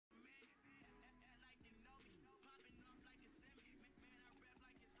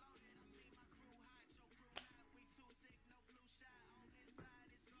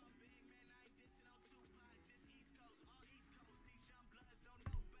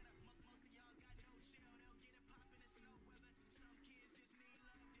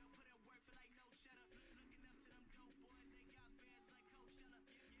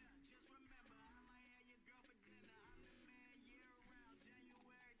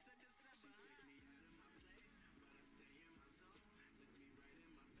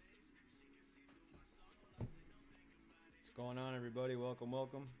What's going on, everybody? Welcome,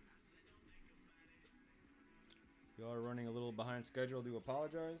 welcome. You are running a little behind schedule. Do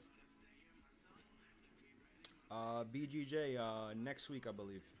apologize. BGJ next week, I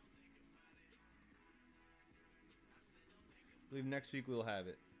believe. Next week we'll have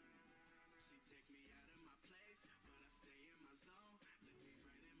it.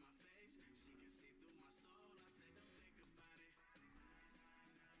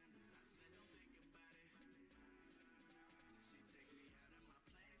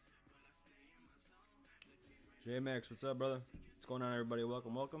 JMX, what's up, brother? What's going on, everybody?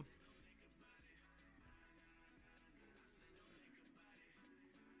 Welcome, welcome.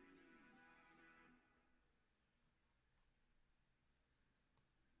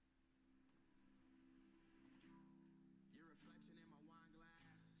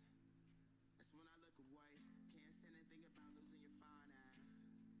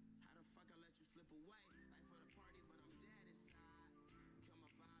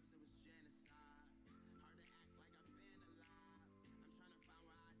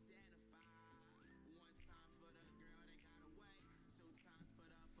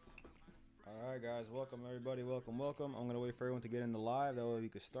 Alright, guys, welcome, everybody. Welcome, welcome. I'm going to wait for everyone to get in the live. That way we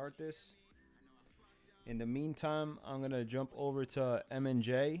can start this. In the meantime, I'm going to jump over to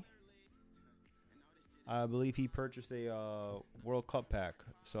M&J. I believe he purchased a World Cup pack.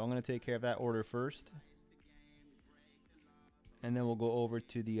 So I'm going to take care of that order first. And then we'll go over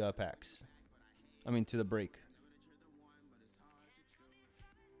to the packs. To the break.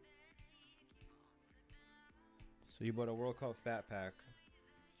 So you bought a World Cup fat pack.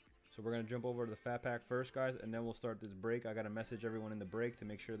 So we're going to jump over to the fat pack first, guys, and then we'll start this break. I got to message everyone in the break to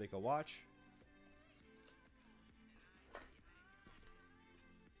make sure they can watch.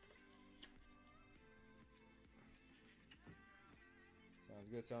 Sounds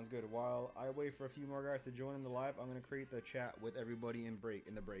good, sounds good. While I wait for a few more guys to join in the live, I'm going to create the chat with everybody in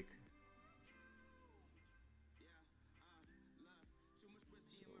the break.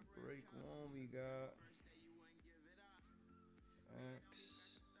 So break one, we got X.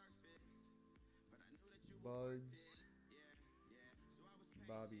 Buds,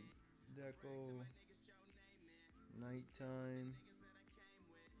 Bobby Deco, Nighttime,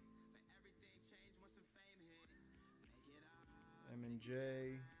 M&J,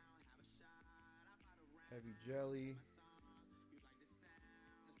 Heavy Jelly,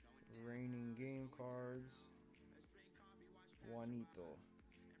 Raining Game Cards, Juanito.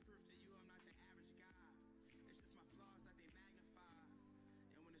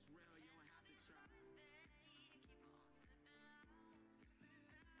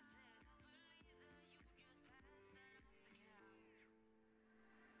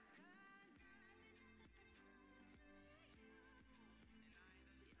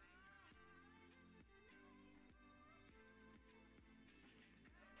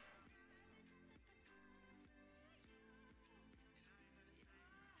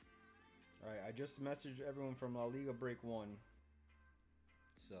 Alright, I just messaged everyone from La Liga Break 1.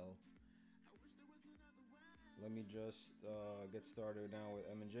 So, let me just get started now with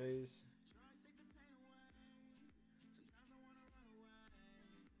M&J's.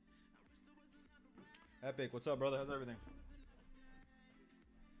 Epic, what's up, brother? How's everything?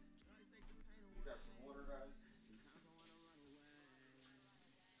 Grab some water, guys.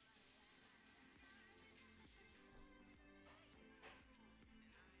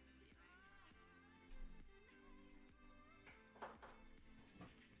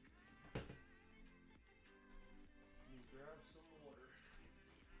 Grab some water.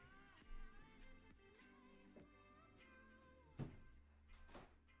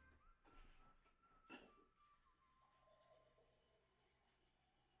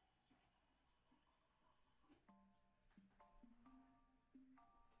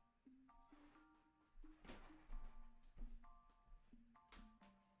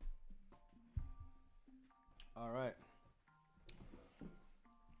 All right.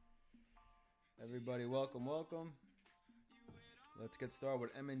 Everybody, welcome, welcome. Let's get started with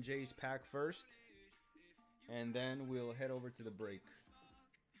M&J's pack first, and then we'll head over to the break.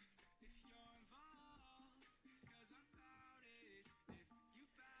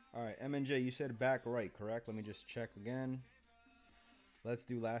 All right, M&J, you said back right, correct? Let me just check again. Let's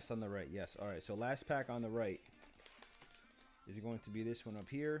do last on the right. Yes. All right, so last pack on the right is going to be this one up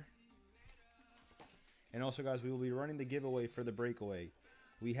here. And also, guys, we will be running the giveaway for the breakaway.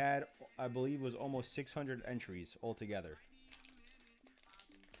 We had, I believe, was almost 600 entries altogether.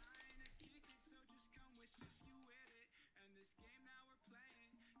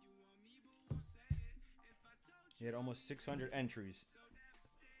 He had almost 600 entries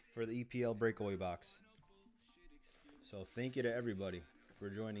for the EPL breakaway box. So thank you to everybody for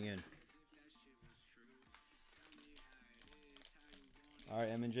joining in. All right,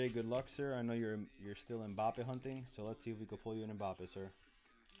 M&J, good luck, sir. I know you're still Mbappe hunting, so let's see if we can pull you an Mbappe, sir.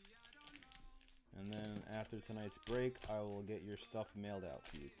 And then after tonight's break, I will get your stuff mailed out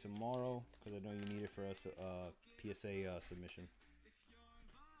to you tomorrow because I know you need it for a PSA submission.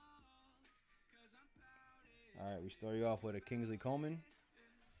 All right, we start you off with a Kingsley Coman,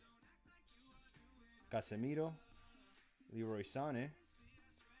 Casemiro, Leroy Sané,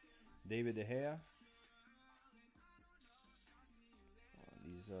 David De Gea.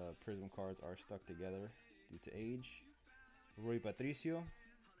 These Prism cards are stuck together due to age. Rui Patricio,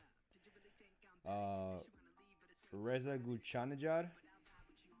 Reza Gulcanajar,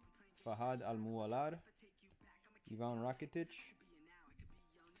 Fahad Al-Mualad, Ivan Rakitic,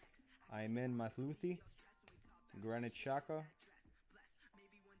 Ayman Mathlouthi, Granit Xhaka,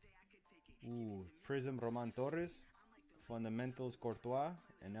 Prism Roman Torres, Fundamentals Courtois,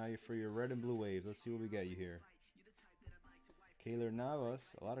 and now you're for your red and blue waves. Let's see what we get you here. Keylor Navas,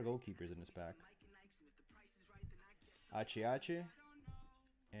 a lot of goalkeepers in this pack. Ache,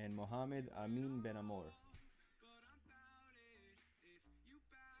 and Mohamed Amin Benamor.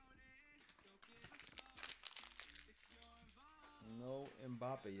 No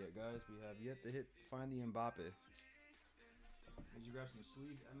Mbappe yet, guys. We have yet to find the Mbappe. Did you grab some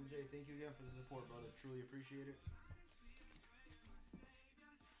sleeves? MJ, thank you again for the support, brother. Truly appreciate it.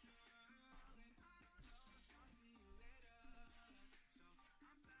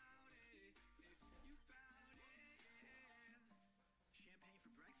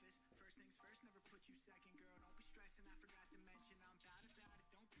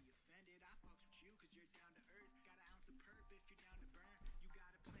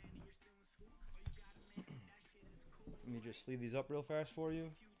 Let me just sleeve these up real fast for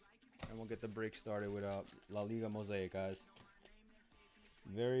you, and we'll get the break started with La Liga Mosaic, guys.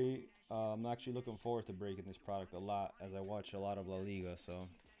 I'm actually looking forward to breaking this product a lot as I watch a lot of La Liga. So,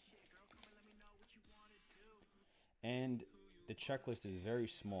 and the checklist is very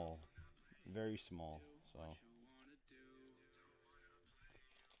small, So,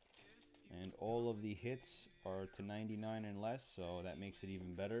 and all of the hits are to 99 and less, so that makes it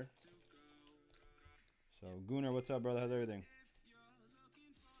even better. So, Gunnar, what's up, brother? How's everything?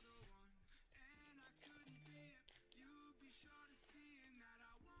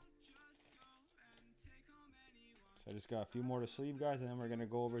 So I just got a few more to sleeve, guys, and then we're going to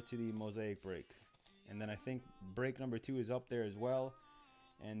go over to the Mosaic break. And then I think break number 2 is up there as well.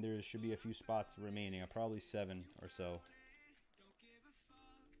 And there should be a few spots remaining, probably 7 or so.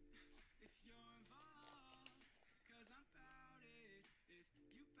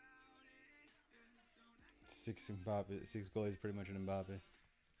 6 Mbappe, 6 goalies, pretty much an Mbappe.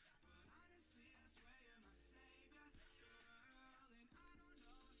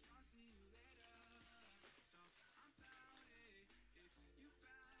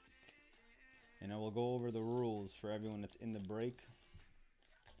 And I will go over the rules for everyone that's in the break.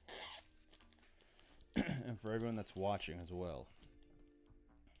 And for everyone that's watching as well.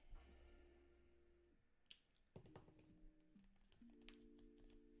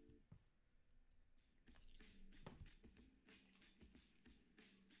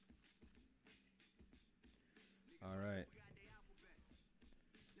 All right.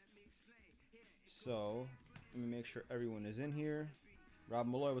 So, let me make sure everyone is in here. Rob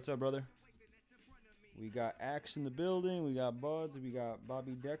Malloy, what's up, brother? We got Axe in the building. We got Buds. We got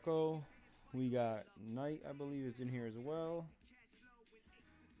Bobby Deco. We got Knight, I believe, is in here as well.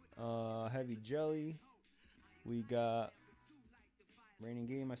 Heavy Jelly. We got Raining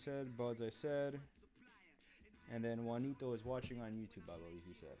Game, I said. Buds, I said. And then Juanito is watching on YouTube, I believe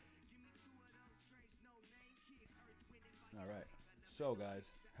he said. Alright. So, guys,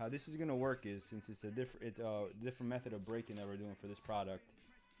 how this is going to work is, since it's a different method of breaking that we're doing for this product,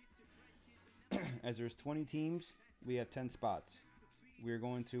 as there's 20 teams, we have 10 spots. We're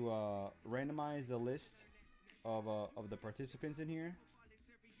going to randomize the list of the participants in here.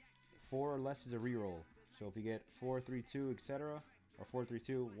 4 or less is a reroll. So if you get 4, 3, 2, etc., or 4, 3,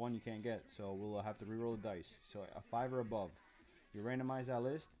 2, 1 you can't get. So we'll have to reroll the dice. So a 5 or above. You randomize that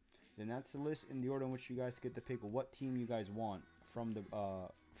list. Then that's the list in the order in which you guys get to pick what team you guys want from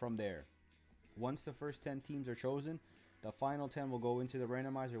there. Once the first 10 teams are chosen, the final 10 will go into the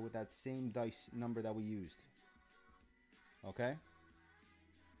randomizer with that same dice number that we used. Okay?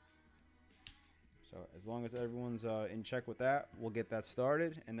 So as long as everyone's in check with that, we'll get that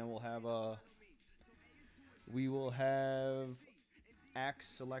started, and then we will have Axe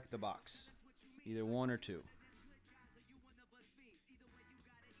select the box, either 1 or 2.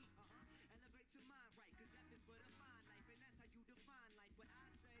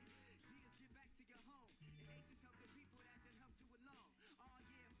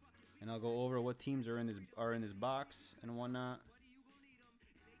 and I'll go over what teams are in this box and whatnot.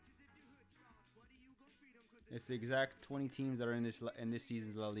 It's the exact 20 teams that are in this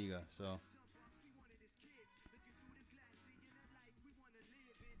season's La Liga. So,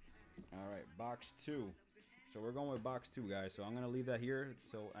 all right, box 2. So we're going with box 2, guys. So I'm gonna leave that here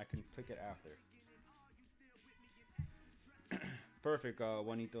so I can pick it after. Perfect,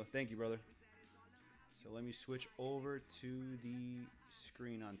 Juanito. Thank you, brother. So let me switch over to the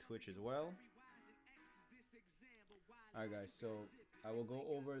screen on Twitch as well. All right, guys. So I will go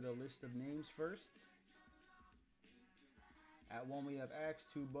over the list of names first. At 1 we have Axe,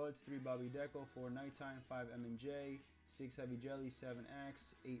 2 Buds, 3 Bobby Deco, 4 Nighttime, 5 M&J, 6 Heavy Jelly, 7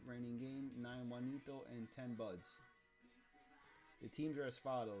 Axe, 8 Raining Game, 9 Juanito, and 10 Buds. The teams are as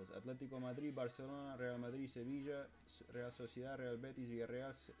follows: Atlético Madrid, Barcelona, Real Madrid, Sevilla, Real Sociedad, Real Betis,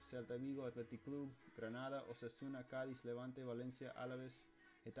 Villarreal, Celta Vigo, Athletic Club, Granada, Osasuna, Cádiz, Levante, Valencia, Alaves,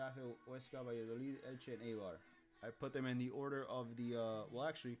 Getafe, Huesca, Valladolid, Elche, and Eibar. I put them in the order of the, well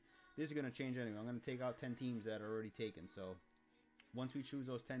actually, this is going to change anyway. I'm going to take out 10 teams that are already taken. So, once we choose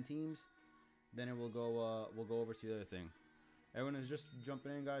those 10 teams, then it will go, we'll go over to the other thing. Everyone is just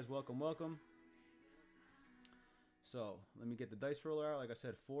jumping in, guys. Welcome, welcome. So, let me get the dice roller out. Like I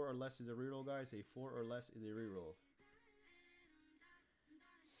said, 4 or less is a reroll, guys. A 4 or less is a reroll.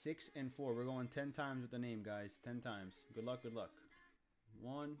 6 and 4. We're going 10 times with the name, guys. 10 times. Good luck, good luck.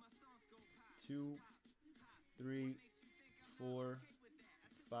 1, 2, 3, 4,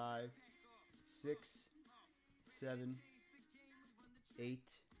 5, 6, 7, 8,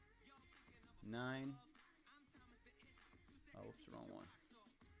 9. Oh, oops, wrong one.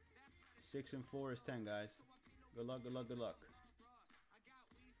 6 and 4 is 10, guys. Good luck, good luck, good luck.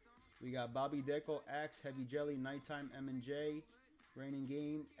 We got Bobby Deco, Axe, Heavy Jelly, Nighttime, M&J, Raining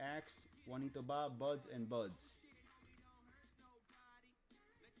Game, Axe, Juanito Bob, Buds, and Buds.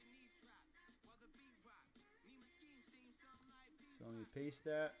 So let me paste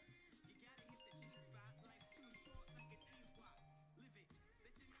that.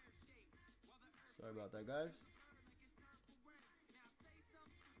 Sorry about that, guys.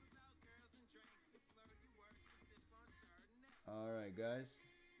 Alright, guys.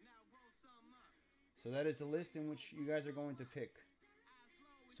 So that is the list in which you guys are going to pick.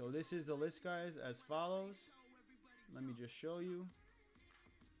 So this is the list, guys, as follows. Let me just show you.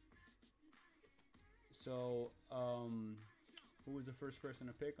 So, who was the first person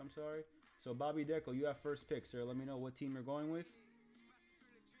to pick? I'm sorry. So, Bobby Deco, you have first pick, sir. Let me know what team you're going with.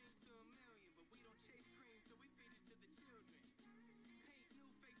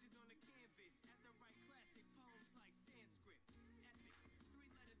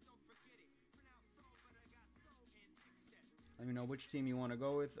 Let me know which team you want to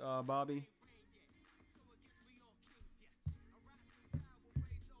go with, Bobby.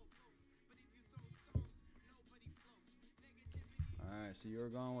 Alright, so you're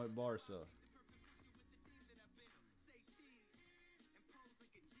going with Barca.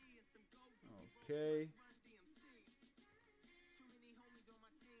 Okay.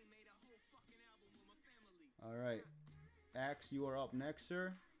 Alright. Axe, you are up next,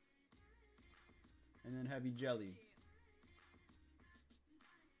 sir. And then Heavy Jelly.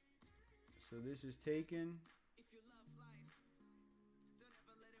 So this is taken.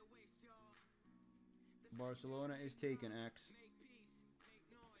 Barcelona is taken, X.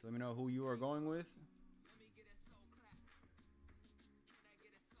 So let me know who you are going with.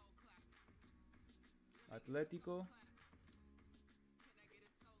 Atletico.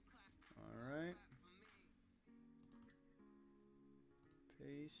 Alright.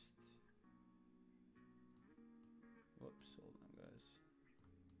 Paste. Whoops, hold on, guys.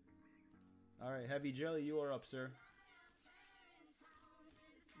 Alright, Heavy Jelly, you are up, sir.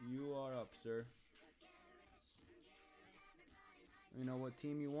 You are up, sir. Let me know what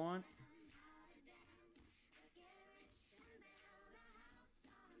team you want.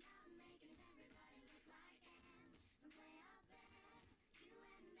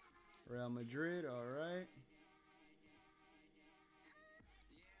 Real Madrid, alright.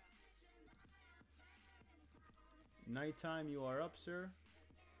 Nighttime, you are up, sir.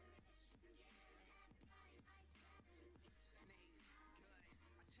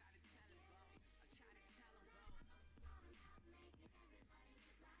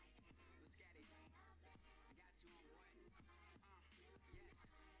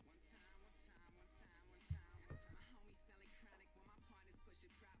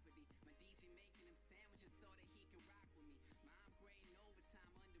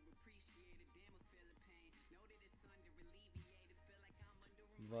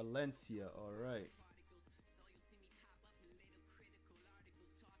 Valencia, all right.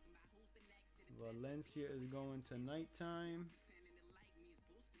 Valencia is going to nighttime.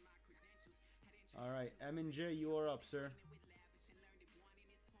 All right, M&J, you are up, sir.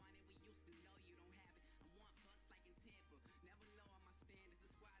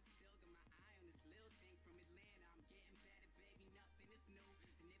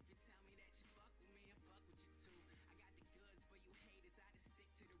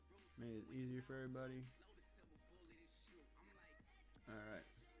 Made it easier for everybody. All right.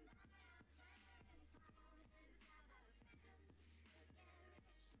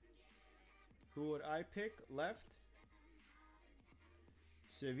 Who would I pick? Left.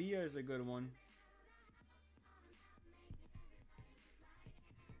 Sevilla is a good one.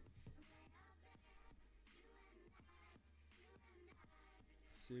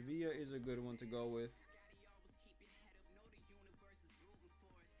 Sevilla is a good one to go with.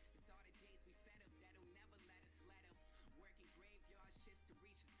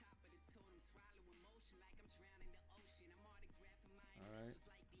 All right.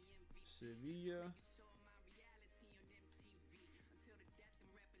 Sevilla.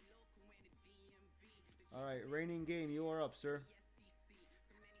 All right, reigning game, you are up, sir.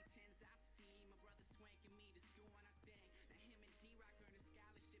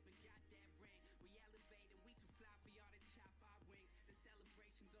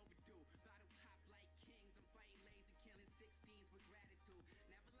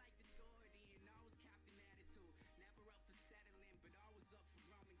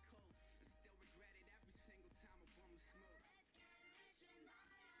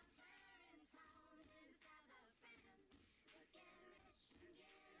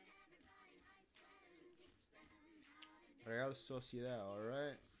 Real Sociedad, all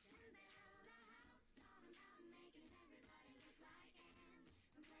right.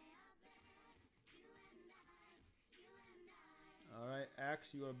 All right,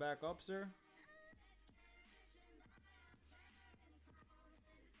 Axe, you are back up, sir.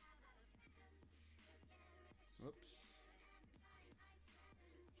 Whoops.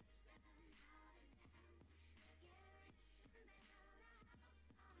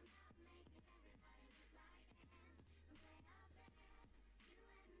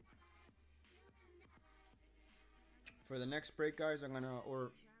 For the next break, guys, I'm gonna,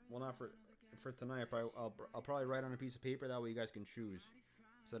 or well, not for tonight. I'll probably write on a piece of paper. That way, you guys can choose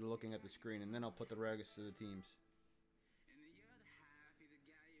instead of looking at the screen, and then I'll put the regs to the teams.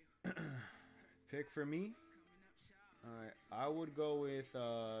 Pick for me. All right, I would go with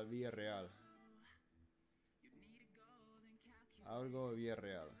Villarreal. I would go with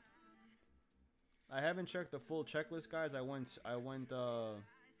Villarreal. I haven't checked the full checklist, guys. I went.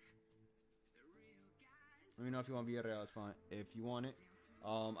 Let me know if you want Villarreal. It's fine if you want it.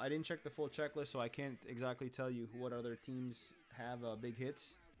 I didn't check the full checklist, so I can't exactly tell you what other teams have big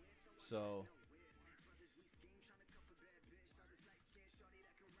hits. So.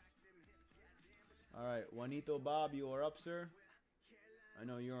 All right, Juanito Bob, you are up, sir. I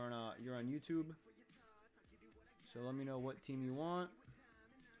know you're on YouTube. So let me know what team you want.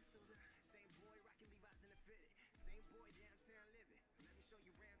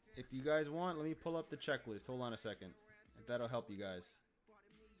 If you guys want, let me pull up the checklist. Hold on a second. If that'll help you guys.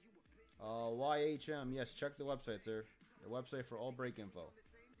 YHM, yes, check the website, sir. The website for all break info.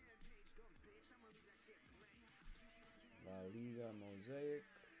 La Liga Mosaic.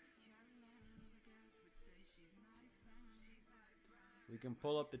 We can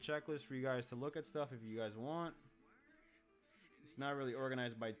pull up the checklist for you guys to look at stuff if you guys want. It's not really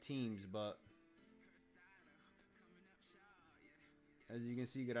organized by teams, but as you can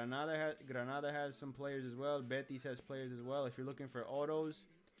see, Granada has some players as well. Betis has players as well. If you're looking for autos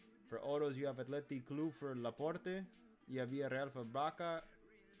you have Athletic Club for Laporte. You have Villarreal for Braca.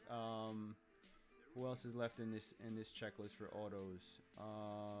 Who else is left in this checklist for autos?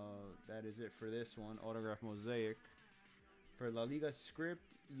 That is it for this one. Autograph Mosaic. For La Liga script,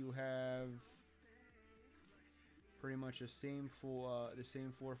 you have pretty much the same 4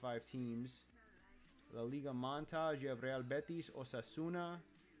 or 5 teams. La Liga montage, you have Real Betis, Osasuna,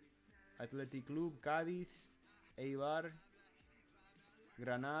 Athletic Club, Cádiz, Eibar,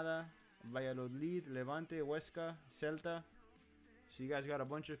 Granada, Valladolid, Levante, Huesca, Celta. So you guys got a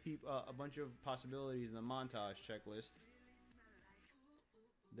bunch of possibilities in the montage checklist.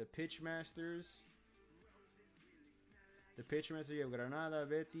 The pitch masters. The pitch master, you have Granada,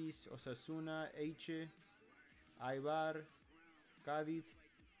 Betis, Osasuna, Elche, Eibar, Cádiz,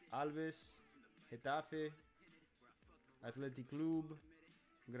 Alves, Getafe, Athletic Club,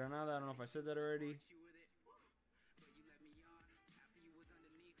 Granada, I don't know if I said that already.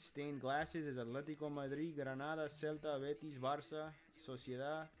 Stained glasses is Atletico Madrid, Granada, Celta, Betis, Barça,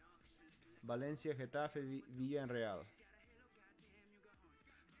 Sociedad. Valencia, Getafe, Villarreal.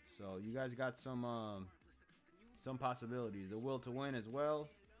 So you guys got some possibilities. The will to win as well.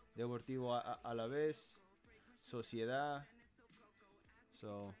 Deportivo Alaves, Sociedad.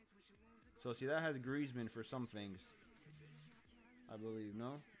 So Sociedad has Griezmann for some things, I believe.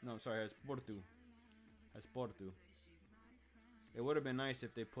 No, sorry, has Porto. Has Porto. It would have been nice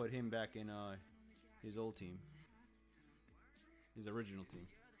if they put him back in his old team, his original team.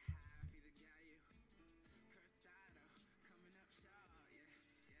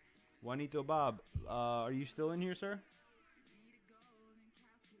 Juanito Bob, are you still in here, sir?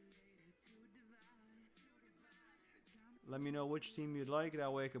 Let me know which team you'd like.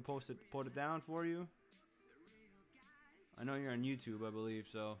 That way I could put it down for you. I know you're on YouTube, I believe,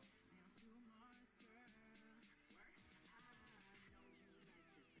 so.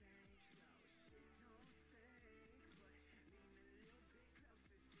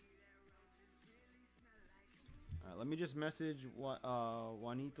 Alright, let me just message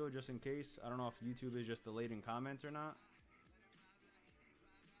Juanito just in case. I don't know if YouTube is just delayed in comments or not.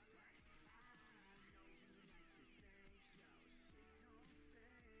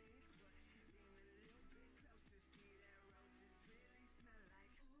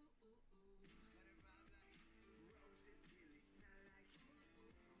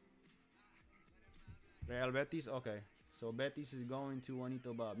 Real Betis? Okay. So Betis is going to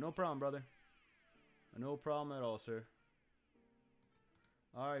Juanito Bob. No problem, brother. No problem at all, sir.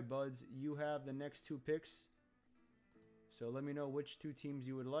 Alright, buds. You have the next two picks. So let me know which two teams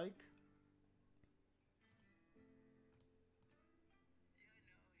you would like.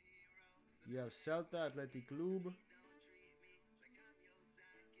 You have Celta, Athletic Club.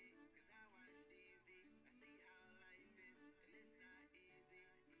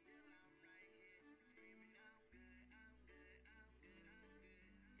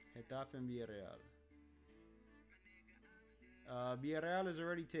 Getafe and Villarreal. Villarreal is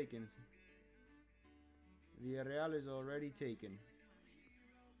already taken. Villarreal is already taken.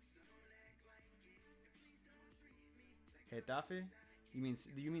 Getafe?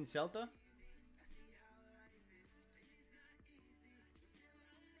 Do you mean Celta?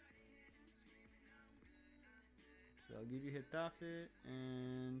 So I'll give you Getafe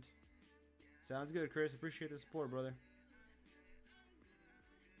and sounds good, Chris. Appreciate the support, brother.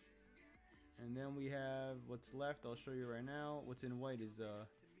 And then we have what's left. I'll show you right now. What's in white is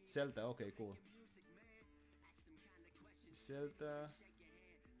Celta. Okay, cool. Celta.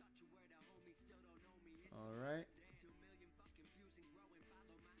 Alright.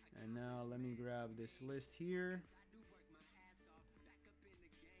 And now let me grab this list here.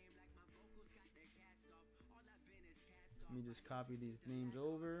 Let me just copy these names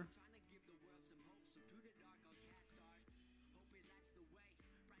over.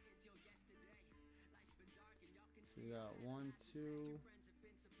 So we got 1, 2.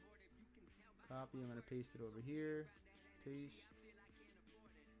 Copy. I'm gonna paste it over here. Paste.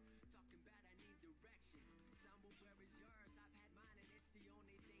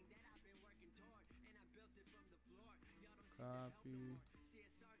 Copy.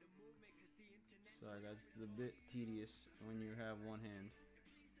 Sorry guys, it's a bit tedious when you have one hand.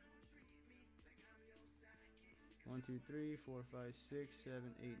 1, 2, 3, 4, 5, 6,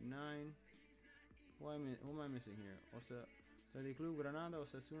 7, 8, 9. Who am I missing here? Athletic Club, Granada,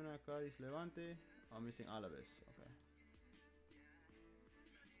 Osasuna, Cádiz, Levante. I'm missing Alaves. Okay.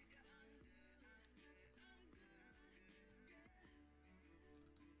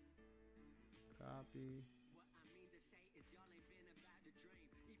 Copy.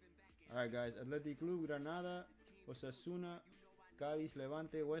 Alright guys, Athletic Club, Granada, Osasuna, Cádiz,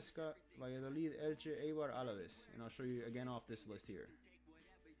 Levante, Huesca, Valladolid, Elche, Eibar, Alaves. And I'll show you again off this list here.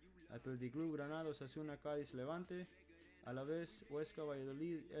 Athletic Club, Granada, Osasuna, Cádiz, Levante, Alaves, Huesca,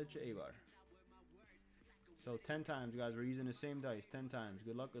 Valladolid, Elche, Eibar. So 10 times, guys. We're using the same dice. 10 times.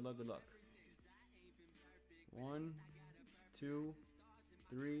 Good luck, good luck, good luck. 1, 2,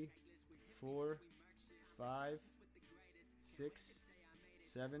 3, 4, 5, 6,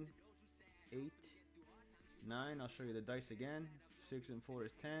 7, 8, 9. I'll show you the dice again. 6 and 4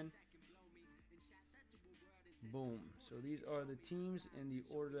 is 10. Boom. So these are the teams in the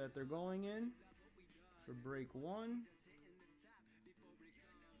order that they're going in for break 1.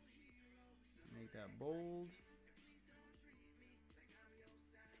 Make that bold.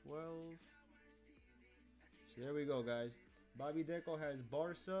 12. So there we go, guys. Bobby Deco has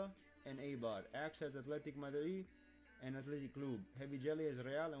Barca and Eibar. Axe has Athletic Madrid and Athletic Club. Heavy Jelly has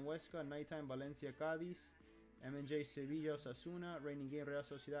Real and Huesca. Nighttime Valencia, Cádiz. M&J Sevilla, Osasuna. Reigning Game Real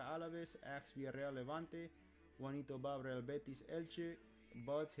Sociedad, Alaves. Axe Villarreal, Levante. Juanito Bob, Real Betis, Elche.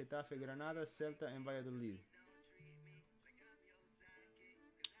 Buds, Getafe, Granada, Celta, and Valladolid.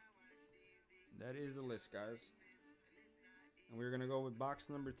 That is the list, guys. And we're going to go with box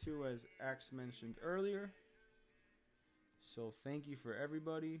number 2 as Axe mentioned earlier. So thank you for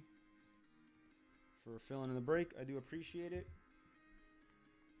everybody for filling in the break. I do appreciate it.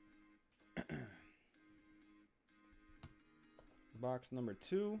 Box number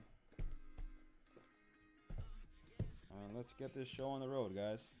 2. Let's get this show on the road,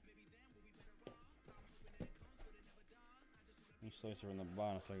 guys. Let me slice her from the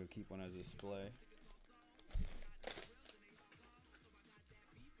bottom so I can keep one as a display.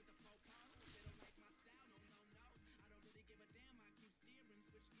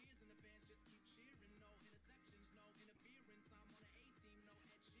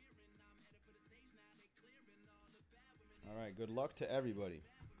 All right, good luck to everybody.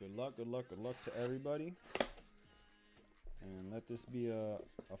 Good luck, good luck, good luck to everybody. And let this be a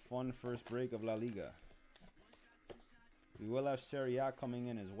fun first break of La Liga. We will have Serie A coming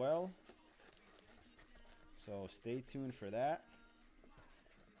in as well. So stay tuned for that.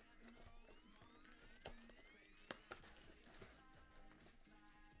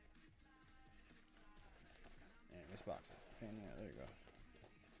 And this box. Yeah, there you go.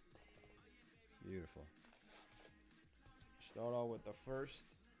 Beautiful. Start off with the first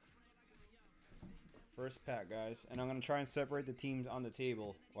pack, guys, and I'm gonna try and separate the teams on the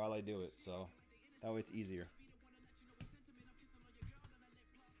table while I do it, so that way it's easier.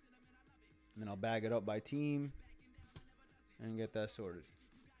 And then I'll bag it up by team and get that sorted.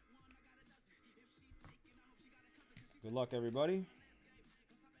 Good luck, everybody.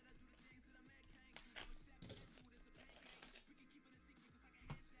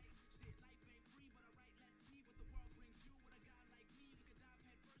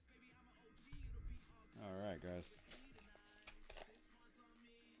 Alright, guys.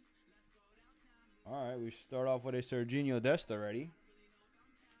 Alright, we start off with a Serginho Dest already.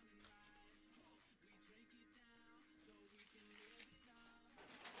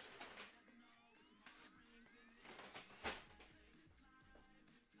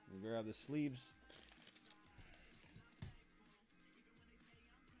 We grab the sleeves.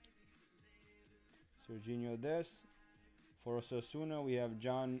 Serginho Dest. For Osasuna, we have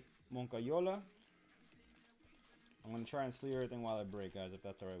John Moncayola. I'm going to try and sleeve everything while I break, guys, if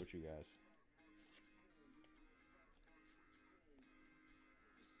that's alright with you guys.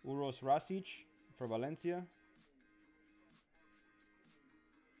 Uros Rasic for Valencia.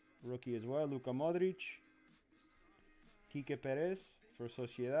 Rookie as well. Luka Modric. Quique Perez for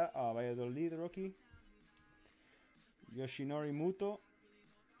Sociedad. Valladolid rookie. Yoshinori Muto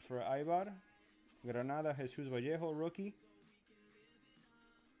for Eibar. Granada Jesus Vallejo rookie.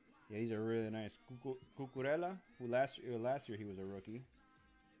 Yeah, these are really nice. Cucurella, who last year he was a rookie.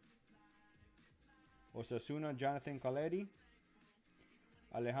 Osasuna, Jonathan Caleri.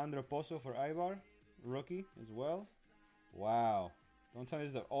 Alejandro Pozo for Eibar, rookie as well. Wow. Don't tell me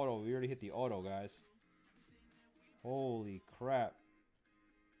this is the auto. We already hit the auto, guys. Holy crap.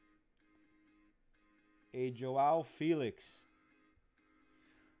 A Joao Felix.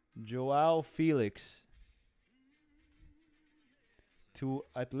 Joao Felix. To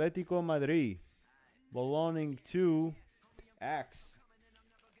Atletico Madrid, belonging to Axe.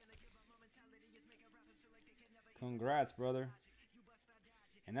 Congrats, brother.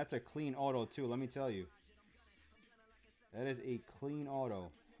 And that's a clean auto too, let me tell you. That is a clean auto.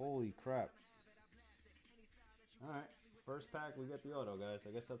 Holy crap. Alright, first pack we get the auto, guys.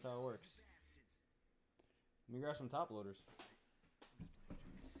 I guess that's how it works. Let me grab some top loaders.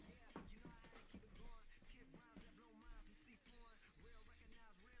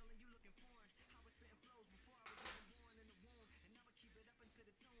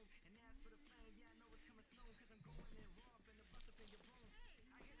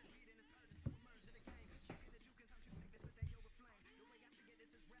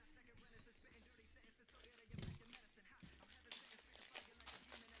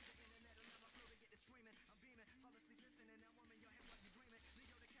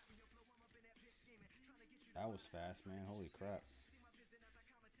 That was fast, man. Holy crap.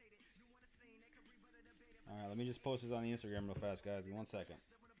 Alright, let me just post this on the Instagram real fast, guys. Give me 1 second.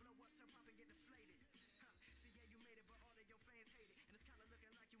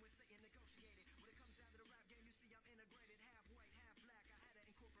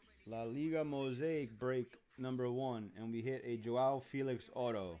 La Liga Mosaic break number 1, and we hit a Joao Felix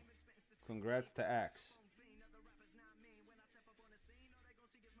auto. Congrats to Axe.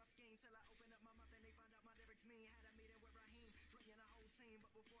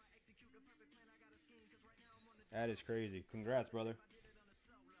 That is crazy. Congrats, brother.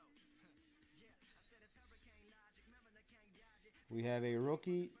 We have a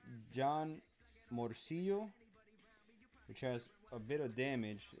rookie, John Morcillo, which has a bit of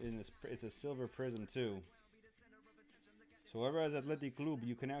damage. It's a silver prism too. So whoever has Athletic Club,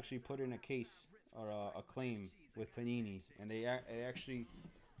 you can actually put in a case or a claim with Panini, and they actually,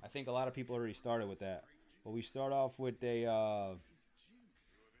 I think a lot of people already started with that. But we start off with a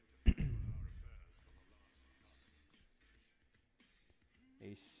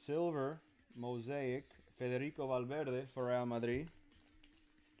a silver mosaic Federico Valverde for Real Madrid.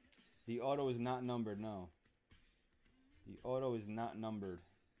 The auto is not numbered, no. The auto is not numbered.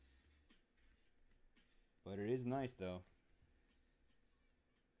 But it is nice though.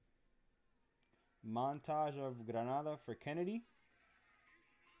 Montage of Granada for Kennedy.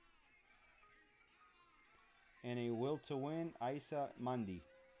 And a will to win Isa Mandi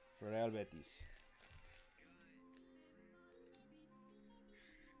for Real Betis.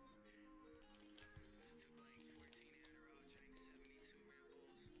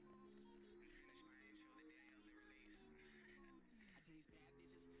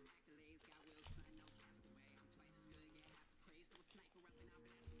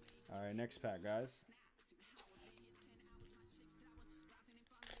 All right, next pack, guys.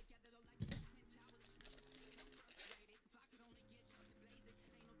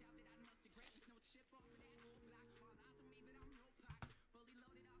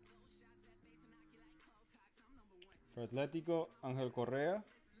 For Atletico, Angel Correa.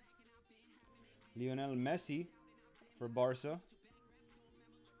 Lionel Messi for Barca.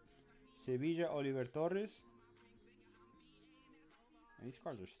 Sevilla, Oliver Torres. And these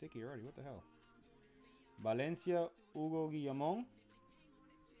cards are sticky already. What the hell? Valencia, Hugo Guillamon.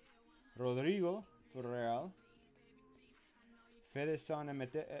 Rodrigo for Real. Fede San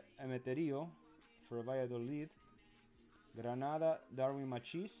Emeterio for Valladolid. Granada, Darwin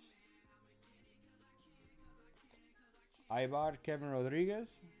Machis. Ibar, Kevin Rodriguez.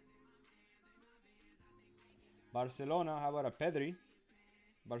 Barcelona, how about a Pedri?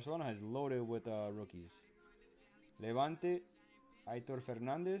 Barcelona has loaded with rookies. Levante, Aitor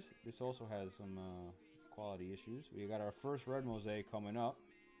Fernandez. This also has some quality issues. We got our first red mosaic coming up.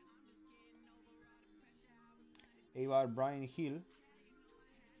 Eibar, Brian Hill.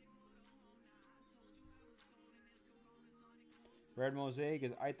 Red mosaic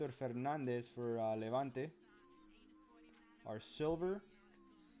is Aitor Fernandez for Levante. Our silver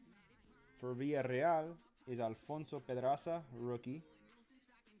for Villarreal is Alfonso Pedraza, rookie.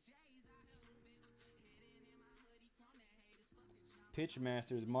 Pitch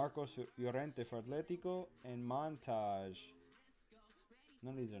Masters, Marcos Llorente for Atletico, and Montage.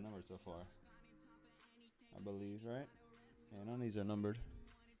 None of these are numbered so far, I believe, right? Yeah, none of these are numbered.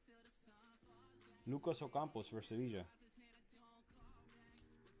 Lucas Ocampos for Sevilla.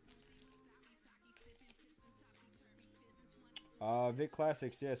 Vic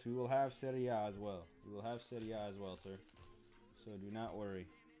Classics, yes, we will have Serie A as well. We will have Serie A as well, sir. So do not worry.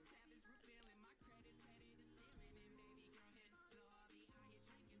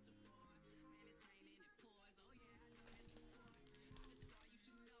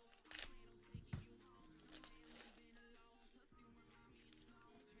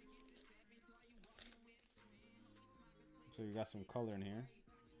 So you got some color in here.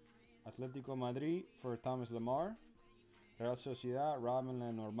 Atletico Madrid for Thomas Lemar. Real Sociedad, Robin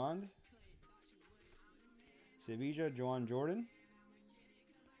Lenormand. Sevilla, Joan Jordan.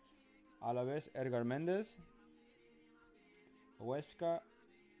 Alaves, Edgar Mendez. Huesca,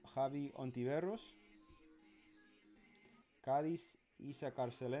 Javi Ontiveros. Cádiz, Isa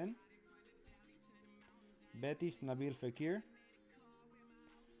Carcelén. Betis, Nabil Fekir.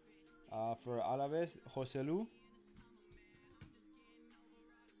 For Alaves, José Lu.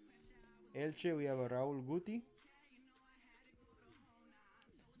 Elche, we have a Raúl Guti.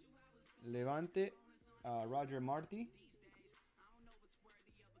 Levante, Roger Marti.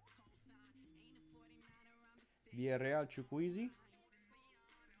 Villarreal, Chukwueze.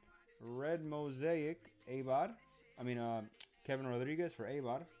 Red Mosaic, Eibar. Kevin Rodriguez for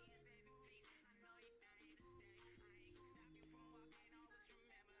Eibar.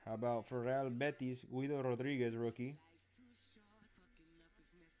 How about for Real Betis, Guido Rodriguez, rookie.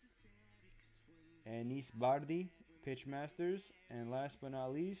 Anis Bardi, Pitch Masters. And last but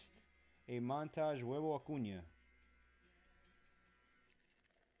not least, a Montage Huevo Acuña.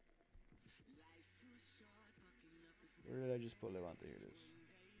 Where did I just put Levante? Here it is.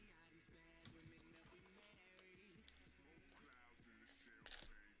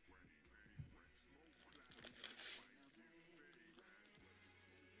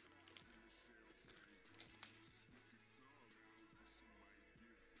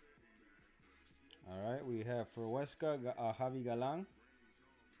 All right. right, we have for Huesca, Javi Galan.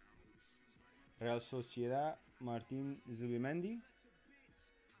 Real Sociedad, Martin Zubimendi.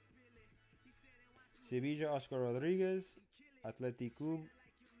 Sevilla, Oscar Rodriguez. Athletic Club,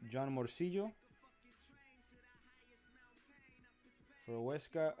 John Morcillo. For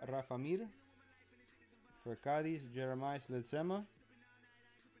Huesca, Rafa Mir. For Cádiz, Jeremiah Lezema.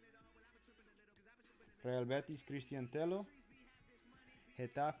 Real Betis, Cristian Tello.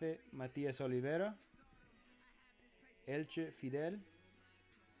 Getafe, Matías Olivera. Elche, Fidel.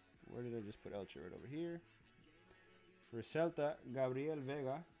 Where did I just put Elche? Right over here. For Celta, Gabriel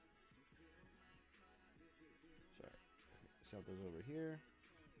Vega. Sorry, Celta's over here.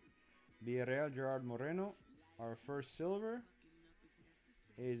 Villarreal, Gerard Moreno. Our first silver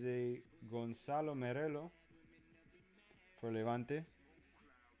is a Gonzalo Merelo for Levante.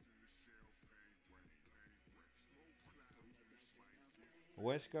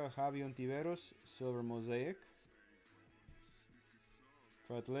 Huesca, Javi Ontiveros, silver mosaic.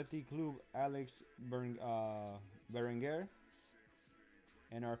 For Athletic Club, Alex Berenguer.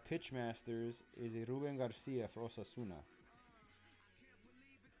 And our pitch masters is a Ruben Garcia for Osasuna.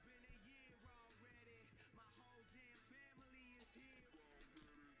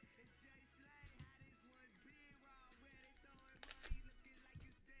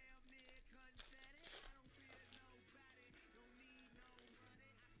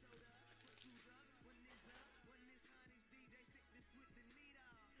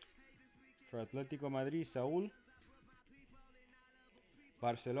 For Atlético Madrid, Saúl.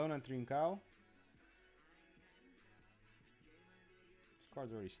 Barcelona, Trincao. This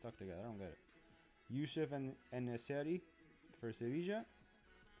card's already stuck together. I don't get it. Youssef and Neseri for Sevilla.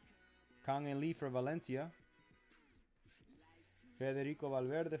 Kang and Lee for Valencia. Federico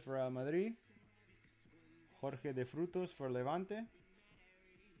Valverde for Real Madrid. Jorge de Frutos for Levante.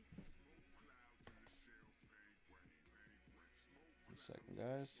 One second,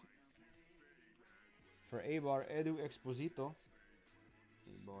 guys. For Eibar, Edu Exposito.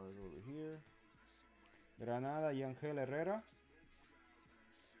 Eibar is over here. Granada, Yangel Herrera.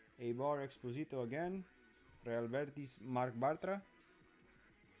 Eibar, Exposito again. Real Betis, Marc Bartra.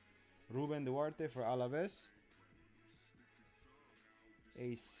 Ruben Duarte for Alaves.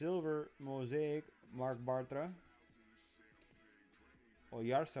 A silver mosaic, Marc Bartra.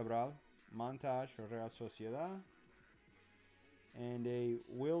 Oyarzabal, Montage for Real Sociedad. And a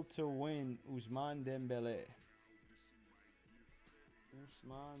will to win, Ousmane Dembele.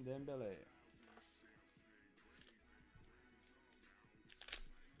 Ousmane Dembele.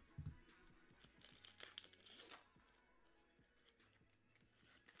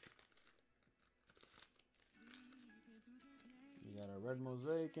 We got a red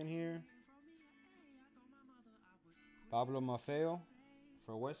mosaic in here. Pablo Maffeo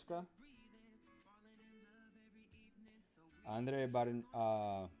for Huesca. Andre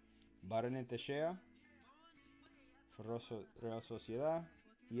Barrenetechea for Real Sociedad.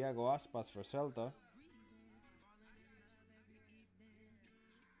 Iago Aspas for Celta.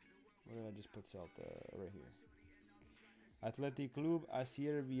 Where did I just put Celta? Right here. Athletic Club,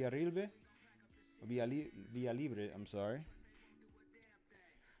 Asier Villalibre, I'm sorry.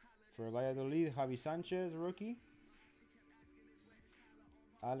 For Valladolid, Javi Sanchez, rookie.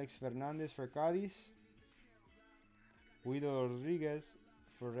 Alex Fernandez for Cádiz. Guido Rodriguez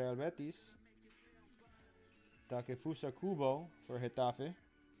for Real Betis. Takefusa Kubo for Getafe.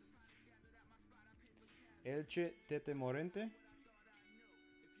 Elche, Tete Morente.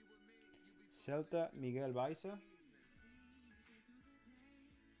 Celta, Miguel Baiza.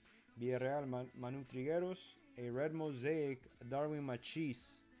 Villarreal, Manu Trigueros. A red mosaic, Darwin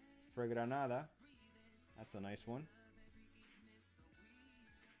Machis for Granada. That's a nice one.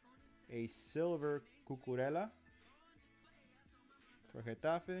 A silver Cucurella for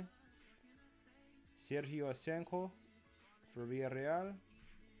Getafe. Sergio Asenjo for Villarreal.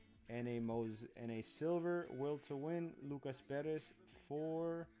 And a silver will to win, Lucas Perez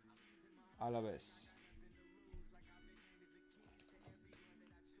for Alaves.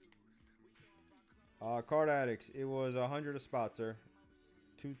 Card Addicts, it was 100 a spot, sir.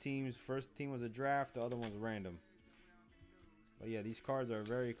 2 teams. First team was a draft, the other one was random. But yeah, these cards are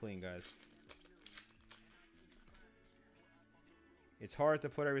very clean, guys. It's hard to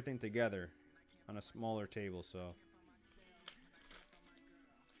put everything together on a smaller table, so.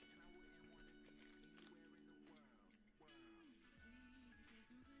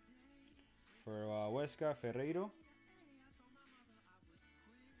 For Huesca, Ferreiro.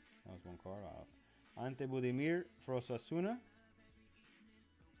 That was one card. Ante Budimir for Osasuna.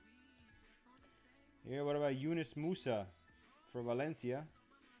 Yeah, what about Yunus Musa for Valencia?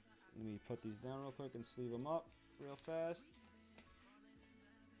 Let me put these down real quick and sleeve them up real fast.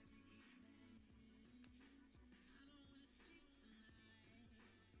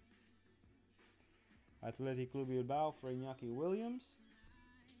 Athletic Club Bilbao for Iñaki Williams.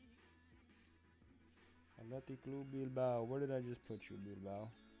 Athletic Club Bilbao. Where did I just put you, Bilbao?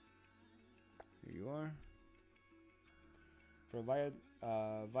 Here you are. For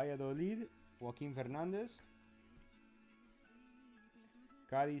Valladolid, Joaquin Fernandez.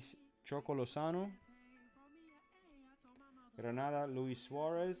 Cádiz, Choco Lozano. Granada, Luis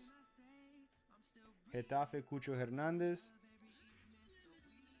Suarez. Getafe, Cucho Hernández.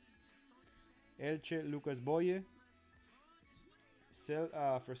 Elche, Lucas Boye.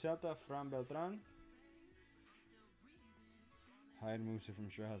 For Celta, Fran Beltran. Hide Musa from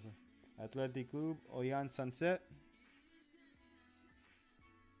Strasse. Athletic Club, Oyan Sunset.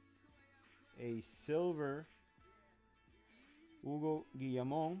 A silver, Hugo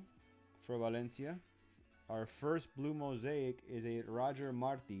Guillamon for Valencia. Our first blue mosaic is a Roger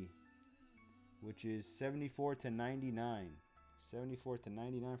Marti, which is 74 to 99. 74 to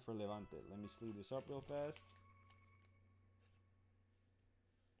 99 for Levante. Let me sleeve this up real fast.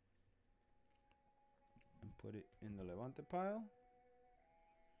 And put it in the Levante pile.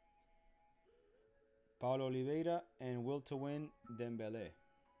 Paulo Oliveira and Will to Win Dembele.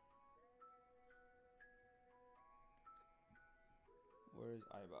 Where is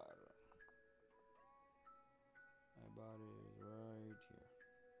Ibar? Ibar is right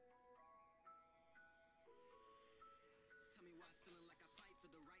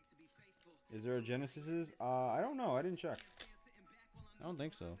here. Is there a Genesis? I don't know. I didn't check. I don't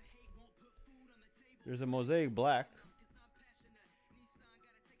think so. There's a Mosaic Black.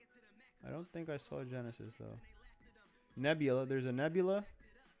 I don't think I saw Genesis though. Nebula. There's a Nebula,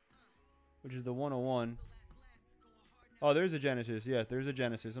 which is the 101. Oh, there's a Genesis. Yeah, there's a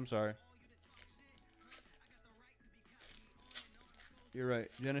Genesis. I'm sorry. You're right.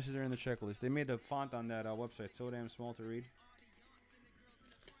 Genesis are in the checklist. They made the font on that website so damn small to read.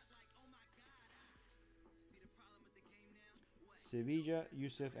 Sevilla,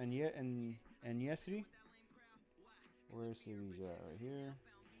 Youssef and Yesri. Where's Sevilla? Right here.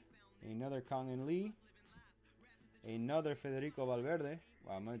 Another Kang and Lee. Another Federico Valverde.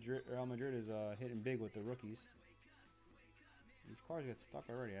 Wow, Real Madrid is hitting big with the rookies. These cards get stuck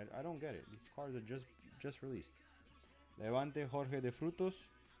already. I don't get it. These cards are just released. Levante, Jorge de Frutos.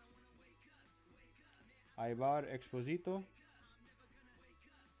 Ibar, Exposito.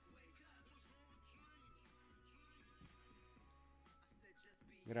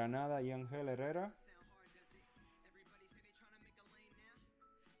 Granada, Yangel Herrera.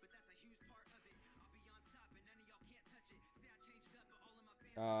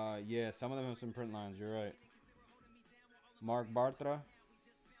 Yeah, some of them have some print lines. You're right. Mark Bartra.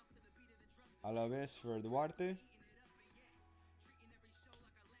 Alaves for Duarte.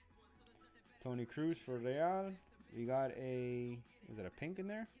 Tony Cruz for Real. We got a... Is that a pink in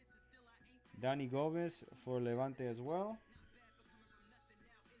there? Dani Gomez for Levante as well.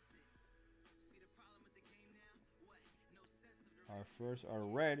 Our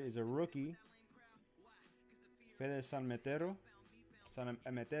red is a rookie. Fede San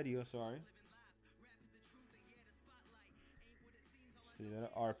Emeterio, sorry. See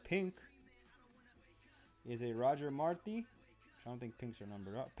that? Our pink is a Roger Marti. I don't think pinks are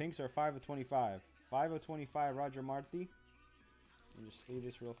numbered up. Pinks are 5 of 25. 5 of 25 Roger Marti. Let me just sleeve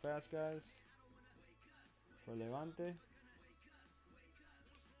this real fast, guys. For Levante.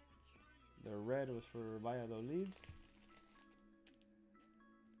 The red was for Valladolid.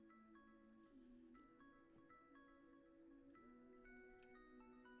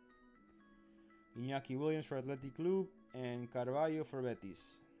 Iñaki Williams for Athletic Club and Carvalho for Betis.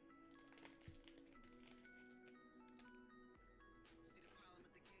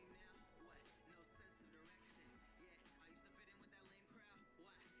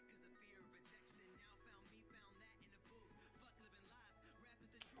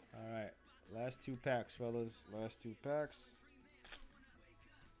 All right, last two packs, fellas. Last two packs.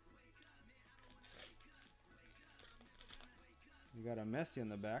 We got a Messi on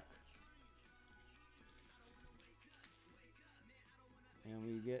the back. And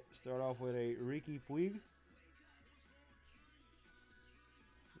we start off with a Ricky Puig.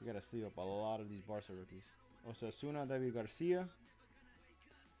 We gotta sleeve up a lot of these Barca rookies. Osasuna, David Garcia.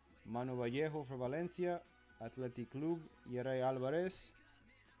 Manu Vallejo for Valencia. Athletic Club, Yeray Alvarez.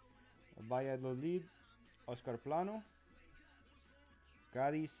 Valladolid, Oscar Plano.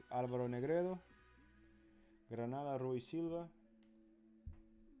 Cádiz, Álvaro Negredo. Granada, Rui Silva.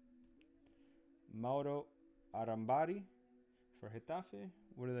 Mauro Arambari for Getafe.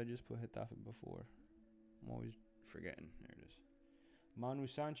 What did I just put Getafe before? I'm always forgetting. There it is. Manu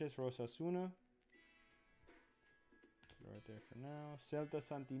Sanchez for Osasuna. Right there for now. Celta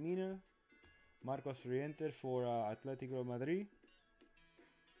Santimina. Marcos Rienter for Atletico Madrid.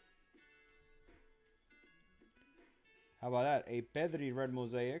 How about that? A Pedri red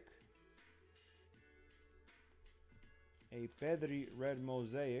mosaic. A Pedri red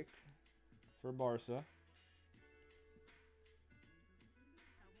mosaic for Barca.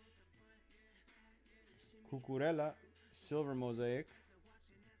 Cucurella silver mosaic.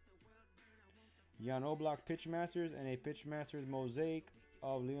 Jan Oblak Pitchmasters and a Pitchmasters mosaic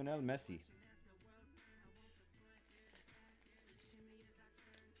of Lionel Messi.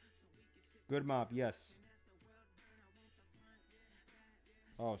 Good mop, yes.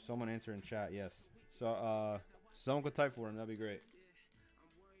 Oh, someone answer in chat, yes. So, someone could type for him, that'd be great.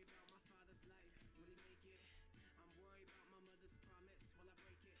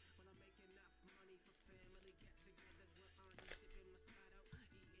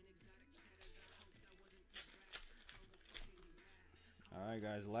 Alright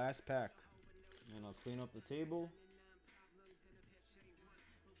guys, last pack. And I'll clean up the table.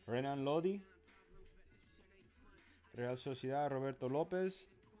 Renan Lodi. Real Sociedad, Roberto Lopez.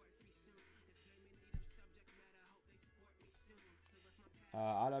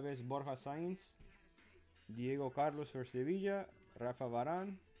 Alaves, Borja Sainz. Diego Carlos for Sevilla. Rafa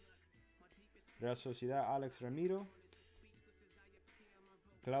Varane. Real Sociedad, Alex Ramiro.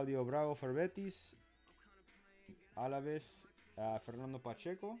 Claudio Bravo for Betis. Alaves, Fernando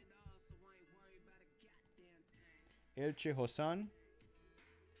Pacheco. Elche Hosan.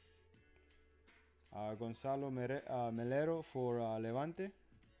 Gonzalo Melero for Levante.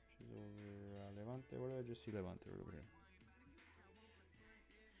 She's over Levante. Where did I just see Levante? Right over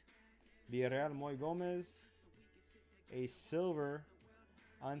here. Villarreal Moy Gomez. A silver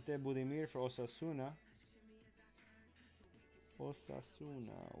Ante Budimir for Osasuna.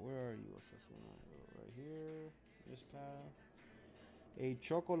 Osasuna. Where are you, Osasuna? Right here. This pal. A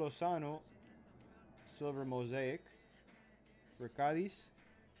Choco Lozano silver mosaic for Cadiz.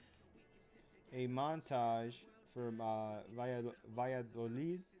 A montage for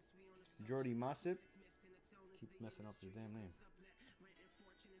Valladolid, Jordi Masip. Keep messing up his damn name.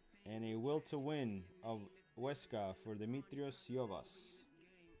 And a will to win of Huesca for Dimitrios Siovas.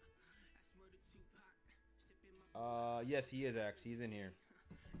 Yes, he is, Axe. He's in here.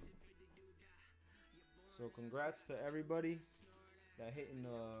 So congrats to everybody that hit in the...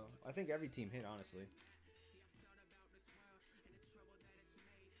 I think every team hit, honestly.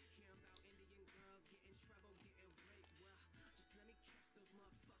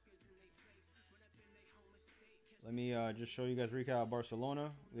 Let me just show you guys recap of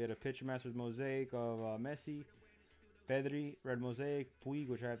Barcelona. We had a Pitch Masters mosaic of Messi, Pedri, red mosaic, Puig,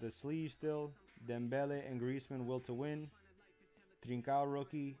 which I have the sleeve still, Dembele and Griezmann, will to win, Trincao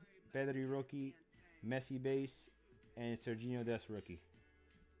rookie, Pedri rookie, Messi base, and Serginho Dest rookie.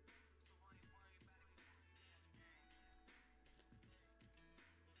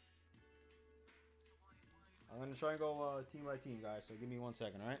 I'm going to try and go team by team, guys, so give me 1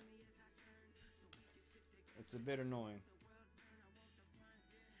 second, alright? It's a bit annoying.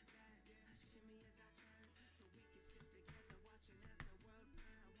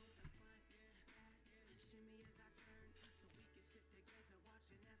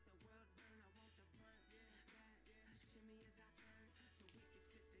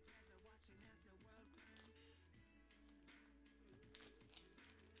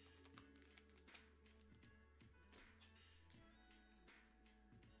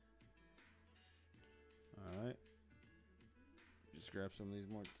 All right. Just grab some of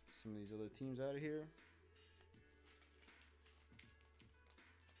these other teams out of here.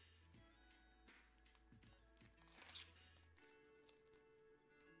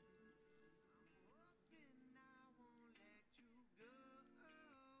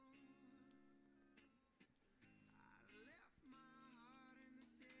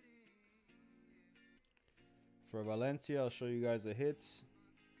 For Valencia, I'll show you guys the hits.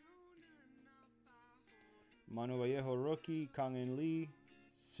 Manu Vallejo rookie, Kang In Lee,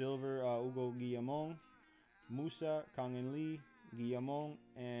 silver Hugo Guillamon, Musa, Kang In Lee, Guillamon,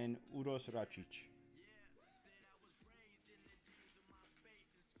 and Uros Racic.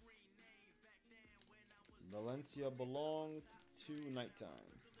 Valencia belonged to Nighttime.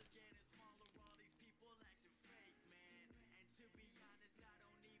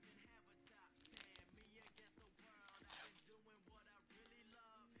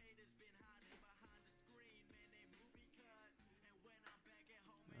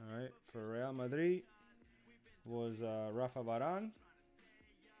 All right, for Real Madrid was Rafa Varane.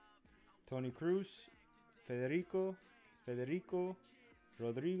 Tony Cruz, Federico,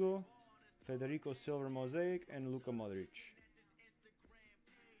 Rodrigo, Federico Silver Mosaic, and Luka Modric.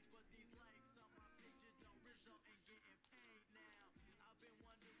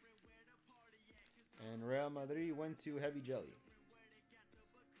 And Real Madrid went to Heavy Jelly.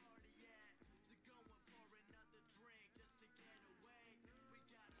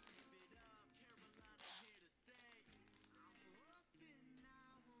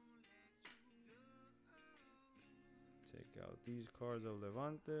 Take out these cards of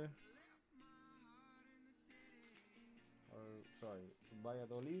Levante. Or, sorry,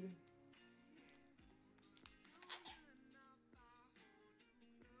 Valladolid.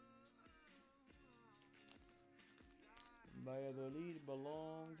 Valladolid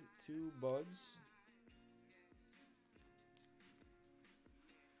belonged to Buds.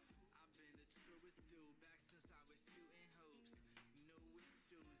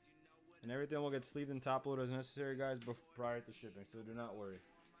 And everything will get sleeved and top loaded as necessary, guys, prior to shipping, so do not worry.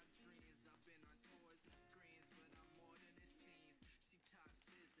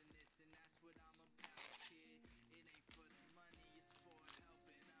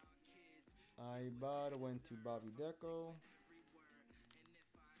 Ibar went to Bobby Deco.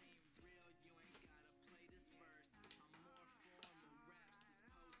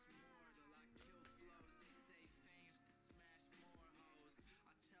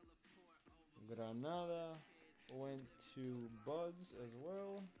 Granada went to Buds as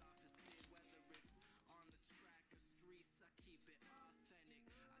well.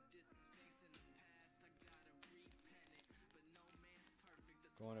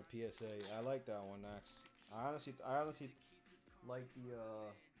 Going to PSA. I like that one, Max. I honestly like the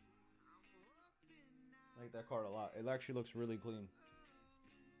like that card a lot. It actually looks really clean.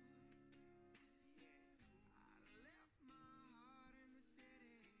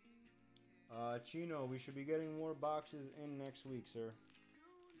 Chino, we should be getting more boxes in next week, sir.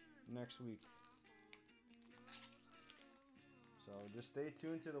 Next week. So just stay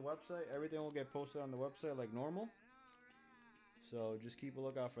tuned to the website. Everything will get posted on the website like normal. So just keep a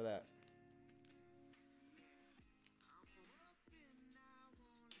lookout for that.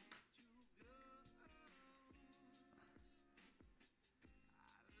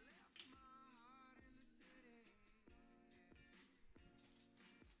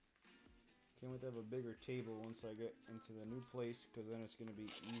 Can't wait to have a bigger table once I get into the new place, because then it's going to be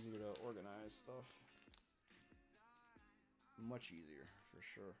easier to organize stuff. Much easier, for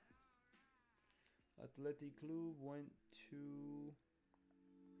sure. Athletic Club went to...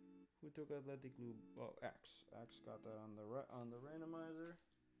 Who took Athletic Club? Oh, X. X got that on the randomizer.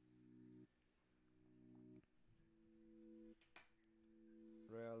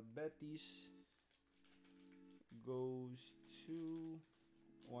 Real Betis goes to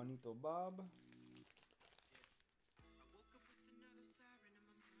Juanito Bob.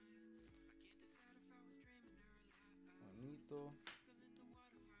 Juanito.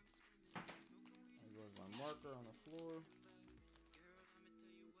 There goes my marker on the floor.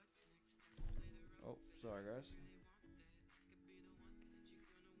 Oh, sorry guys.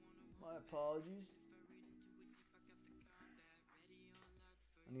 My apologies.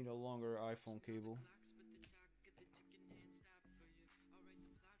 I need a longer iPhone cable.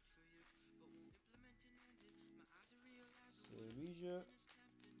 Sevilla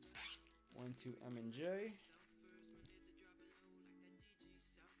went to M&J.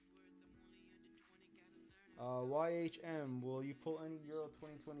 YHM, will you pull any Euro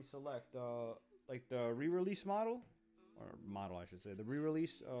 2020 Select? Like the re-release model? Or model, I should say. The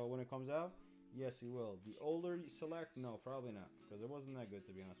re-release when it comes out? Yes, we will. The older Select? No, probably not. Because it wasn't that good,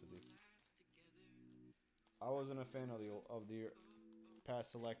 to be honest with you. I wasn't a fan of the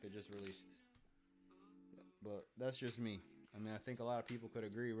past Select that just released. But that's just me. I mean, I think a lot of people could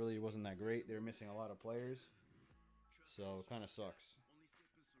agree. It really wasn't that great. They were missing a lot of players. So it kind of sucks.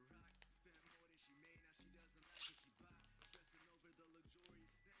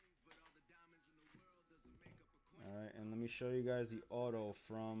 Alright, and let me show you guys the auto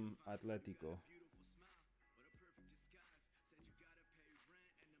from Atletico.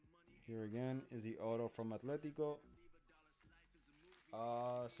 Here again is the auto from Atletico.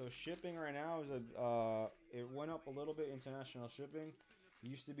 So shipping right now is it went up a little bit. International shipping it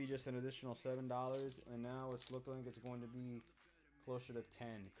used to be just an additional $7, and now it's looking like it's going to be closer to 10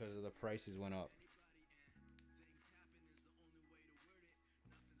 because of the prices went up.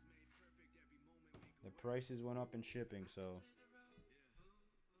 The prices went up in shipping, so.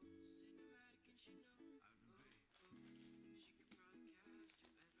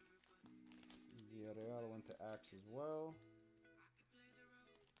 Villarreal went to Axe as well.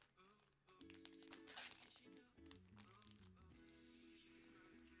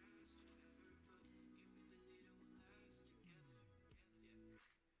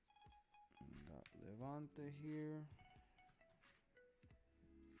 Levante here.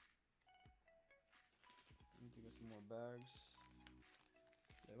 Need to get some more bags.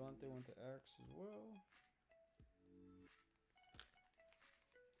 Levante went to X as well.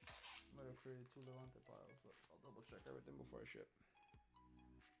 Might have created 2 Levante piles, but I'll double check everything before I ship.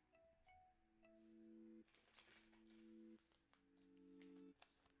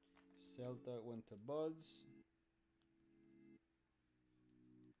 Celta went to Buds.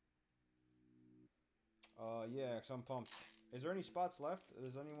 Yeah, cause I'm pumped. Is there any spots left?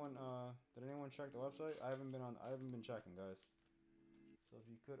 Does anyone did anyone check the website? I haven't been checking, guys. So if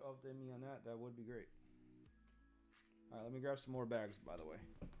you could update me on that, that would be great. All right, let me grab some more bags, by the way.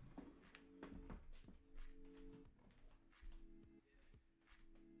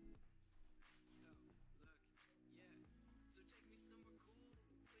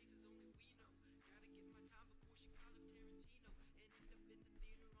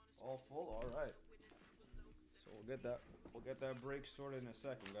 All full, all right. So we'll get that break sorted in a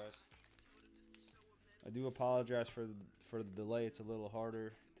second, guys. I do apologize for the delay. It's a little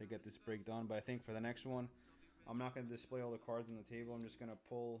harder to get this break done, but I think for the next one, I'm not going to display all the cards on the table. I'm just going to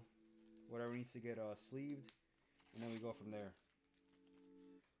pull whatever needs to get sleeved, and then we go from there.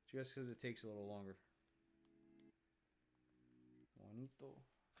 Just because it takes a little longer. Juanito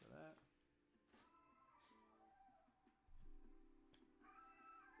for that.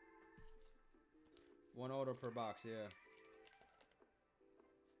 One auto per box, yeah.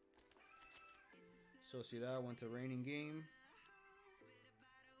 So see that went to Raining Game.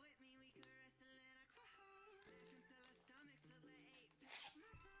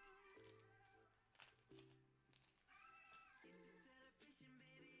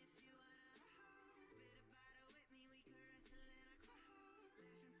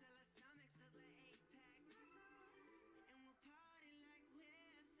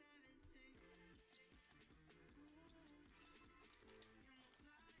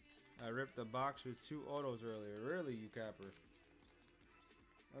 I ripped the box with 2 autos earlier. Really, you capper?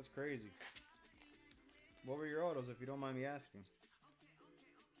 That's crazy. What were your autos, if you don't mind me asking?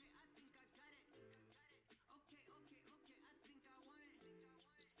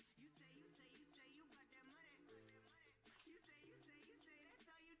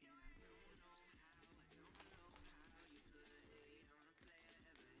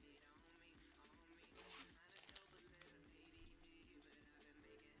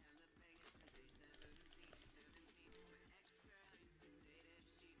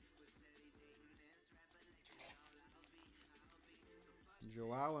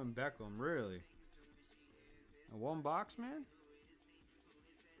 Joao and Beckham, really? In 1 box, man?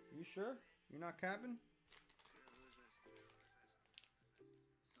 You sure? You're not capping?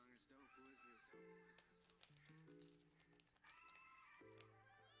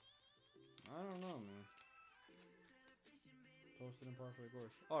 I don't know, man. Posted in par for the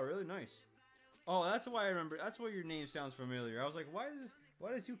course. Oh, really? Nice. Oh, that's why I remember. That's why your name sounds familiar. I was like, why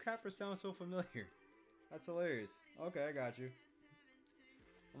does you capper sound so familiar? That's hilarious. Okay, I got you.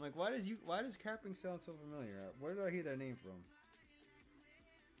 I'm like, why does capping sound so familiar? Where did I hear that name from?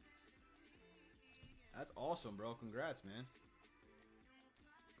 That's awesome, bro. Congrats, man.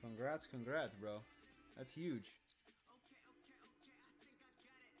 Congrats, bro. That's huge.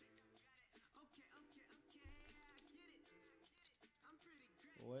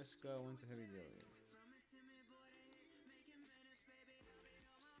 Weska went to Heavy Daily.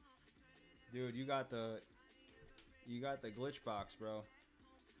 Dude, you got the glitch box, bro.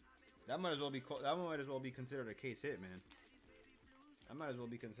 That might as well be considered a case hit, man. That might as well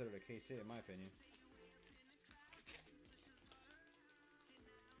be considered a case hit, in my opinion.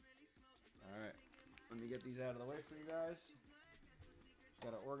 All right, let me get these out of the way for you guys. Just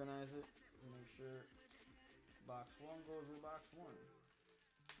gotta organize it to make sure box 1 goes in box 1.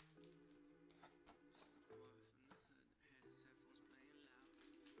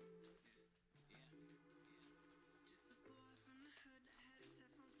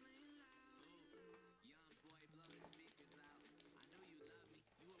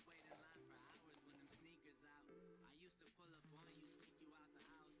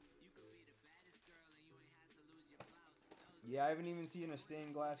 Yeah, I haven't even seen a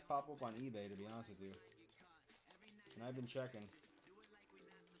stained glass pop up on eBay, to be honest with you. And I've been checking.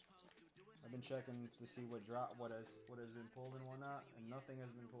 I've been checking to see what has been pulled and whatnot, and nothing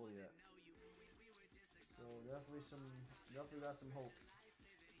has been pulled yet. So definitely got some hope.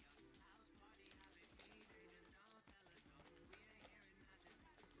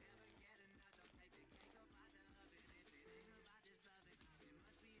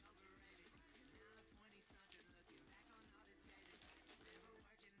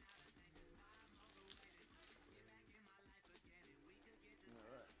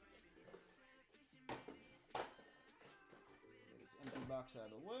 box out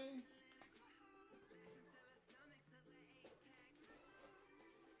of the way.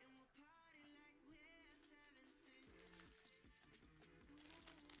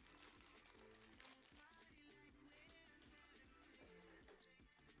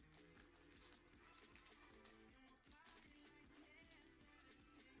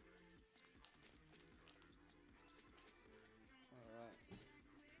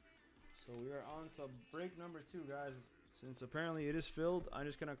 So we are on to break number 2, guys. Since apparently it is filled, I'm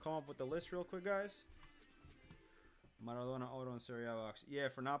just gonna come up with the list real quick, guys. Maradona, Auto, and Serie A box. Yeah,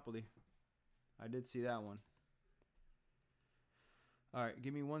 for Napoli. I did see that one. All right,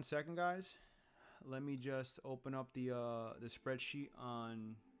 give me 1 second, guys. Let me just open up the spreadsheet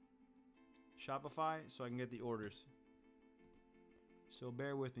on Shopify so I can get the orders. So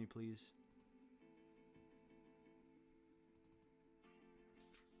bear with me, please.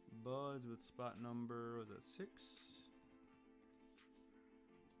 Buds with spot number, was that 6?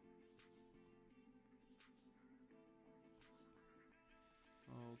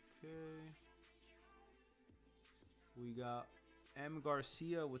 Okay. We got M.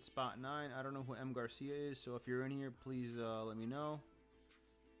 Garcia with spot 9. I don't know who M. Garcia is, so if you're in here, please let me know.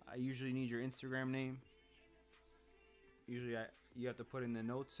 I usually need your Instagram name. Usually you have to put in the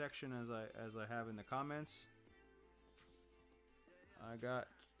notes section as I have in the comments. I got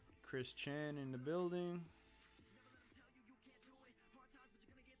Chris Chan in the building.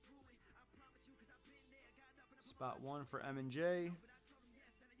 Spot 1 for M&J.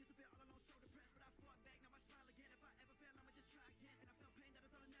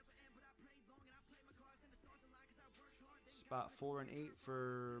 Spot 4 and 8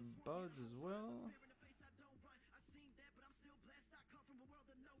 for Buds as well.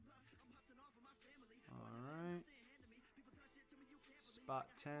 Alright. Spot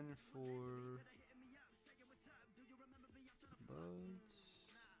 10 for Buds.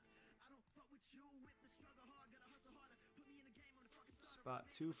 Spot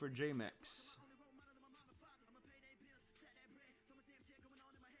 2 for J-Mex.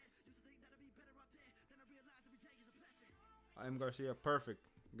 I'm Garcia. Perfect.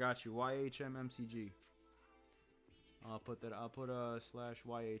 Got you. YHM MCG. I'll put that. I'll put a /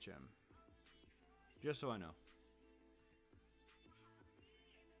 YHM. Just so I know.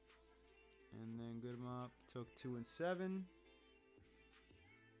 And then Goodmop took 2 and 7.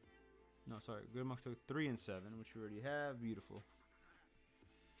 No, sorry. Goodmop took 3 and 7, which we already have. Beautiful.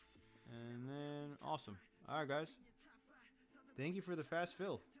 And then awesome. All right, guys. Thank you for the fast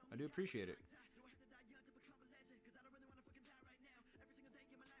fill. I do appreciate it.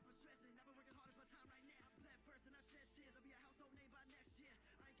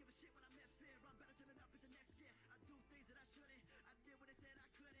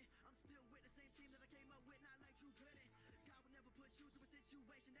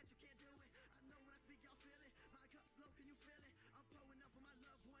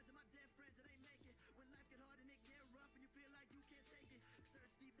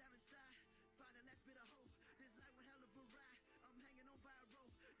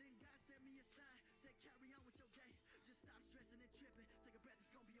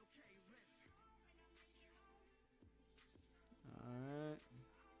 Alright.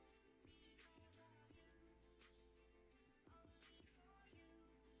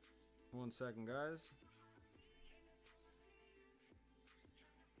 One second, guys.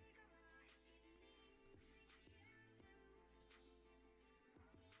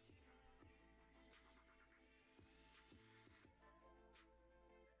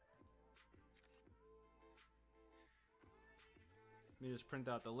 Let me just print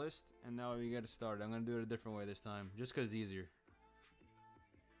out the list and now we get it started. I'm going to do it a different way this time just because it's easier.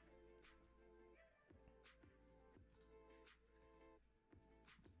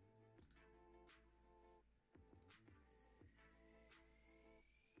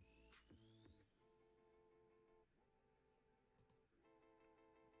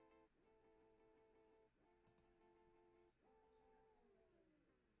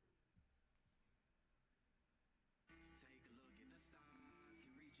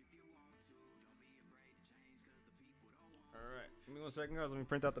 Alright, give me 1 second, guys. Let me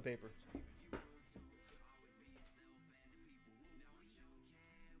print out the paper.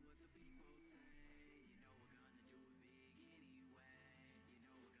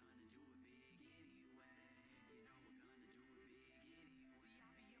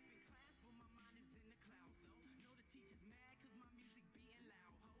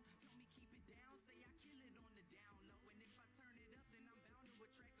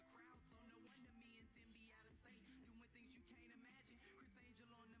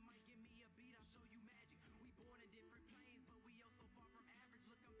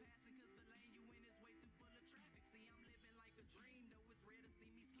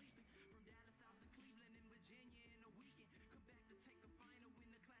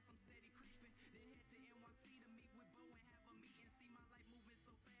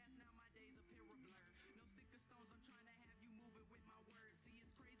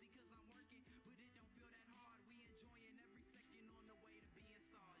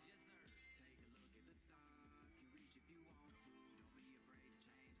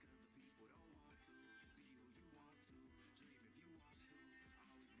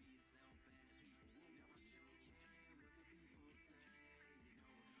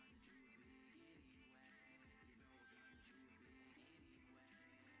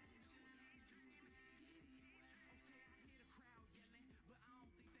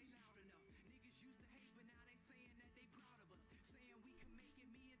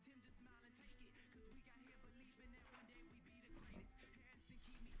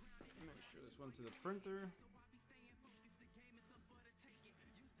 this one to the printer.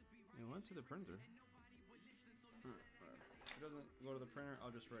 It went to the printer. Alright. If it doesn't go to the printer,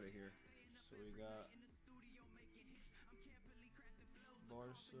 I'll just write it here. So we got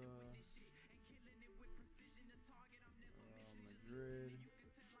Barca, Madrid,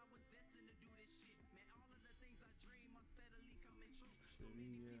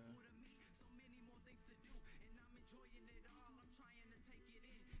 Sevilla,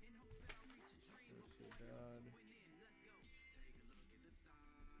 Sociedad,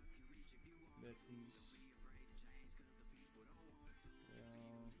 Betis,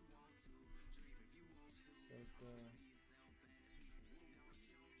 Real, Celta,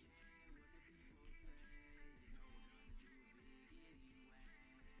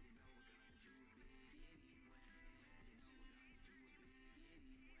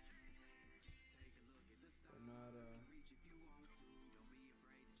 Granada,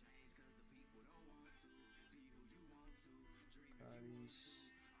 Cadiz,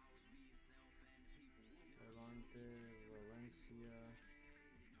 Levante, Valencia,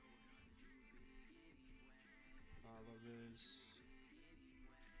 Alaves,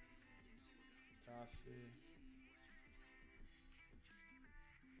 Tafe,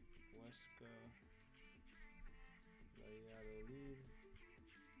 Huesca, Valladolid,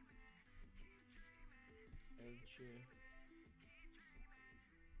 Elche.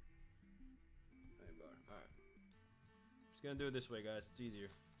 Alright. Just gonna do it this way, guys. It's easier.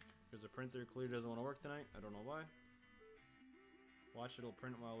 Because the printer clearly doesn't want to work tonight. I don't know why. Watch, it'll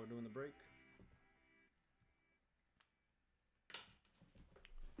print while we're doing the break.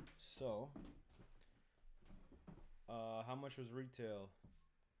 So, how much was retail?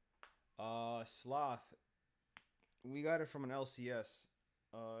 Sloth. We got it from an LCS.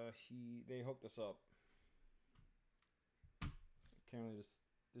 They hooked us up. Can't really just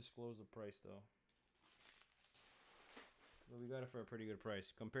disclose the price though. But we got it for a pretty good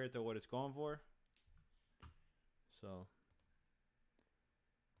price compared to what it's going for. So,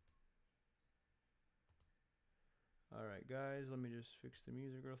 all right, guys, let me just fix the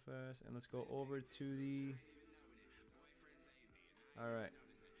music real fast and let's go over to the. All right.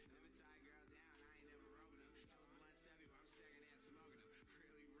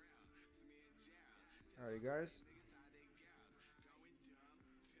 All right, guys.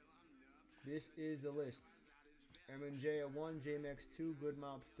 This is the list. M&J at 1, J-Max 2, Good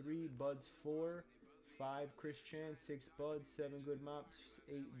Mop 3, Buds 4, 5, Chris Chan, 6 Buds, 7 Good Mops,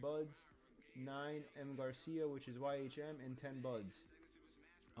 8 Buds, 9 M Garcia, which is YHM, and 10 Buds.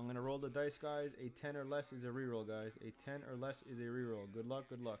 I'm going to roll the dice, guys. A 10 or less is a reroll, guys. A 10 or less is a reroll. Good luck,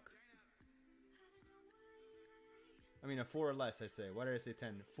 good luck. I mean, a 4 or less, I'd say. Why did I say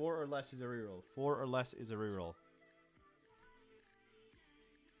 10? 4 or less is a reroll. 4 or less is a reroll.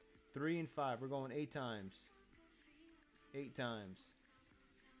 3 and 5. We're going 8 times. 8 times.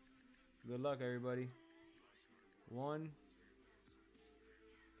 Good luck, everybody. 1,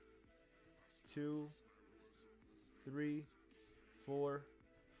 2, 3, 4,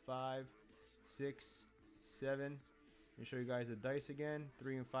 5, 6, 7. Let me show you guys the dice again.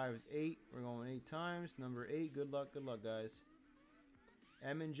 3 and 5 is 8. We're going 8 times. Number 8. Good luck, guys.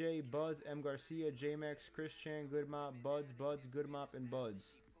 M&J, Buds, M Garcia, J-Max, Chris Chan, Good Mop, Buds, Buds, Good Mop, and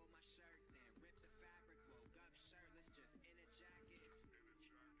Buds.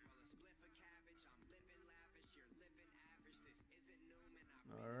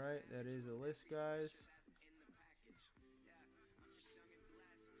 Alright, that is a list, guys.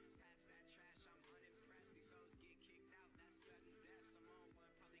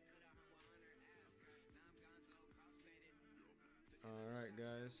 Alright,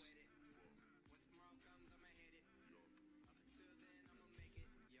 guys.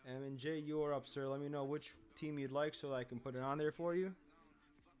 M&J, you are up, sir. Let me know which team you'd like so that I can put it on there for you.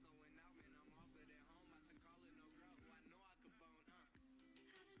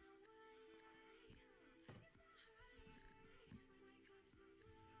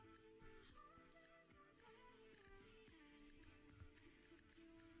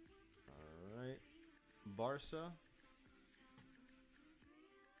 Barca.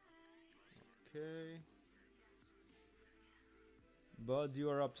 Okay. Bud, you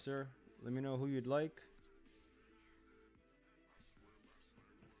are up, sir. Let me know who you'd like.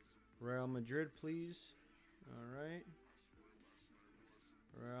 Real Madrid, please. All right.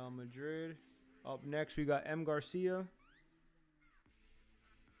 Real Madrid. Up next, we got M Garcia.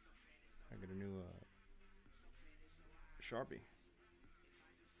 I got a new Sharpie.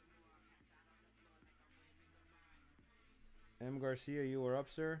 M Garcia, you are up,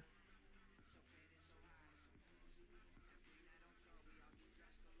 sir.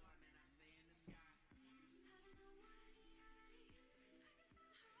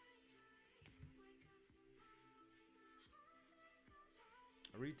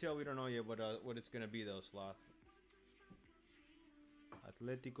 Retail, we don't know yet what it's gonna be though, Sloth.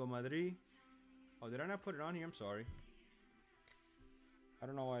 Atletico Madrid. Oh, did I not put it on here? I'm sorry. I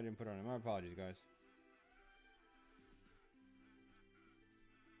don't know why I didn't put it on here. My apologies, guys.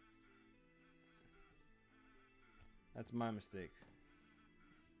 That's my mistake.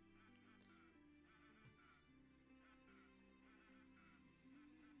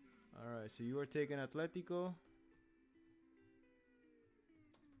 Alright, so you are taking Atletico.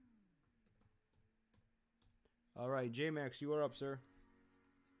 Alright, J-Max, you are up, sir.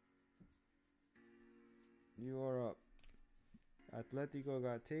 You are up. Atletico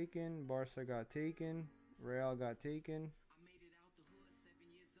got taken. Barca got taken. Real got taken.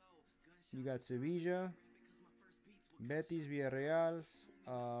 You got Sevilla. Betis, Villarreal.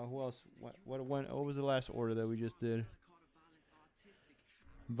 Who else? What was the last order that we just did?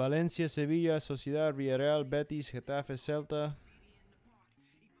 Valencia, Sevilla, Sociedad, Villarreal, Betis, Getafe, Celta.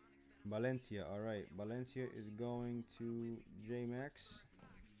 Valencia, alright. Valencia is going to J-Max.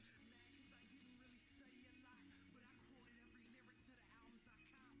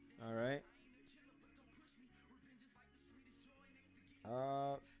 Alright.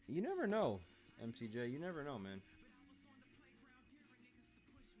 You never know, MCJ. You never know, man.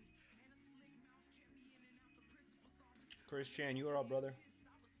 Chris Chan, you are up, brother.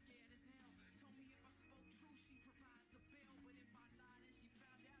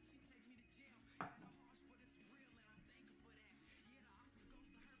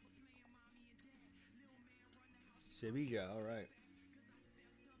 Sevilla, alright.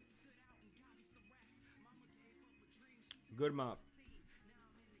 Good mop.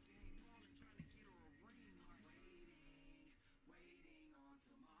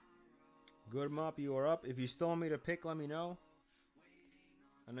 Good mop, you are up. If you still want me to pick, let me know.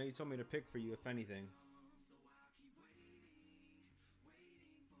 I know you told me to pick for you, if anything.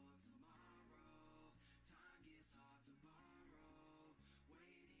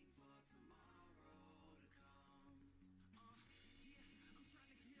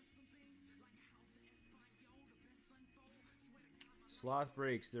 Sloth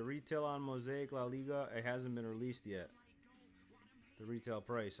breaks. The retail on Mosaic La Liga, it hasn't been released yet. The retail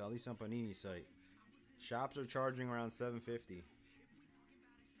price, at least on Panini's site. Shops are charging around $7.50.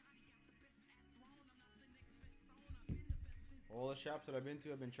 All the shops that I've been to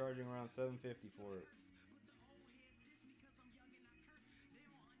have been charging around $7.50 for it.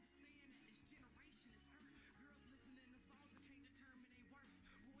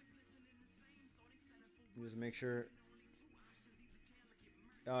 Just make sure.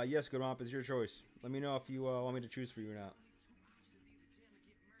 Yes, good mop, it's your choice. Let me know if you want me to choose for you or not.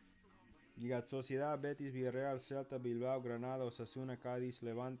 You got Sociedad, Betis, Villarreal, Celta, Bilbao, Granada, Osasuna, Cádiz,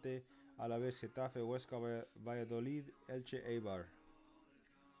 Levante, Alavés, Getafe, Huesca, Valladolid, Elche, Eibar.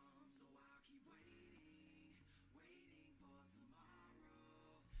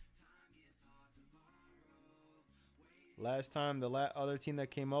 Last time, the other team that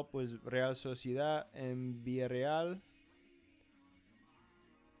came up was Real Sociedad and Villarreal.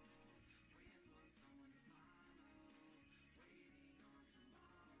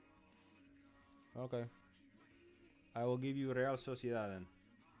 Okay. I will give you Real Sociedad then.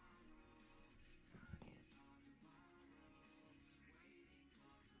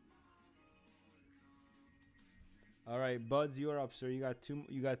 All right, Buds, you're up, sir. You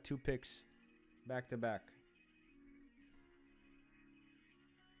got two picks back to back.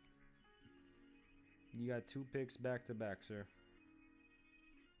 You got two picks back to back, sir.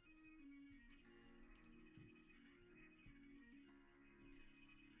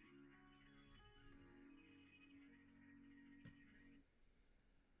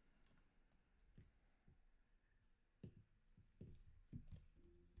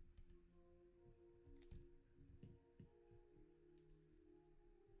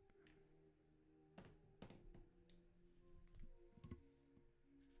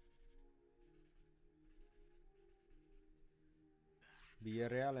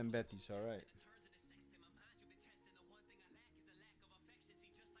 Villarreal and Betis, all right.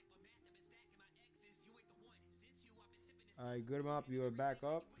 All right, good mop. You are back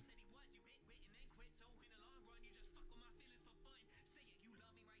up.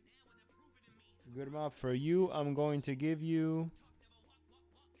 Good mop for you. I'm going to give you.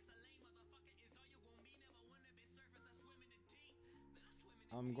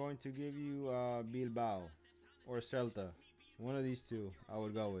 Bilbao or Celta. One of these two I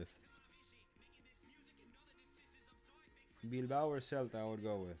would go with. Bilbao or Celta I would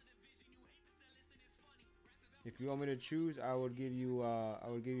go with. If you want me to choose, I would give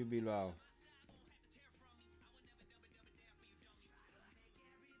you Bilbao.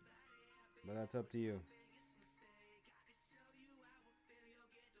 But that's up to you.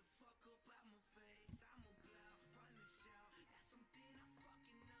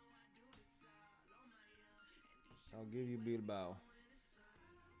 I'll give you Bilbao.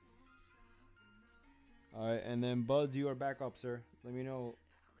 Alright, and then Buds, you are back up, sir. Let me know.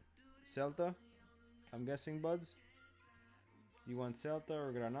 Celta? I'm guessing, Buds? You want Celta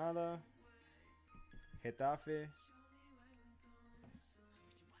or Granada? Getafe?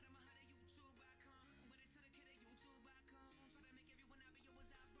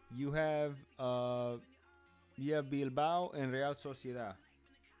 You have Bilbao and Real Sociedad.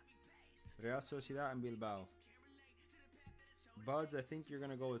 Real Sociedad and Bilbao. Buds, I think you're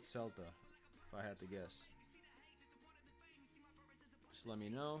gonna go with Celta, if I had to guess. Just let me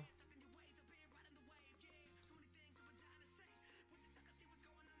know.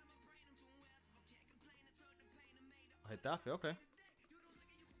 Getafe, okay.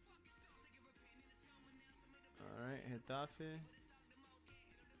 Alright, Getafe.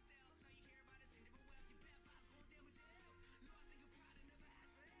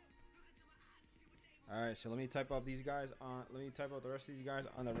 Alright, so let me type up these guys on. Let me type out the rest of these guys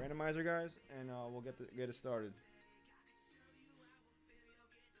on the randomizer, guys, and we'll get it started.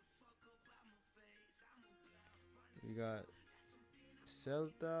 We got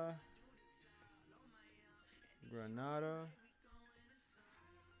Celta, Granada,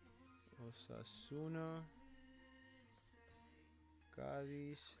 Osasuna,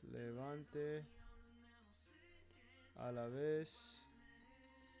 Cádiz, Levante, Alavés,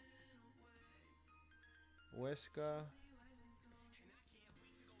 Huesca,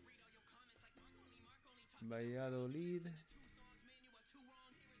 Valladolid,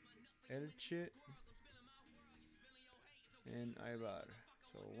 Elche, and Eibar.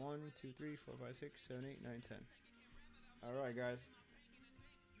 So 1, 2, 3, 4, 5, 6, 7, 8, 9, 10. Alright, guys.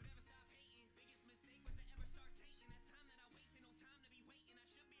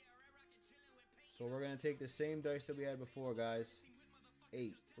 So we're going to take the same dice that we had before, guys.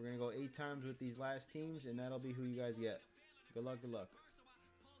 8. We're going to go 8 times with these last teams, and that'll be who you guys get. Good luck, good luck.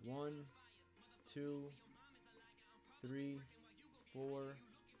 1, 2, 3, 4,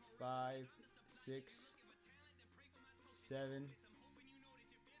 5, 6, 7.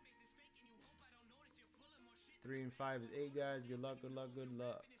 3 and 5 is 8, guys. Good luck, good luck, good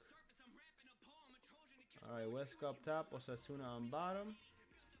luck. Alright, Huesca up top, Osasuna on bottom.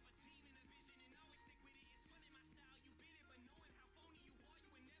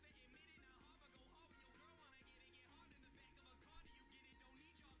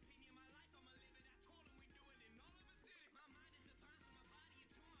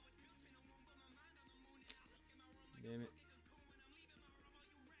 Damn it.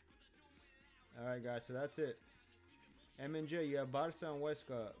 Alright, guys, so that's it. M and J, you have Barca and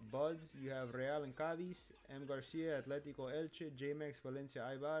Huesca. Buds, you have Real and Cádiz. M. Garcia, Atlético Elche. J-Max, Valencia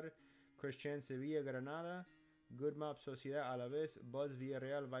Eibar. Christian, Sevilla, Granada. Good Map, Sociedad Alavés. Buds,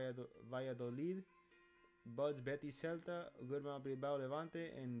 Villarreal, Valladolid. Buds, Betis, Celta. Good Map, Bilbao, Levante.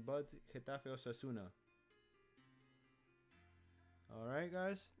 And Buds, Getafe, Osasuna. Alright,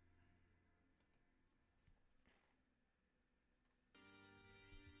 guys.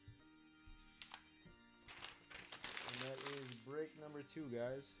 That is break number 2,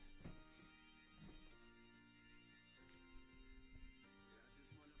 guys.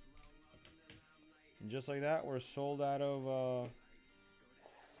 And just like that, we're sold out of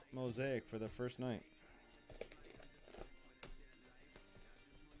Mosaic for the first night.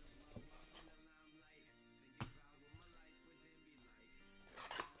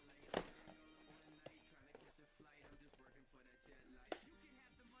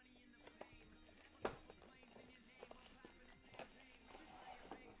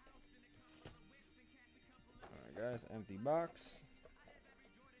 Guys, empty box.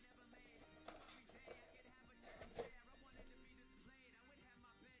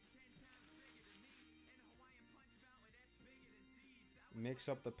 Mix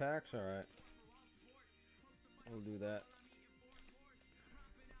up the packs, all right. We'll do that.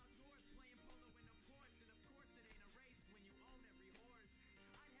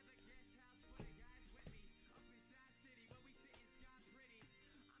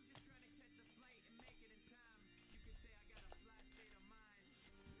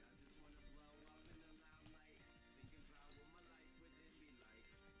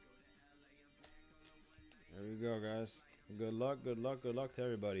 There we go, guys. Good luck, good luck, good luck to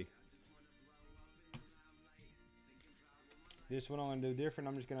everybody. This one I'm gonna do different.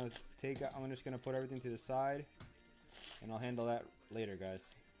 I'm just gonna put everything to the side, and I'll handle that later, guys,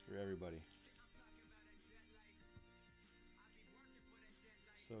 for everybody.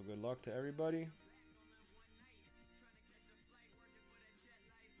 So good luck to everybody.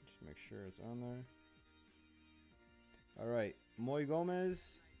 Just make sure it's on there. All right, Moy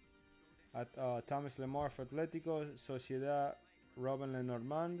Gomez, Thomas Lemar for Atletico, Sociedad Robin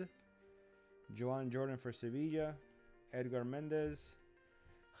Lenormand, Joan Jordan for Sevilla, Edgar Mendez,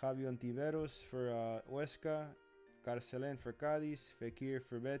 Javier Ontiveros for Huesca, Carcelén for Cádiz, Fekir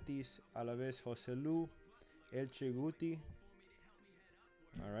for Betis, Alaves José Lu, Elche Guti.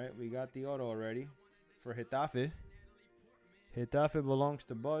 All right, we got the auto already for Getafe. Getafe belongs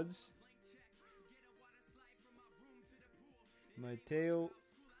to Buds. Mateo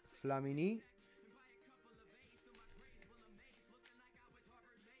Flamini.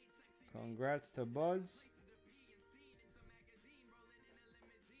 Congrats to Buds.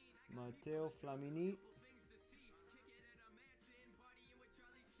 Mateo Flamini.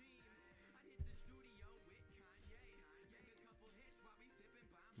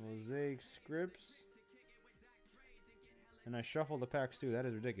 Mosaic Scripts. And I shuffled the packs too. That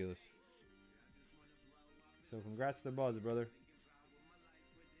is ridiculous. So congrats to the Buds, brother.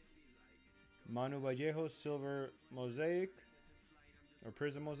 Manu Vallejo, Silver Mosaic. Or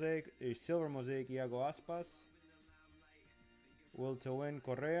Prism Mosaic. A Silver Mosaic, Iago Aspas. Will to Win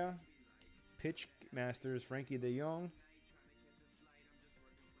Correa. Pitch Masters, Frankie de Jong.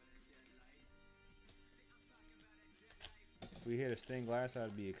 If we hit a stained glass,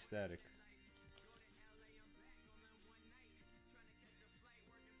 I'd be ecstatic.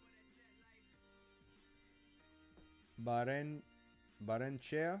 Barenchea,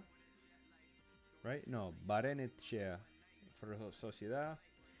 right? No, Barenechea for Sociedad.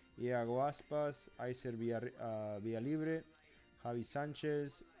 Iago Aspas, Aicer Villalibre, Javi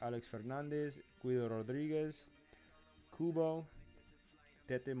Sánchez, Alex Fernández, Guido Rodríguez, Kubo,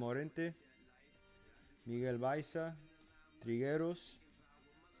 Tete Morente, Miguel Baiza, Trigueros,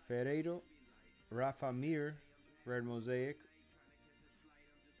 Ferreiro, Rafa Mir, Red Mosaic,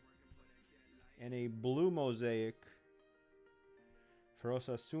 and a blue mosaic for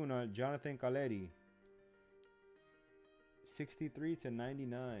Osasuna, Jonathan Caleri. 63 to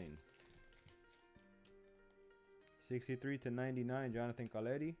 99. 63 to 99, Jonathan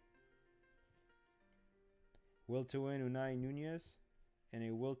Caleri. Will to Win, Unai Nunez. And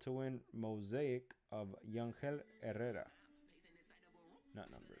a Will to Win mosaic of Yangel Herrera. Not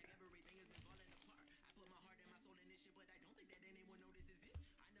numbered.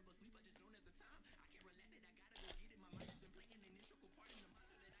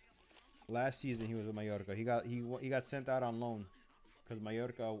 Last season he was with Mallorca. He got sent out on loan because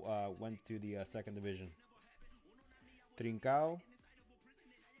Mallorca went to the second division. Trincao.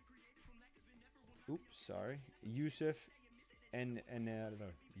 Oops, sorry. Youssef and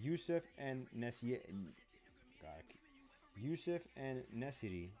Youssef and Nesiri. Youssef and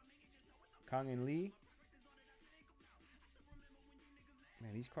Nesiri. Kang and Lee.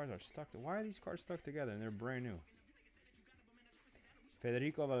 Man, these cards are stuck. Why are these cards stuck together? And they're brand new.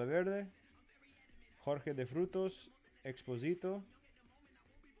 Federico Valverde. Jorge de Frutos. Exposito.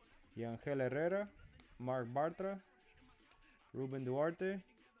 Yangel Herrera. Mark Bartra. Ruben Duarte.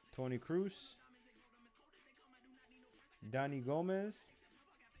 Tony Cruz. Danny Gomez.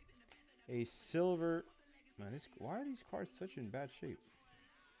 A silver. Man, why are these cards such in bad shape?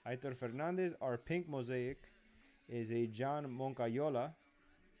 Aitor Fernandez. Our pink mosaic is a John Moncayola.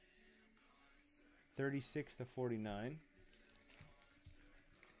 36 to 49.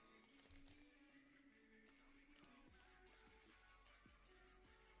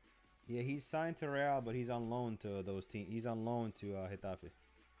 Yeah, he's signed to Real, but he's on loan to those teams. He's on loan to Getafe.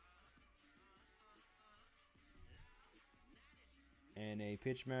 And a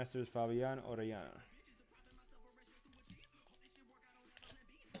Pitchmasters, Fabian Orellana.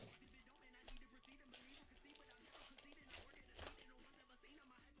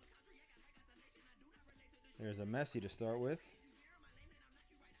 There's a Messi to start with.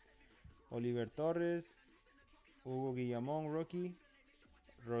 Oliver Torres. Hugo Guillamon, rookie.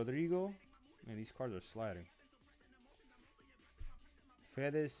 Rodrigo. Man, these cards are sliding.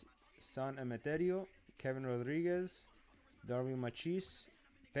 Fedes San Emeterio. Kevin Rodriguez. Darwin Machis.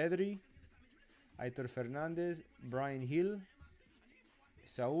 Pedri. Aitor Fernandez. Brian Hill.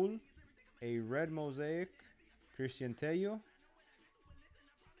 Saul. A red mosaic. Christian Tello.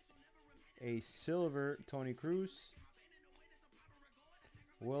 A silver Tony Cruz.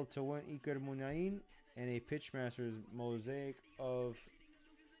 Will to Win Iker Munain. And a Pitchmasters mosaic of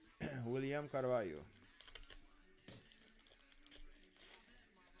William Carvalho.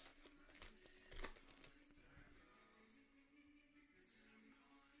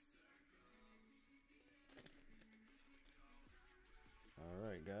 All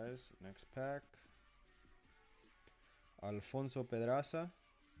right. Alright, guys. Next pack. Alfonso Pedraza,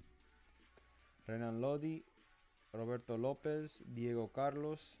 Renan Lodi, Roberto Lopez, Diego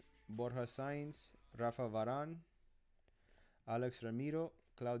Carlos, Borja Sainz, Rafa Varane, Alex Ramiro,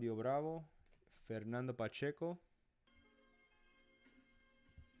 Claudio Bravo, Fernando Pacheco,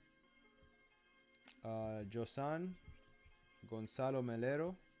 Josan, Gonzalo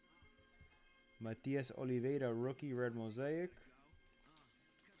Melero, Matias Oliveira, rookie, red mosaic,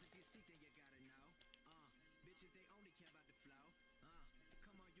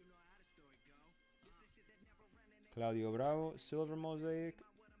 Claudio Bravo, silver mosaic,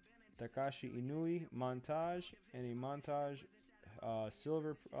 Takashi Inui, montage, and a montage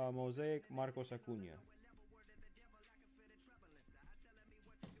silver mosaic, Marcos Acuna.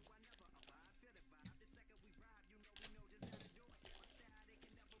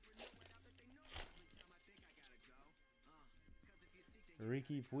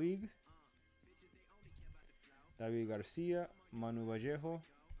 Ricky Puig, David Garcia, Manu Vallejo,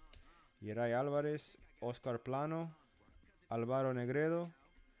 Yeray Alvarez, Oscar Plano, Alvaro Negredo,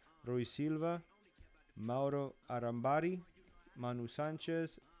 Rui Silva, Mauro Arambari, Manu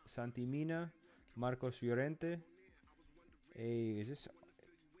Sanchez, Santi Mina, Marcos Llorente. Is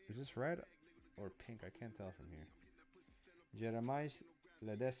this red or pink? I can't tell from here. Jeremiah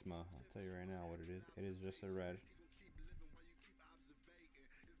Ledesma. I'll tell you right now what it is. It is just a red.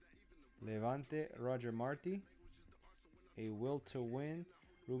 Levante, Roger Marti, a will to win,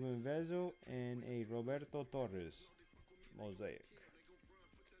 Ruben Vezo, and a Roberto Torres mosaic.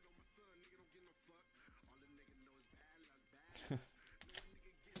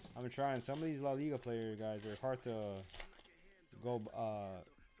 I'm trying. Some of these La Liga players, guys, are hard to go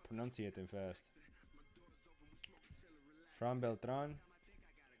pronunciate them fast. Fran Beltran,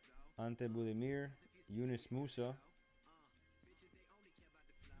 Ante Budimir, Yunus Musa.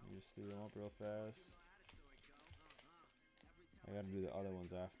 Just leave them up real fast. I gotta do the other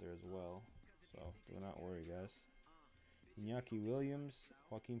ones after as well, so do not worry, guys. Iñaki Williams,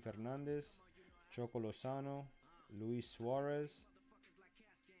 Joaquin Fernandez, Choco Lozano, Luis Suarez,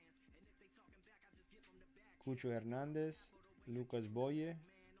 Cucho Hernandez, Lucas Boye,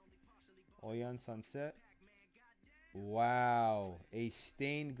 Oyan Sunset. Wow, a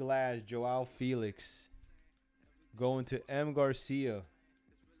stained glass Joao Felix going to M. Garcia.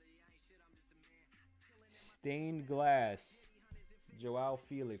 Stained glass Joao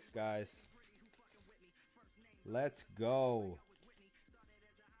Felix, guys. Let's go.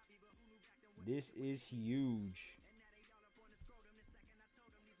 This is huge.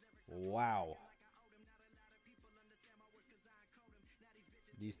 Wow.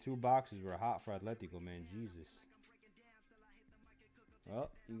 These two boxes were hot for Atletico, man. Jesus. Well,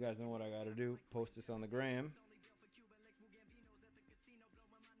 you guys know what I got to do. Post this on the gram.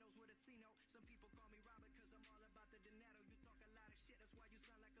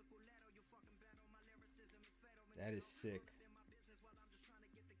 That is sick.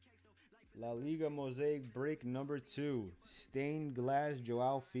 La Liga Mosaic break number 2. Stained glass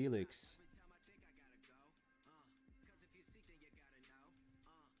Joao Felix.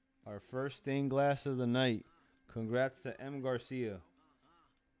 Our first stained glass of the night. Congrats to M. Garcia.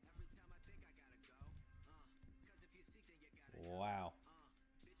 Wow.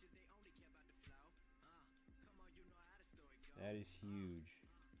 That is huge.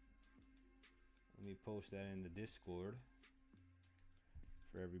 Let me post that in the Discord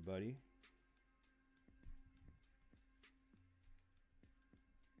for everybody.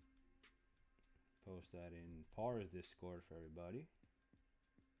 Post that in Par's Discord for everybody.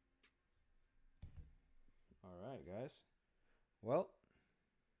 Alright, guys. Well,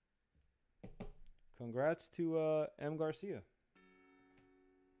 congrats to M. Garcia.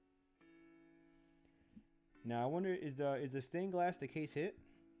 Now I wonder, is the stained glass the case hit?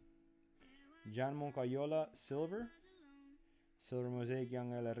 John Moncayola, silver. Silver mosaic,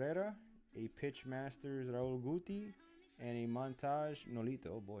 Young El Herrera. A Pitch Masters, Raul Guti. And a Montage, Nolito.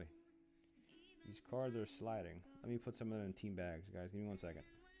 Oh boy. These cards are sliding. Let me put some of them in team bags, guys. Give me 1 second.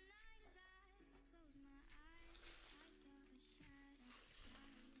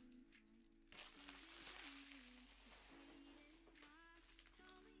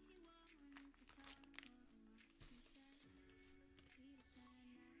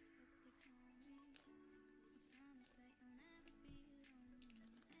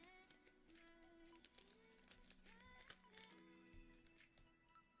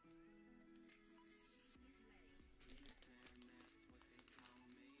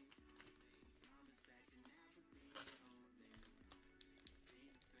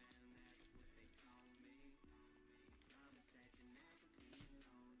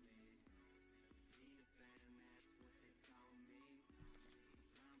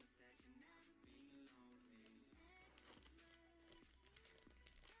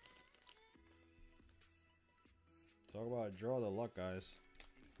 Talk about a draw of the luck, guys.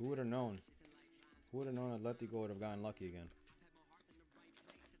 Who would have known? Who would have known Atletico would have gotten lucky again?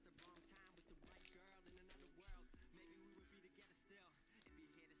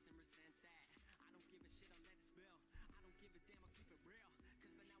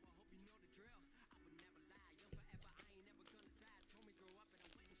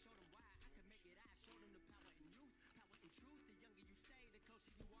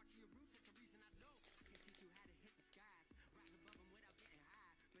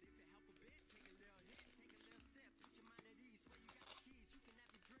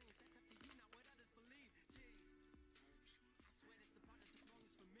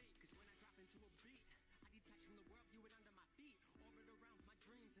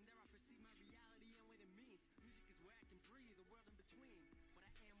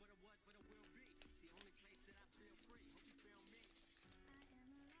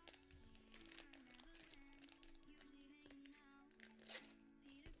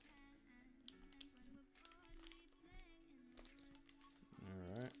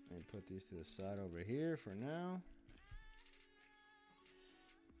 Alright, let me put these to the side over here for now.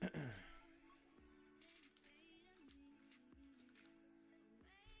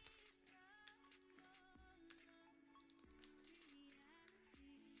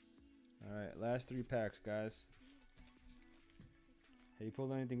 Alright, last 3 packs, guys. Have you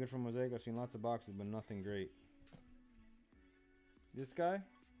pulled anything good from Mosaic? I've seen lots of boxes, but nothing great. This guy?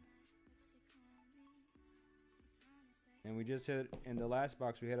 And we just hit, in the last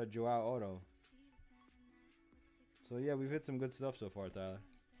box, we hit a Joao Auto. So yeah, we've hit some good stuff so far, Tyler.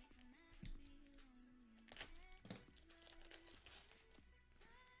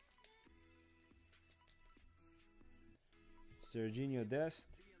 Serginho Dest,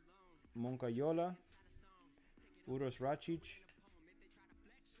 Moncayola, Uros Racic,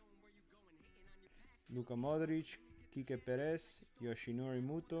 Luka Modric, Quique Perez, Yoshinori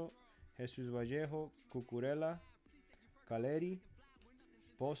Muto, Jesus Vallejo, Cucurella, Caleri,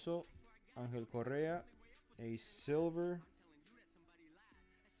 Pozo, Angel Correa, a silver,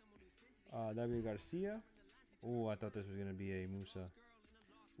 David Garcia. Oh, I thought this was going to be a Musa.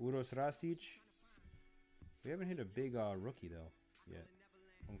 Uros Rasic. We haven't hit a big rookie though yet.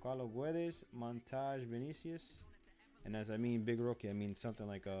 Juan Carlos Guedes, Montage Vinicius. And as I mean big rookie, I mean something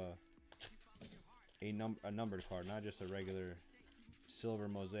like a numbered card, not just a regular silver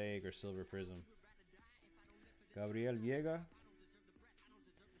mosaic or silver prism. Gabriel Viega,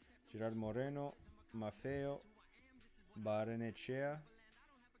 Gerard Moreno, Maffeo, Barrenechea.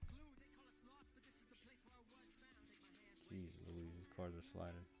 Jeez Louise, these cards are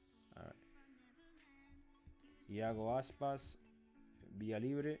sliding. Alright. Iago Aspas,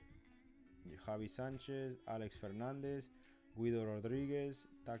 Villalibre, Javi Sanchez, Alex Fernandez, Guido Rodriguez,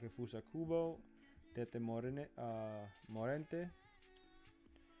 Takefusa Kubo, Tete Morente,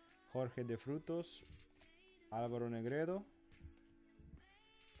 Jorge de Frutos, Álvaro Negredo,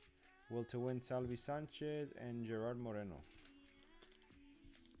 Will to Win Salvi Sanchez, and Gerard Moreno.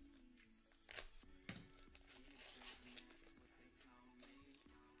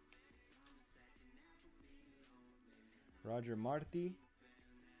 Roger Marti,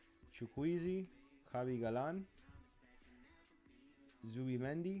 Chukwueze, Javi Galan,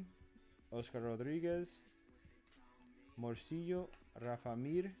 Zubimendi, Oscar Rodriguez, Morcillo, Rafa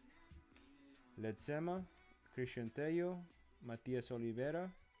Mir, Letsema, Christian Tello, Matias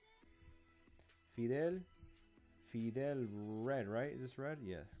Oliveira, Fidel Red, right? Is this red?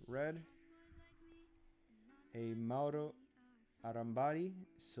 Yeah, red. A Mauro Arambari,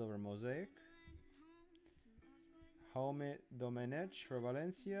 silver mosaic. Jaume Domenech for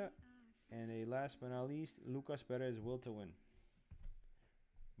Valencia. And a last but not least, Lucas Perez, Will to Win.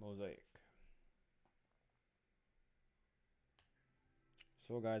 Mosaic.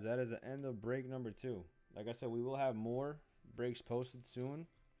 So guys, that is the end of break number 2. Like I said, we will have more breaks posted soon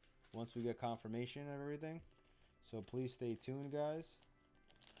once we get confirmation of everything. So please stay tuned, guys.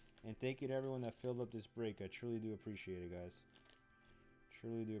 And thank you to everyone that filled up this break. I truly do appreciate it, guys.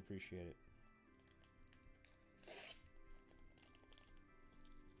 Truly do appreciate it.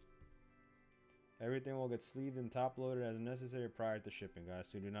 Everything will get sleeved and top loaded as necessary prior to shipping, guys,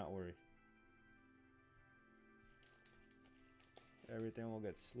 so do not worry. Everything will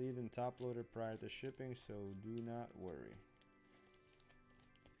get sleeved and top loaded prior to shipping, so do not worry.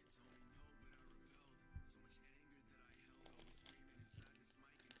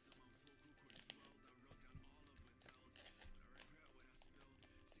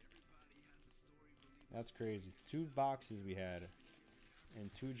 That's crazy. 2 boxes we had. And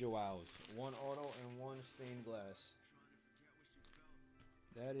 2 Joaos. 1 auto and 1 stained glass.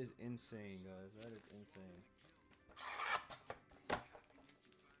 That is insane, guys. That is insane.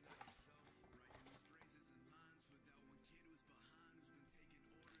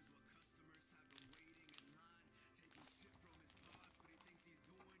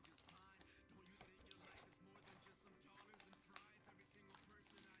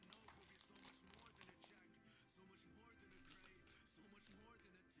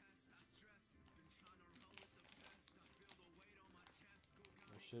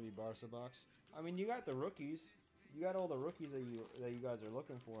 Should be Barca box. I mean, you got the rookies. You got all the rookies that you guys are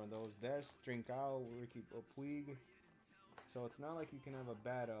looking for in those. Des, Trincao, Ricky Puig. So it's not like you can have a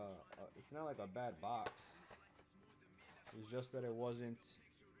bad. It's not like a bad box. It's just that it wasn't.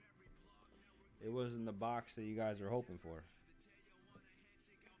 It wasn't the box that you guys were hoping for.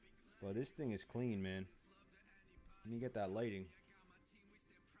 But this thing is clean, man. Let me get that lighting.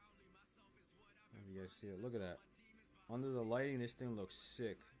 If you guys see it, look at that. Under the lighting, this thing looks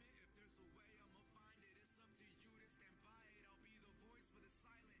sick.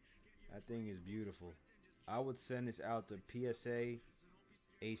 That thing is beautiful. I would send this out to PSA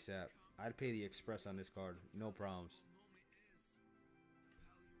ASAP. I'd pay the express on this card. No problems.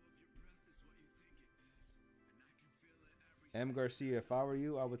 M. Garcia, if I were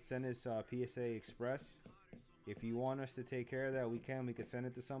you, I would send this PSA Express. If you want us to take care of that, we can. We could send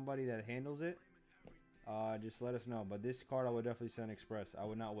it to somebody that handles it. Just let us know. But this card, I would definitely send Express. I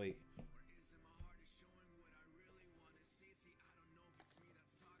would not wait.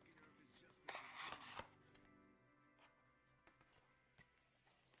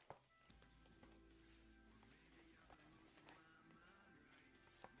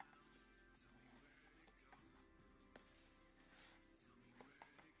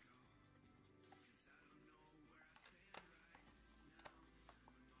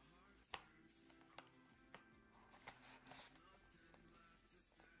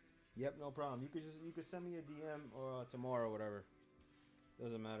 Yep, no problem. You could send me a DM or tomorrow or whatever.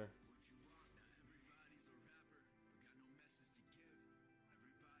 Doesn't matter.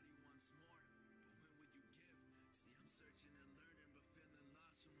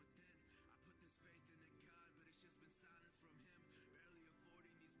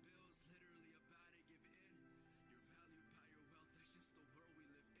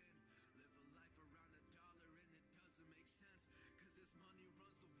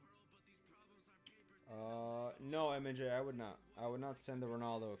 No, MJ, I would not. I would not send the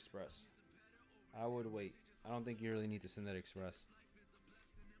Ronaldo Express. I would wait. I don't think you really need to send that Express.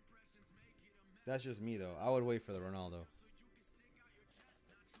 That's just me, though. I would wait for the Ronaldo.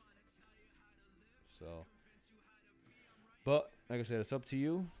 So, but like I said, it's up to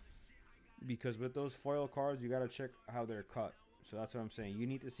you. Because with those foil cards, you got to check how they're cut. So that's what I'm saying. You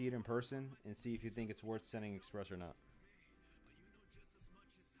need to see it in person and see if you think it's worth sending Express or not.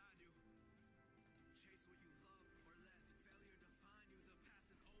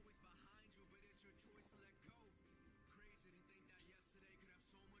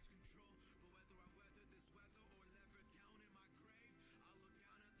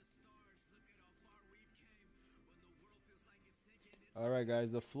 Alright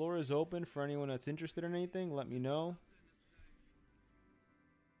guys, the floor is open for anyone that's interested in anything. Let me know.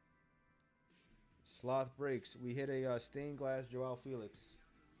 Sloth breaks. We hit a stained glass Joao Felix.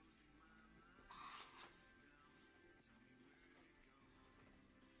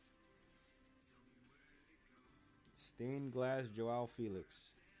 Stained glass Joao Felix.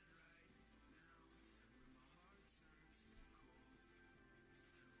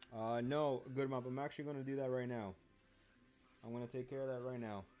 No, good mop. I'm actually going to do that right now. I'm going to take care of that right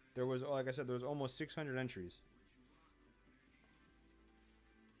now. There was, like I said, there was almost 600 entries.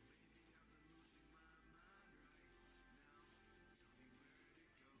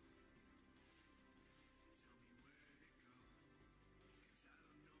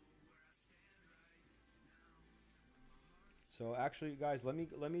 So actually, guys, let me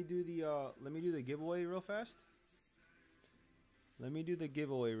do the giveaway real fast. Let me do the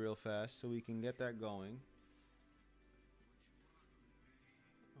giveaway real fast so we can get that going.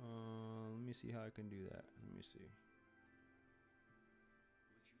 Let me see how I can do that. Let me see.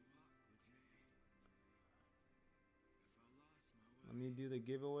 Let me do the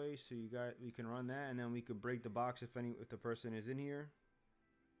giveaway so we can run that, and then we could break the box if the person is in here.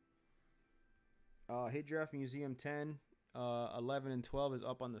 Hit Draft Museum 10, 11 and 12 is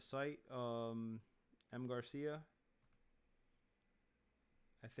up on the site. M. Garcia.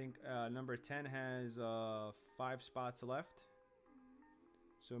 I think number 10 has 5 spots left.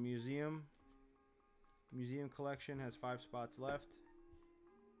 So Museum Collection has 5 spots left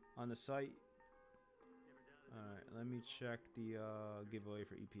on the site. Alright, let me check the giveaway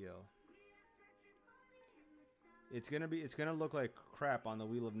for EPL. It's gonna look like crap on the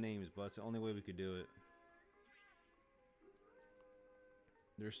wheel of names, but it's the only way we could do it.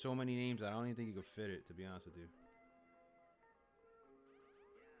 There's so many names I don't even think you could fit it, to be honest with you.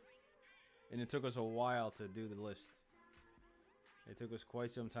 And it took us a while to do the list. It took us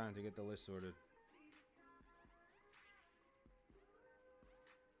quite some time to get the list sorted.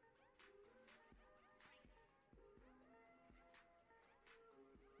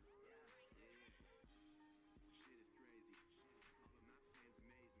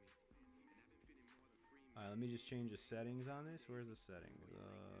 Let me just change the settings on this. Where's the settings?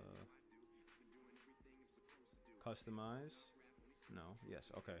 Customize. No.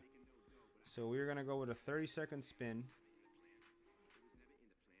 Yes. Okay. So we're gonna go with a 30-second spin.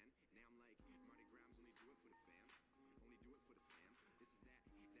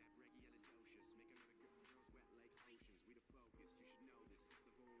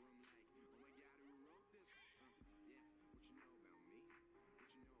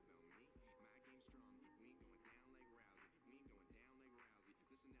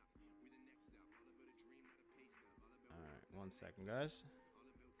 All right, 1 second, guys.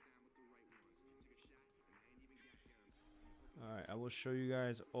 All right, I will show you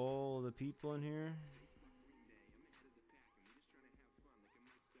guys all the people in here.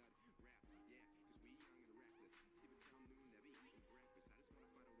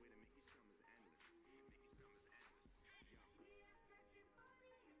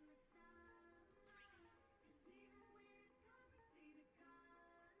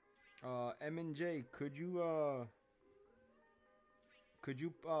 M&J, could you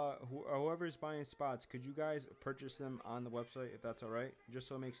whoever's buying spots, could you guys purchase them on the website if that's all right, just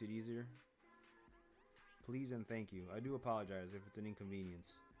so it makes it easier? Please and thank you. I do apologize if it's an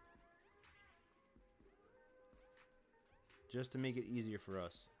inconvenience. Just to make it easier for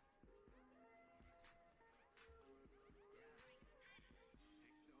us.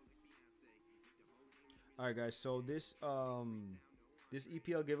 All right, guys. So this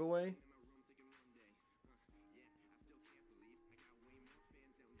EPL giveaway.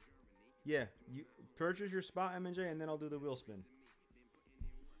 Yeah, you purchase your spot, M&J, and then I'll do the wheel spin.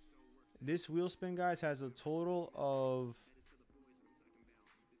 This wheel spin, guys, has a total of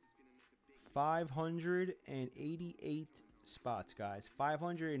 588 spots, guys.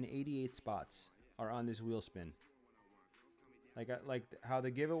 588 spots are on this wheel spin. Like how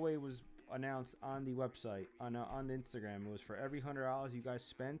the giveaway was announced on the website, on the Instagram, it was for every $100 you guys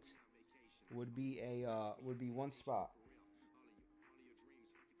spent would be one spot.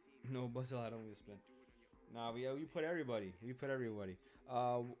 No, but I don't wheel spin. Nah, we put everybody. We put everybody.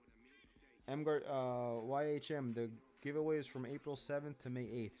 YHM, the giveaway is from April 7th to May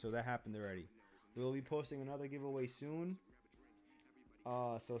 8th, so that happened already. We'll be posting another giveaway soon.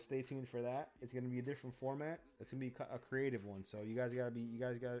 So stay tuned for that. It's gonna be a different format. It's gonna be a creative one. So you guys gotta be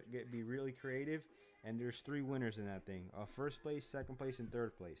really creative. And there's 3 winners in that thing: first place, second place, and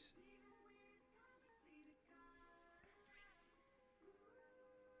third place.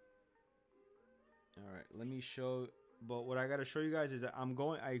 All right, let me show. But what I gotta show you guys is that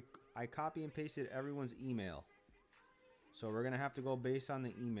I copy and pasted everyone's email. So we're gonna have to go based on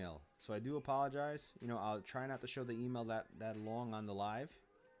the email. So I do apologize. You know, I'll try not to show the email that long on the live.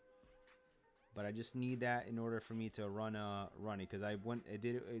 But I just need that in order for me to run it, because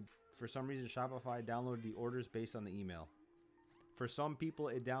for some reason Shopify downloaded the orders based on the email. For some people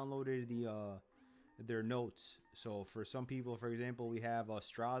it downloaded their notes. So for some people, for example, we have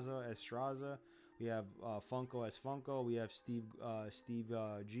Straza as Straza, we have Funko as Funko, we have Steve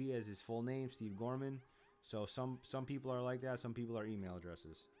G as his full name, Steve Gorman. So some people are like that, some people are email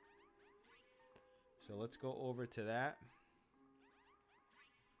addresses. So let's go over to that.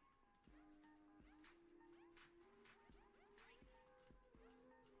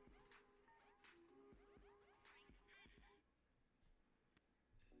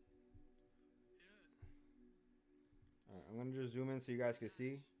 Alright, I'm gonna just zoom in so you guys can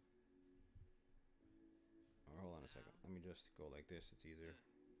see. Oh, hold on a second. Let me just go like this, it's easier.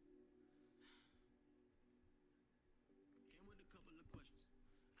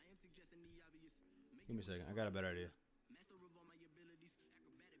 Give me a second. I got a better idea.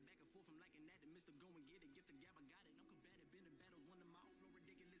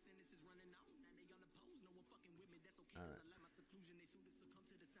 All right.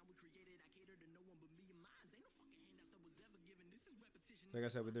 Like I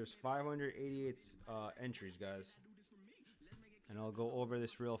said, there's 588 entries, guys, and I'll go over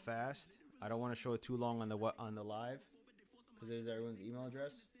this real fast. I don't want to show it too long on the live because there's everyone's email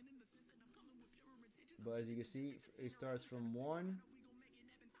address. But as you can see, it starts from 1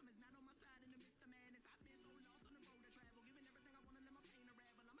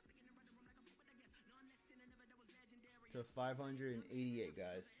 to 588,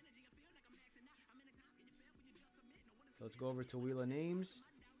 guys. So let's go over to Wheel of Names.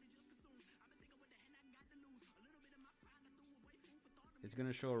 It's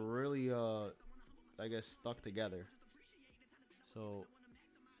gonna show really, I guess, stuck together. So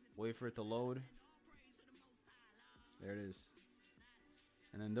wait for it to load. There it is.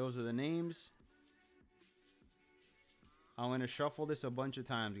 And then those are the names. I'm going to shuffle this a bunch of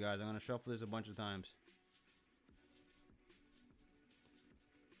times, guys. I'm going to shuffle this a bunch of times.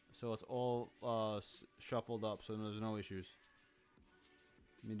 So it's all shuffled up, so there's no issues.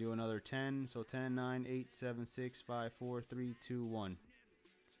 Let me do another 10. So 10, 9, 8, 7, 6, 5, 4, 3, 2, 1.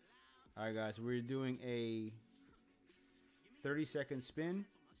 Alright guys, we're doing a 30-second spin.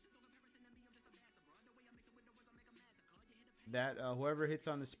 That whoever hits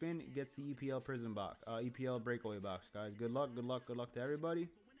on the spin gets the EPL prison box, EPL breakaway box, guys. Good luck, good luck, good luck to everybody.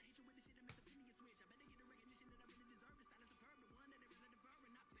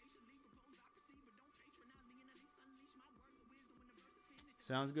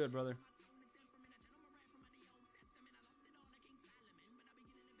 Sounds good, brother.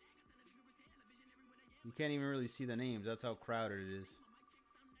 You can't even really see the names. That's how crowded it is.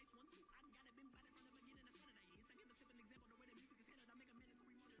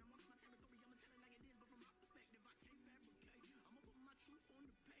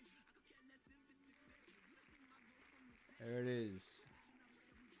 There it is.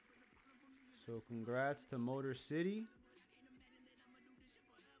 So congrats to Motor City.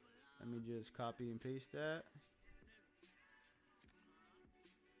 Let me just copy and paste that.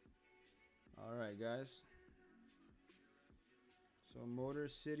 Alright guys. So Motor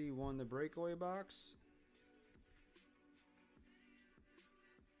City won the breakaway box.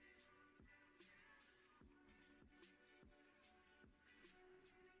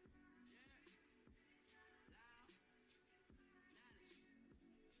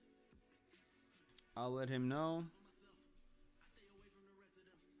 I'll let him know.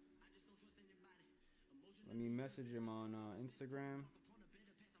 Let me message him on Instagram.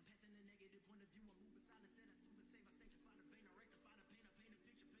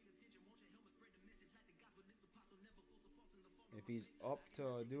 If he's up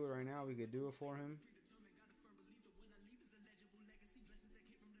to do it right now, we could do it for him.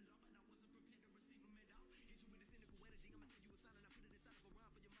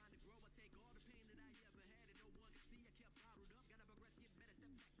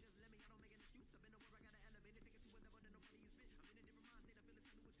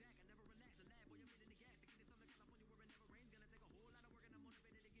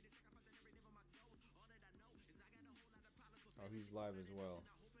 Oh, he's live as well.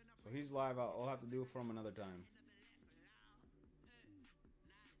 So he's live. I'll have to do it for him another time.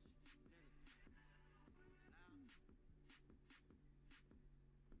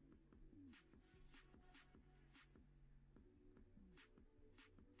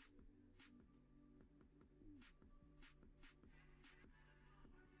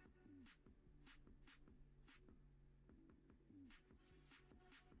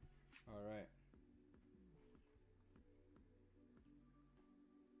 All right.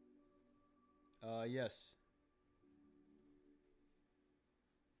 Yes.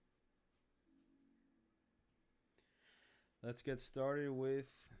 Let's get started with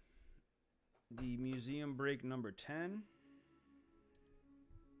the museum break number 10.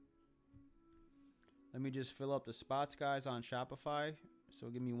 Let me just fill up the spots, guys, on Shopify. So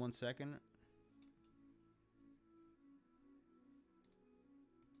give me 1 second.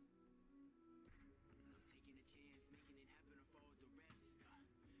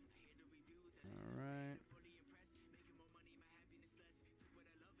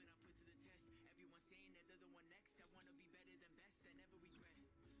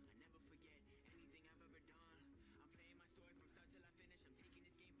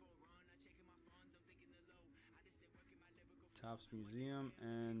 Topps Museum,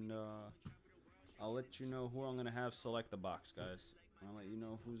 and I'll let you know who I'm gonna have select the box, guys. I'll let you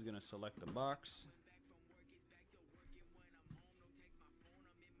know who's gonna select the box.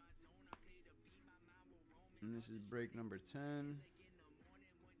 And this is break number 10.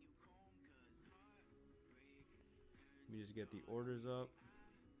 Let me just get the orders up.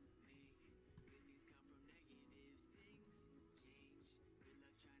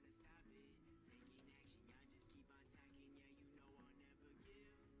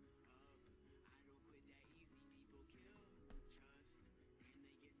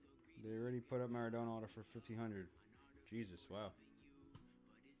 They already put up Maradona order for 1,500. Jesus, wow.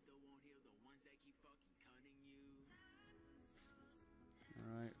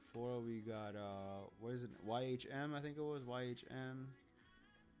 All right, foil we got what is it? YHM, I think it was YHM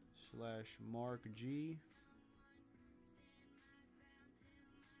 / Mark G.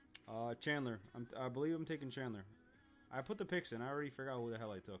 Chandler. I believe I'm taking Chandler. I put the picks in. I already forgot who the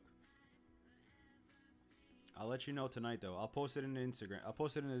hell I took. I'll let you know tonight, though. I'll post it in the Instagram. I'll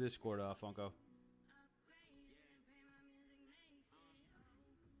post it in the Discord, Funko.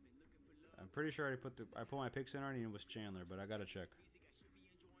 I'm pretty sure I put my picks in already and it was Chandler, but I gotta check.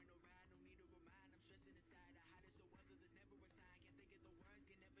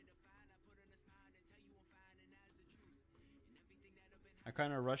 I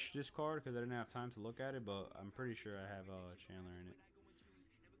kind of rushed this card because I didn't have time to look at it, but I'm pretty sure I have Chandler in it.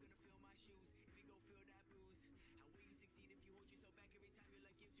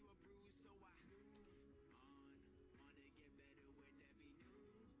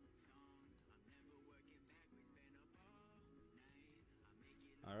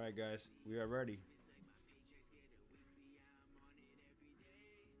 All right, guys, we are ready.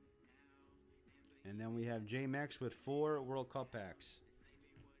 And then we have J-Max with 4 World Cup packs.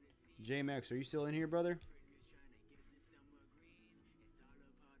 J-Max, are you still in here, brother?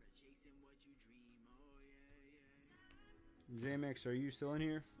 J-Max, are you still in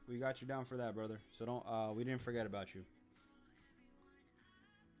here? We got you down for that, brother. So don't, we didn't forget about you.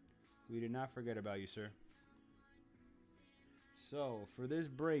 We did not forget about you, sir. So, for this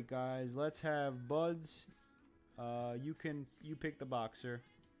break, guys, let's have Buds. You pick the boxer.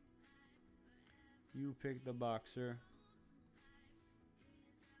 You pick the boxer.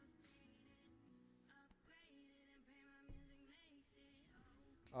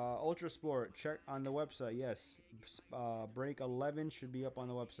 Ultra Sport, check on the website. Yes, break 11 should be up on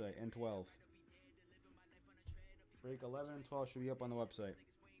the website, and 12. Break 11 and 12 should be up on the website.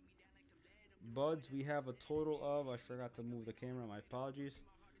 Buds, we have a total of, I forgot to move the camera, my apologies,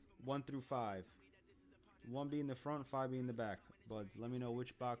 1 through 5. 1 being the front, 5 being the back. Buds, let me know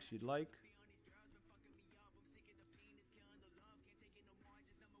which box you'd like.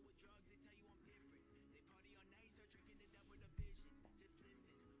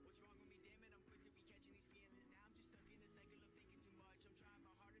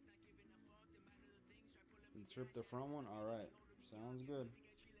 Let's rip the front one. Alright, sounds good.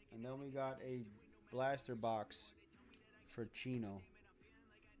 And then we got a blaster box for Chino.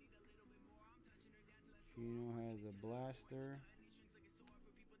 Chino has a blaster.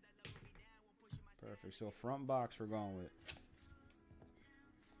 Perfect. So front box we're going with.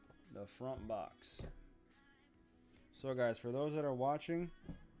 The front box. So guys, for those that are watching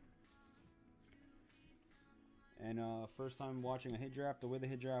and first time watching a hit draft, the way the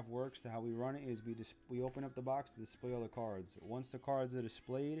hit draft works, to how we run it is we open up the box to display all the cards. Once the cards are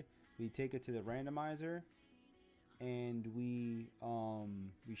displayed, we take it to the randomizer and we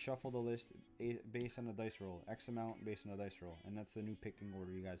shuffle the list based on the dice roll. X amount based on the dice roll, and that's the new picking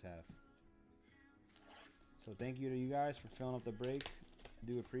order you guys have. So thank you to you guys for filling up the break. I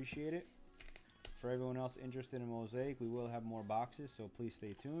do appreciate it. For everyone else interested in Mosaic, we will have more boxes, so please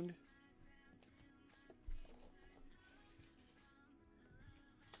stay tuned.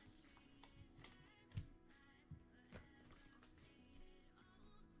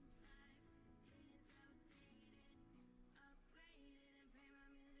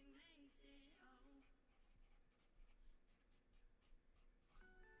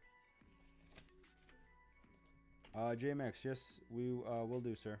 JMax, yes, we will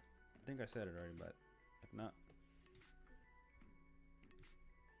do, sir. I think I said it already, but if not.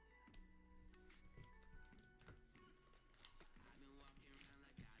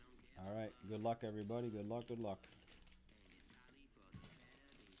 All right, good luck, everybody. Good luck, good luck.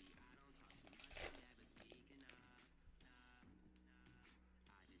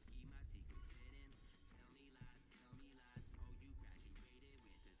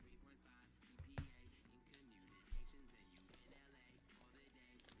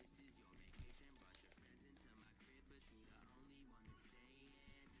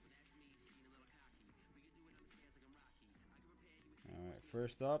 Alright,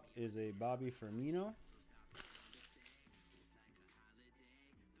 first up is a Bobby Firmino.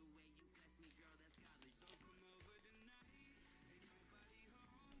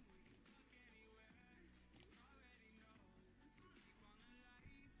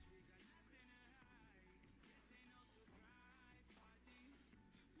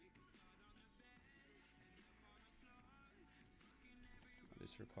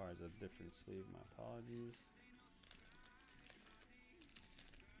 This requires a different sleeve, my apologies.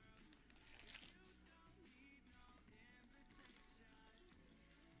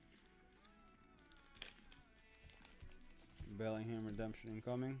 Bellingham redemption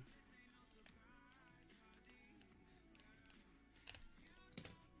incoming.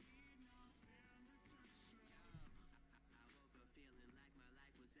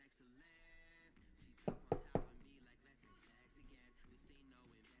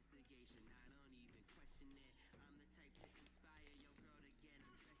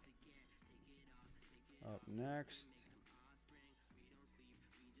 Up next.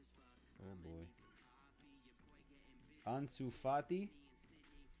 Oh boy. Ansu Fati.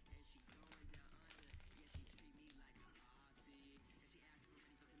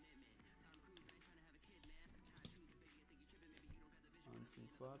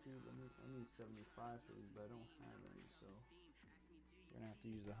 Fati. I need 75 for these, but I don't have any, so we're gonna have to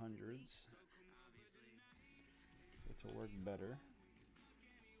use the hundreds. It will work better.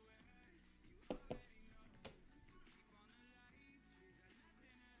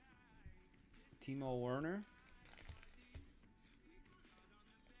 Timo Werner.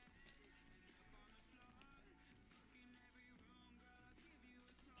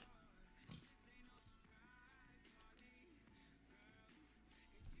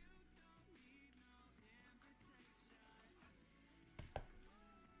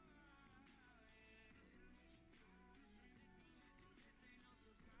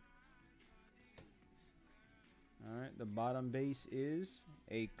 All right, the bottom base is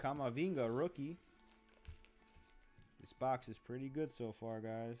a Kamavinga rookie. This box is pretty good so far,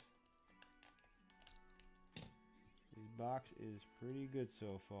 guys. This box is pretty good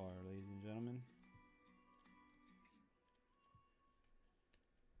so far, ladies and gentlemen.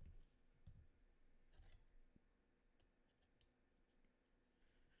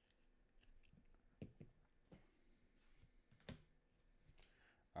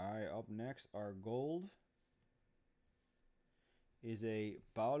 All right, up next, our gold is a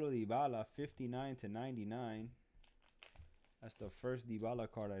Paulo Dybala 59/99. That's the first Dybala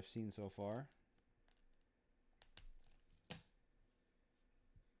card I've seen so far.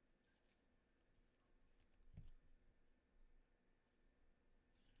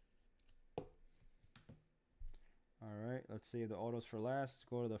 All right, let's save the autos for last. Let's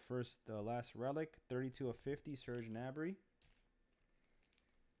go to the last relic, 32/50, Serge Gnabry.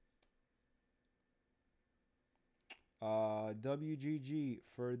 WGG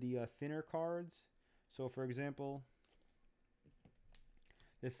for the thinner cards. So, for example,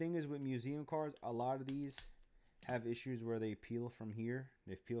 the thing is with museum cards, a lot of these have issues where they peel from here.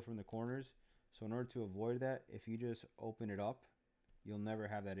 They peel from the corners. So, in order to avoid that, if you just open it up, you'll never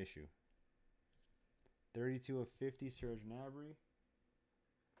have that issue. 32/50, Serge Gnabry.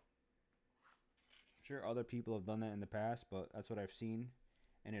 I'm sure other people have done that in the past, but that's what I've seen,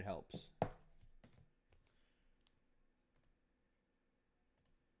 and it helps.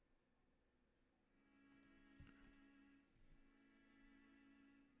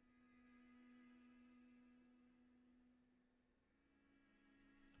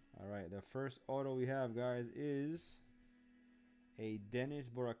 All right, the first auto we have, guys, is a Dennis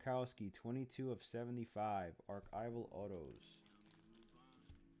Burakovsky, 22/75, Archival Autos.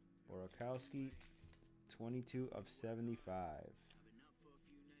 Burakovsky, 22/75.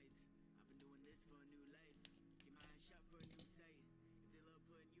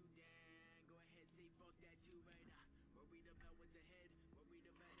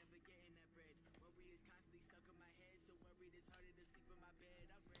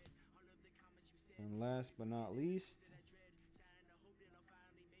 And last but not least,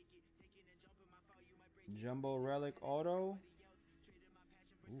 Jumbo Relic Auto.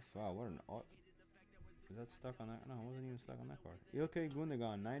 Oof, wow, what an auto. Is that stuck on that? No, it wasn't even stuck on that card. Ilkay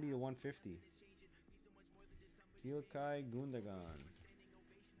Gundogan, 90/150. Ilkay Gundogan.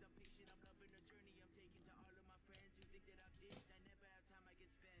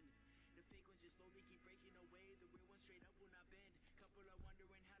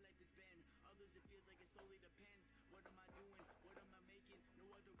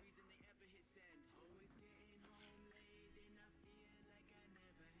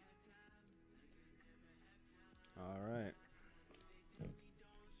 All right.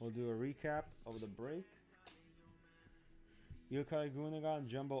 We'll do a recap of the break. Ilkay Gundogan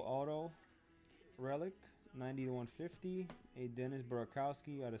Jumbo Auto Relic, 90/150. A Dennis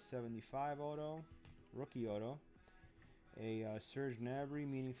Burakovsky out of 75 auto, rookie auto. A Serge Gnabry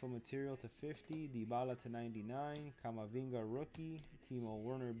Meaningful Material to 50. Dybala to 99. Kamavinga rookie. Timo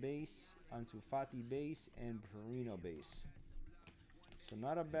Werner base. Ansu Fati base. And Perino base. So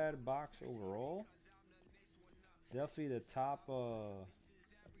not a bad box overall. Definitely the top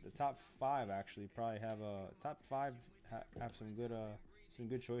five actually probably have top five have some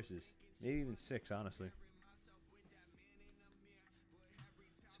good choices. Maybe even 6, honestly.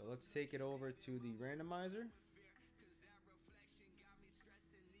 So let's take it over to the randomizer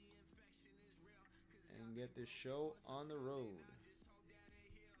and get this show on the road.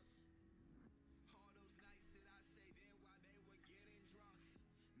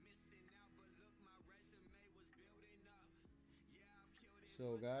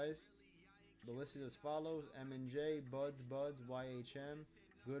 So guys, the list is as follows: M&J, Buds, YHM,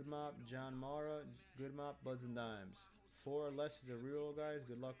 Goodmop, John Mara, Goodmop, Buds and Dimes. 4 or less is a reroll, guys.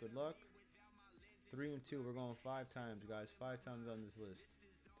 Good luck, good luck. 3 and 2, we're going 5 times, guys. 5 times on this list.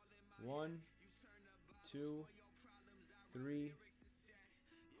 1, 2, 3,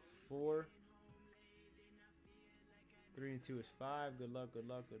 4. 3 and 2 is 5. Good luck, good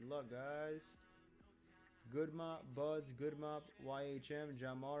luck, good luck, guys. Good Mop, Buds, Good Mop, YHM,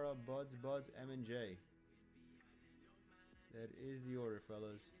 Jamara, Buds, M and J. That is the order,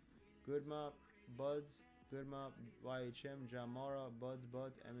 fellas. Good Mop, Buds, Good Mop, YHM, Jamara,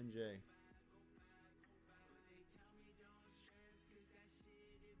 Buds, M and J.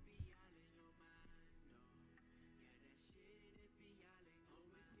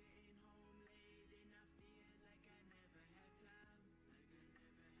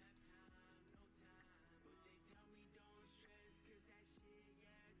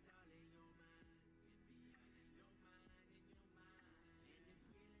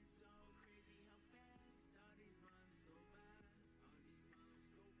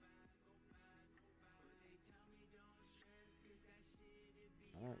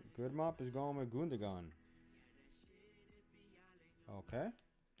 Alright, Good Mop is going with Gundogan. Okay.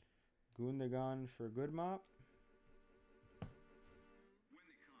 Gundogan for Good Mop. When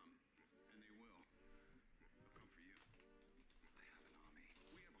they come, and they will, they'll come for you. I have an army.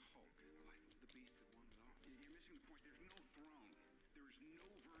 We have a Hulk, like the beast that won it all. You're missing the point. There's no throne. There is no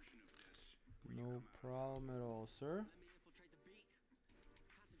version of this. No problem at all, sir.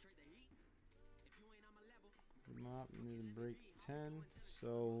 Good Mop, need to break 10.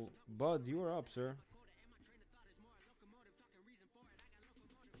 So, Buds, you are up, sir.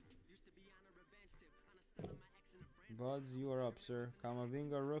 Buds, you are up, sir.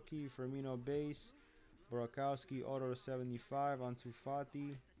 Kamavinga, rookie. Firmino, base. Burakowski, auto to 75. Ansu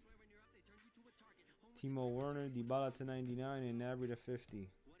Fati. Timo Werner, Dybala to 99. And Gnabry to 50.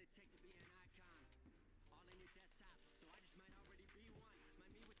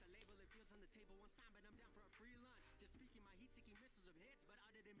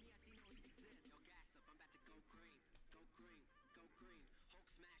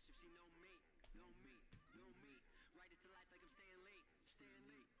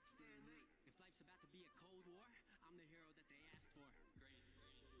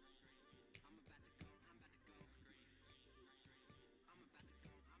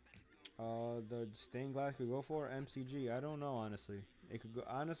 The stained glass could go for MCG. I don't know, honestly. It could go,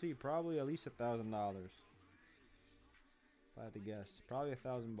 honestly, probably at least $1,000. If I had to guess, probably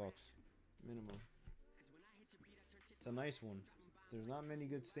 $1,000 minimum. It's a nice one. There's not many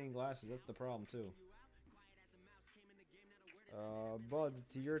good stained glasses. That's the problem too. Buds,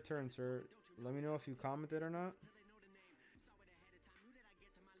 it's your turn, sir. Let me know if you commented or not.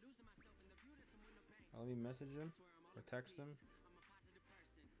 Let me message him or text him.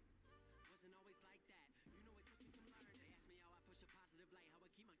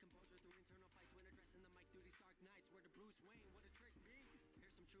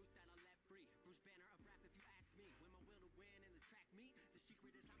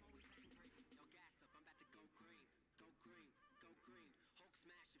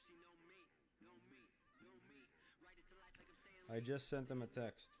 I just sent them a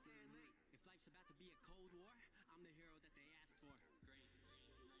text.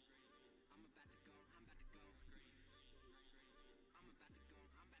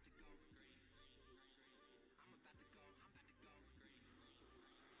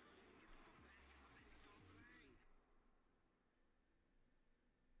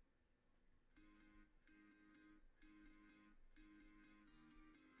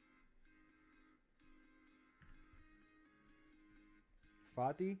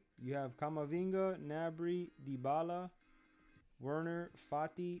 Fati, you have Kamavinga, Gnabry, Dybala, Werner,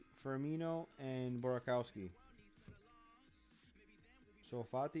 Fati, Firmino, and Burakowski. So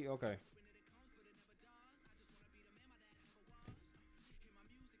Fati, okay.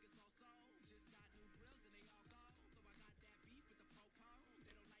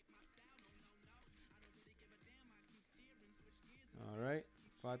 All right,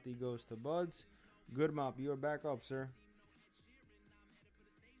 Fati goes to Buds. Good Mop, you're back up, sir.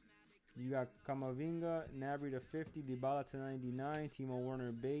 You got Kamavinga, Gnabry to 50, Dybala to 99, Timo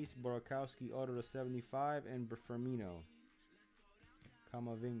Werner base, Burakowski auto to 75, and Firmino.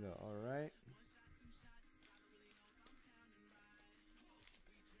 Kamavinga, all right.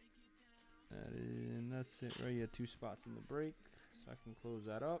 And that's it right here. 2 spots in the break, so I can close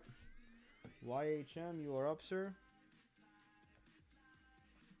that up. YHM, you are up, sir.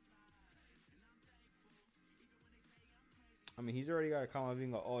 I mean, he's already got a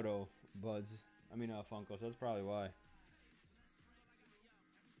Kamavinga auto, Buds. I mean, Funko, so that's probably why.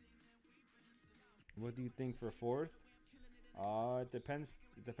 What do you think for 4th? It depends.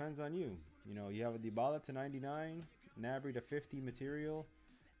 It depends on you. You know, you have a Dybala to 99, Gnabry to 50 material,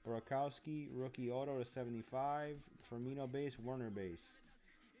 Burakowski rookie auto to 75, Firmino base, Werner base.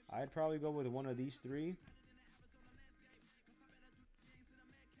 I'd probably go with one of these three.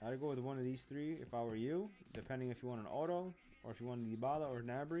 I'd go with one of these three if I were you, depending if you want an auto or if you want Dybala or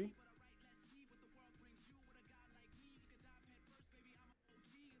Gnabry.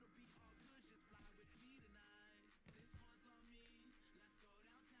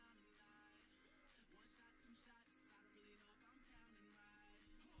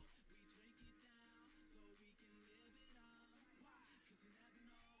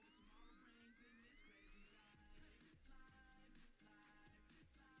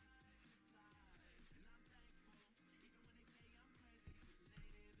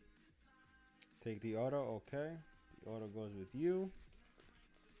 Take the auto, okay. The auto goes with you.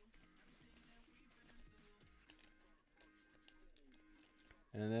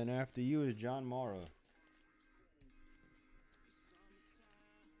 And then after you is John Mara.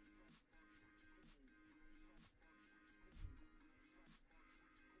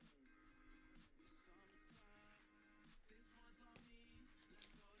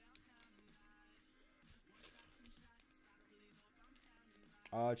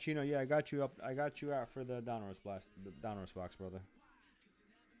 Chino, yeah, I got you up. I got you out for the Donruss blast, the Donruss box, brother.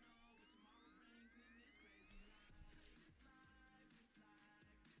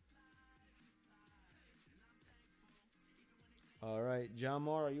 All right, John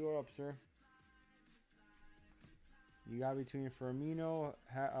Mara, you are up, sir. You got between Firmino,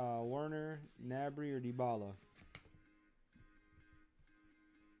 Werner, Gnabry, or Dybala.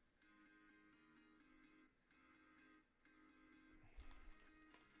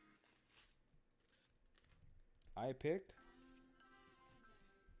 I picked.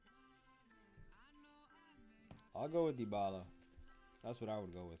 I'll go with Dybala. That's what I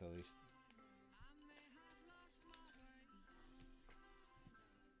would go with, at least.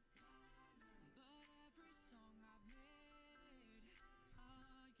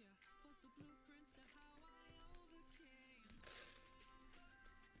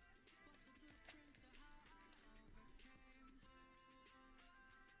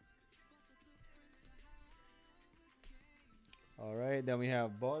 All right, then we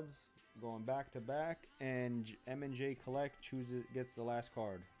have Buds going back to back, and M&J Collect gets the last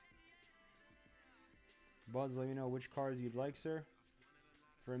card. Buds, let me know which cards you'd like, sir.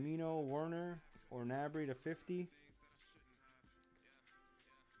 Firmino, Werner, or Gnabry to 50.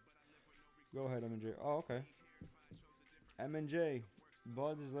 Go ahead, M&J. Oh, okay. M&J,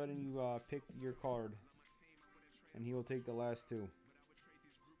 Buds is letting you pick your card, and he will take the last two.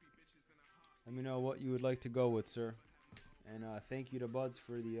 Let me know what you would like to go with, sir. And thank you to Buds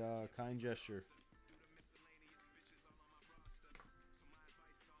for the kind gesture.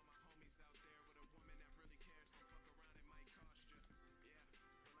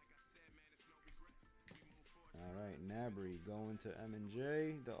 All right, Gnabry going to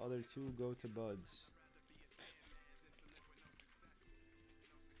M&J. The other two go to Buds.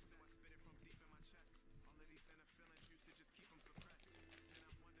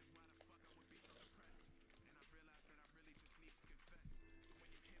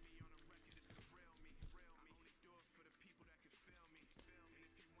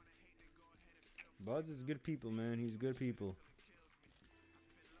 Buds is good people, man. He's good people.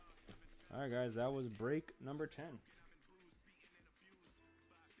 All right, guys. That was break number 10.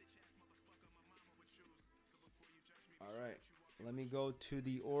 All right. Let me go to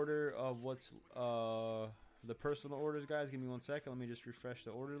the order of what's the personal orders, guys. Give me 1 second. Let me just refresh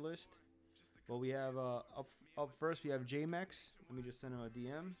the order list. Well, we have up first, we have J-Mex. Let me just send him a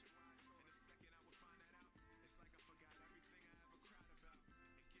DM.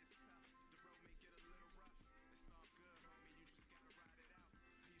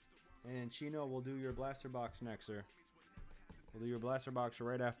 And Chino, we'll do your blaster box next, sir. We'll do your blaster box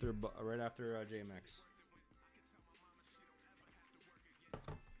right after J-Mex.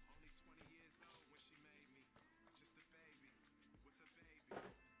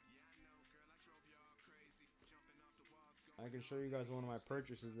 I can show you guys one of my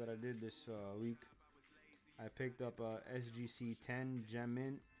purchases that I did this week. I picked up a SGC 10 Gem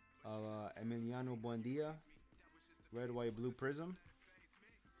Mint of Emiliano Buendia, red, white, blue prism.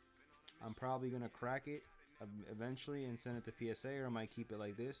 I'm probably going to crack it eventually and send it to PSA, or I might keep it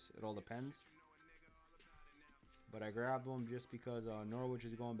like this. It all depends. But I grabbed one just because Norwich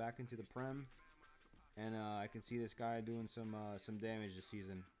is going back into the Prem, and I can see this guy doing some damage this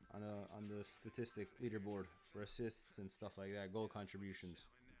season on the statistic leaderboard for assists and stuff like that, goal contributions.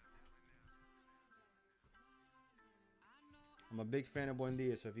 I'm a big fan of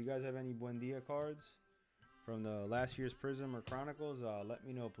Buendia, so if you guys have any Buendia cards from the last year's Prism or Chronicles, let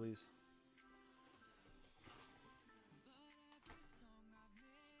me know, please.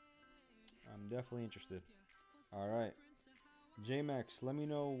 I'm definitely interested. All right. J-Max, let me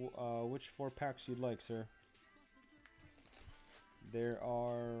know which 4 packs you'd like, sir. There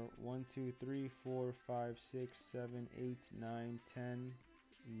are 1, 2, 3, 4, 5, 6, 7, 8, 9, 10,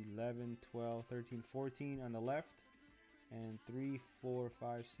 11, 12, 13, 14 on the left. And 3, 4,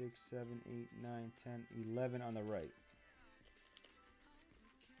 5, 6, 7, 8, 9, 10, 11 on the right.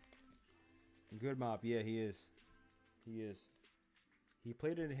 Good mop. Yeah, he is. He is. He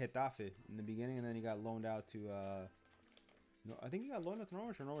played at Getafe in the beginning, and then he got loaned out to... no, I think he got loaned out to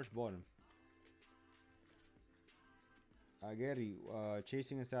Norwich, or Norwich bought him. Ageri,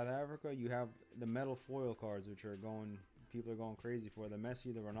 chasing in South Africa, you have the metal foil cards, which are going... People are going crazy for. The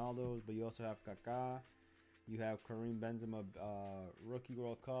Messi, the Ronaldos, but you also have Kaká. You have Karim Benzema, Rookie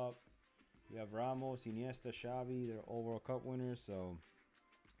World Cup. You have Ramos, Iniesta, Xavi. They're all World Cup winners. So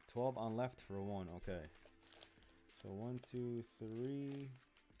 12 on left for 1. Okay. So 1, 2, 3,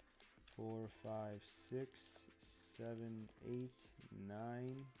 4, 5, 6, 7, 8,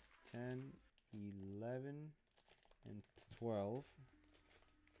 9, 10, 11, and 12.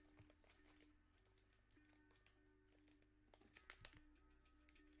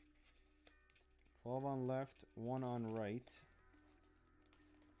 Twelve on left, 1 on right.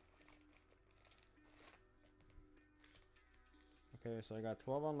 Okay, so I got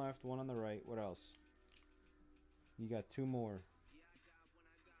 12 on left, 1 on the right. What else? You got 2 more.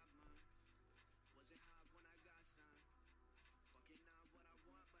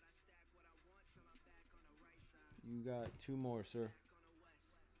 You got 2 more, sir.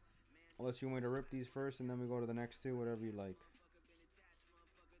 Unless you want me to rip these first and then we go to the next 2, whatever you like.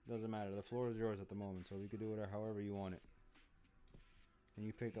 Doesn't matter. The floor is yours at the moment, so we could do it however you want it. And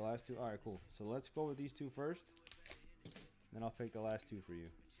you pick the last 2? Alright, cool. So let's go with these 2 first. Then I'll pick the last 2 for you.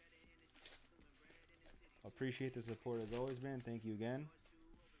 Appreciate the support as always, man. Thank you again.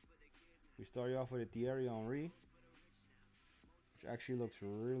 We start you off with a Thierry Henry, which actually looks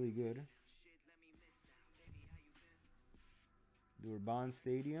really good. Durban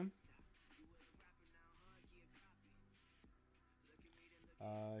Stadium.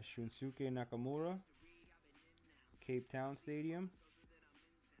 Shunsuke Nakamura, Cape Town Stadium.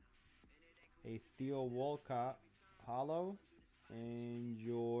 A Theo Walcott Hollow. And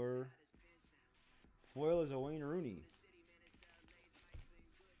your foil is a Wayne Rooney.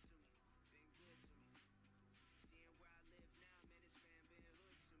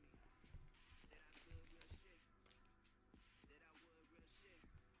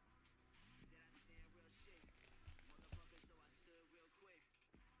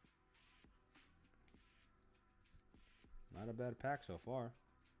 Not a bad pack so far.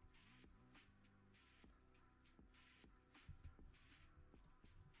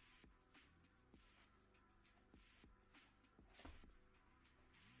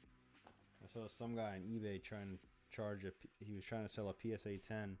 I saw some guy on eBay trying to charge he was trying to sell a PSA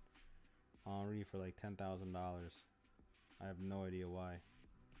 10 Henry for like $10,000. I have no idea why,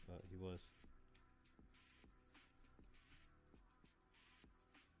 but he was.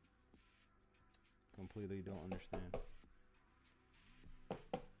 Completely don't understand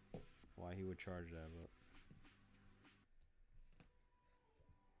why he would charge that, but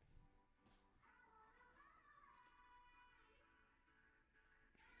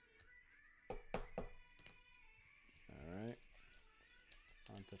alright.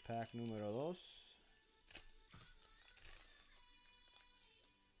 On to pack numero dos.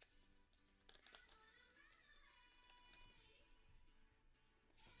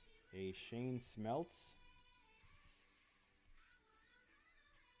 A Shane Smelts.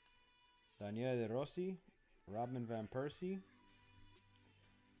 Daniele De Rossi, Robin Van Persie,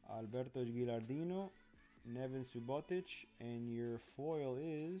 Alberto Gilardino, Nevin Subotic, and your foil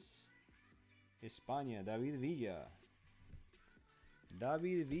is España, David Villa.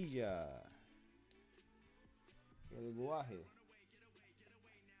 David Villa. Uruguay.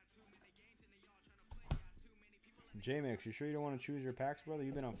 J-Mix, you sure you don't want to choose your packs, brother?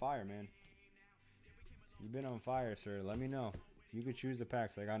 You've been on fire, man. You've been on fire, sir. Let me know. You could choose the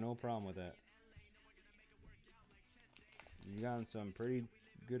packs. I got no problem with that. You gotten some pretty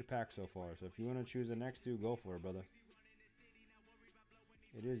good packs so far. So if you want to choose the next 2, go for it, brother.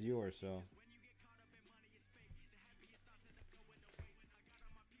 It is yours, so.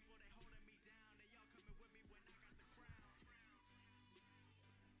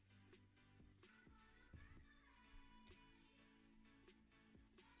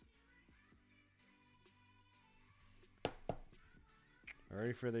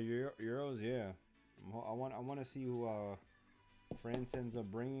 Ready for the Euros? Yeah. I want to see who France ends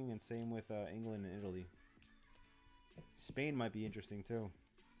up bringing, and same with England and Italy. Spain might be interesting too.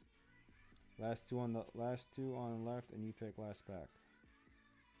 Last two on the left, and you pick last pack.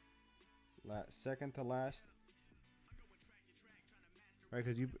 Second to last. Right,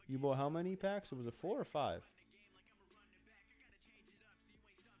 because you bought how many packs? Was it 4 or 5?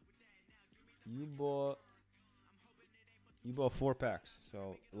 You bought 4 packs.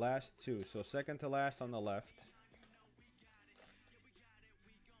 So last two. So second to last on the left.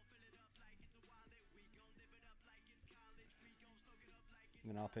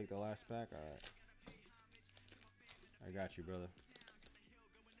 Then I'll pick the last pack. All right. I got you, brother.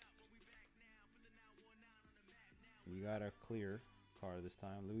 You got a clear card this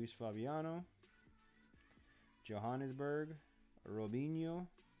time. Luis Fabiano, Johannesburg, Robinho,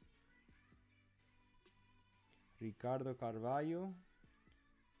 Ricardo Carvalho,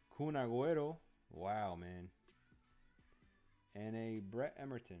 Kun Agüero. Wow, man. And a Brett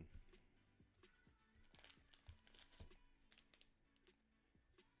Emerton.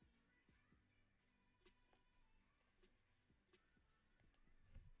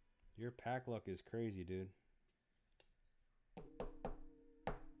 Your pack luck is crazy, dude.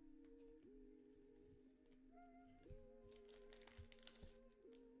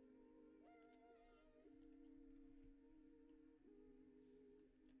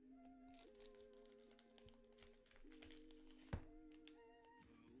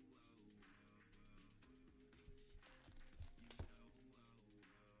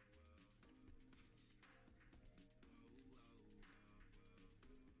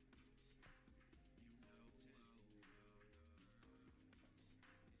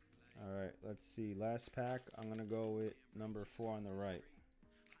 All right, let's see. Last pack, I'm going to go with number 4 on the right.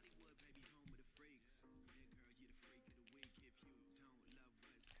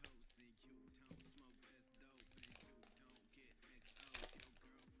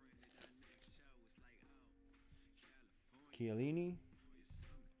 Chiellini,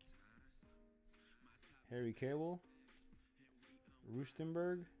 Harry Kewell,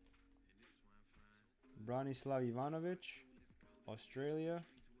 Rustenberg, Branislav Ivanovic, Australia,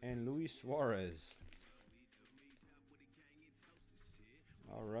 and Luis Suarez.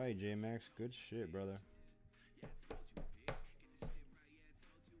 All right, J-Max. Good shit, brother.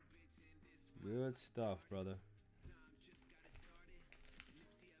 Good stuff, brother.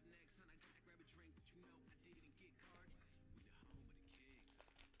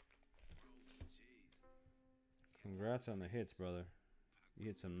 Congrats on the hits, brother. You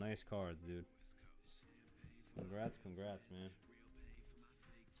hit some nice cards, dude. Congrats, man.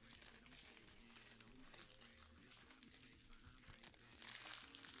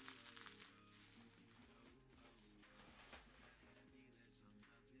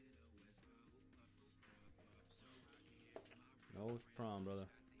 No problem, brother.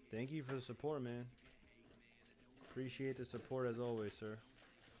 Thank you for the support, man. Appreciate the support as always, sir.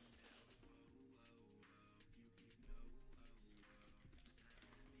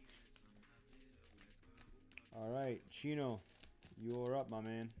 All right, Chino, you are up, my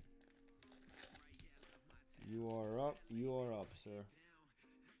man. You are up. You are up, sir.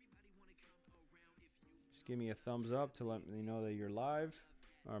 Just give me a thumbs up to let me know that you're live.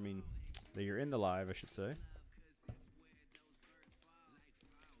 I mean, that you're in the live, I should say.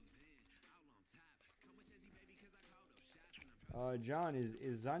 John,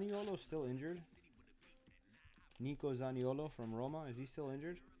 is Zaniolo still injured? Nico Zaniolo from Roma, is he still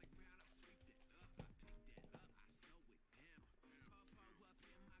injured?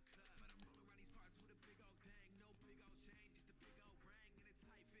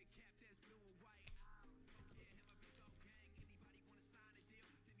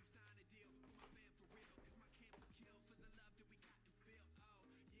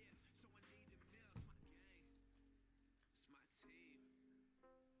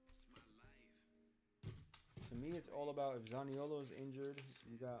 To me, it's all about if Zaniolo's injured,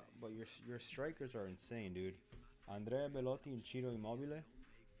 you got, but your strikers are insane, dude. Andrea Belotti and Ciro Immobile.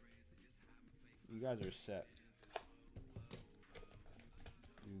 You guys are set.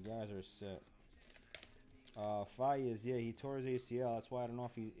 You guys are set. Fayez, yeah, he tore his ACL. That's why I don't know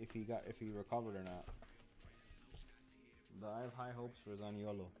if he recovered or not. But I have high hopes for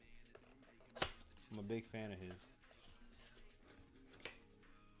Zaniolo. I'm a big fan of his.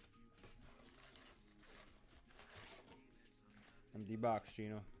 Empty box,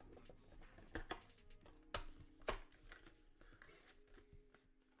 Gino.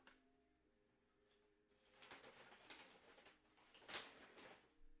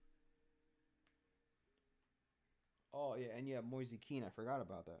 Oh, yeah, and you have Moise Kean. I forgot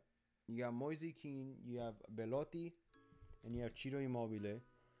about that. You got Moise Kean, you have Belotti, and you have Ciro Immobile.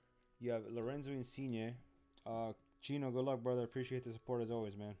 You have Lorenzo Insigne. Chino, good luck, brother. Appreciate the support as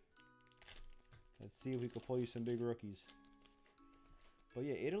always, man. Let's see if we can pull you some big rookies. But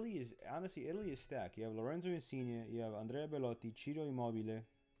yeah, Italy is honestly stacked. You have Lorenzo Insigne, you have Andrea Bellotti, Ciro Immobile,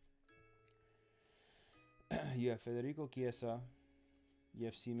 you have Federico Chiesa, you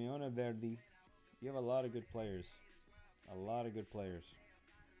have Simeone Verdi. You have a lot of good players. A lot of good players.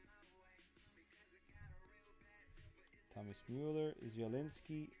 Thomas Müller,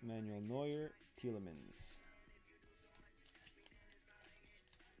 Zielinski, Manuel Neuer, Tielemans.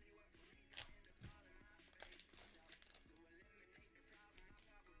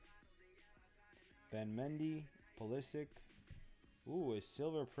 Ben Mendy, Pulisic. Ooh, a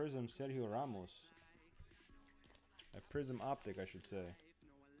silver prism Sergio Ramos. A prism optic, I should say.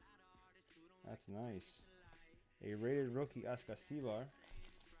 That's nice. A rated rookie Ascasibar.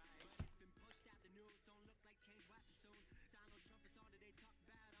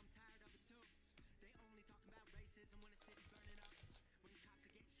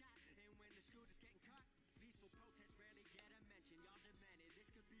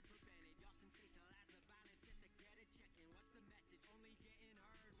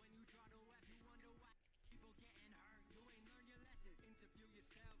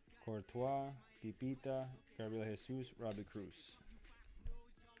 Courtois, Pipita, Gabriel Jesus, Robbie Cruz.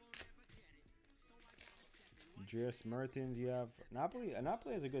 Andreas Mertens, you have Napoli.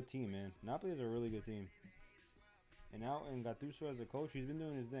 Napoli is a good team, man. Napoli is a really good team. And now in Gattuso as a coach, he's been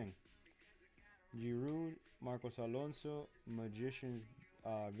doing his thing. Giroud, Marcos Alonso, Magicians,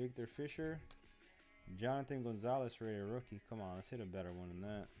 Victor Fisher, Jonathan Gonzalez, rated rookie. Come on, let's hit a better one than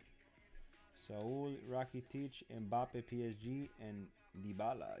that. Saul, Rakitic, Mbappe, PSG, and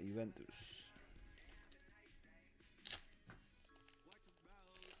Dybala, Juventus.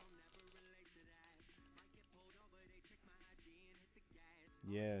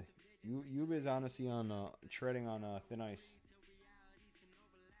 Yeah, Juve is honestly on treading on thin ice.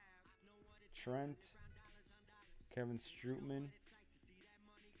 Trent, Kevin Strootman,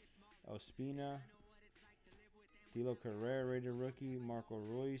 Ospina, Dilo Carrera, rated rookie, Marco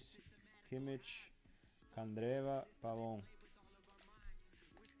Reus, Kimmich, Candreva, Pavon.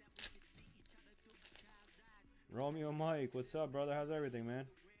 Romeo Mike, what's up, brother? How's everything, man?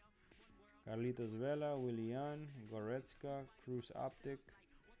 Carlitos Vela, Willian, Goretzka, Cruz Optic,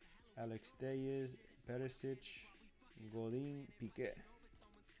 Alex Tellez, Perisic, Godin, Piqué.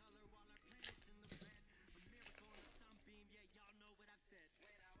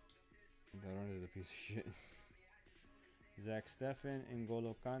 That one is a piece of shit. Zach Steffen,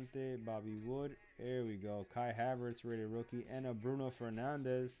 N'Golo Kante, Bobby Wood. There we go. Kai Havertz, rated rookie. And a Bruno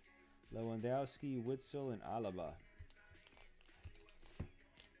Fernandes, Lewandowski, Witzel, and Alaba.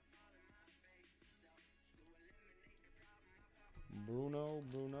 Bruno.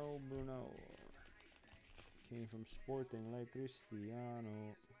 Came from Sporting like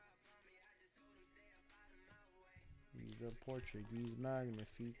Cristiano. He's a Portuguese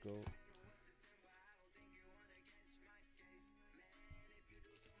Magnifico.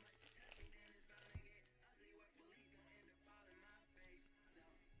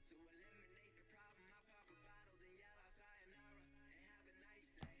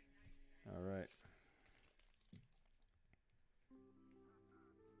 All right.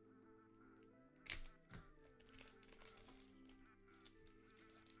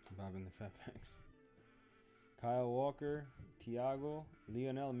 Bobbing the fat packs. Kyle Walker, Thiago,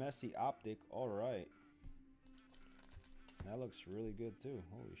 Lionel Messi optic. All right. That looks really good too.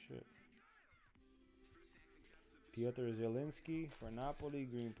 Holy shit. Piotr Zielinski for Napoli,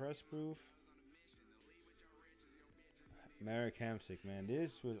 green press proof. Marek Hamsik, man.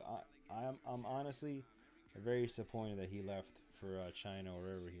 This was I'm honestly very disappointed that he left for China or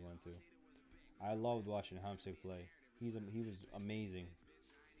wherever he went to. I loved watching Hamsik play. He was amazing.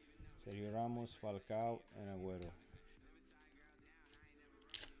 Sergio Ramos, Falcao, and Agüero.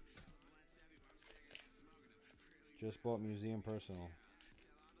 Just bought Museum Personal.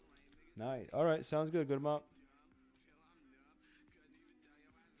 Nice. All right, sounds good. Good amount.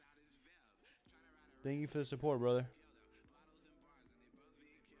 Thank you for the support, brother.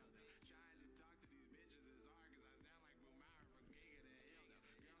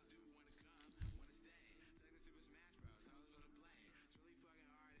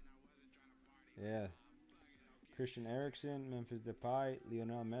 Yeah. Christian Eriksen, Memphis Depay,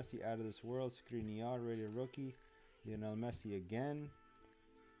 Lionel Messi out of this world, Skriniar, rated rookie, Lionel Messi again,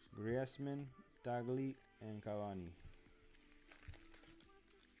 Griezmann, Tagli, and Cavani.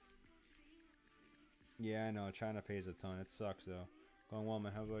 Yeah, I know. China pays a ton. It sucks, though. Going well,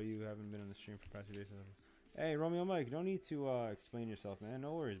 man. How about you? Haven't been on the stream for past 2 days. Hey, Romeo Mike, you don't need to explain yourself, man.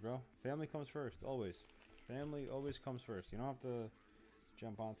 No worries, bro. Family comes first, always. Family always comes first. You don't have to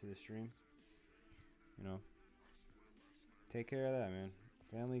jump onto the stream. you know, take care of that, man.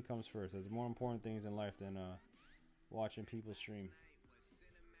 Family comes first. There's more important things in life than watching people stream.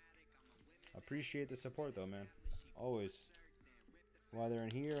 Appreciate the support though, man. Always. Whether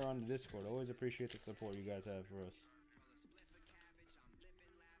in here or on the Discord, always appreciate the support you guys have for us.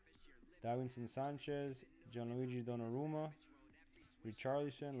 Davinson Sanchez, Gianluigi Donnarumma,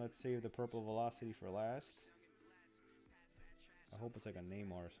 Richarlison. Let's save the purple velocity for last. I hope it's like a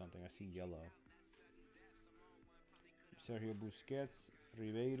Neymar or something. I see yellow. Sergio Busquets,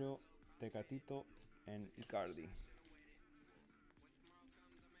 Ribeiro, Tecatito, and Icardi.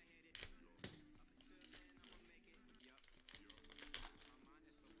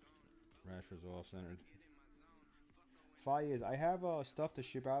 Rashford's all centered. Fayez, I have stuff to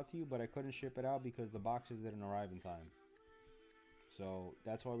ship out to you, but I couldn't ship it out because the boxes didn't arrive in time. So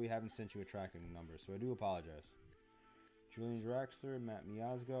that's why we haven't sent you a tracking number. So I do apologize. Julian Draxler, Matt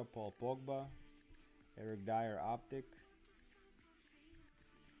Miazga, Paul Pogba, Eric Dyer Optic,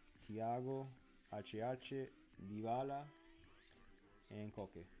 Thiago, HH, Dybala, and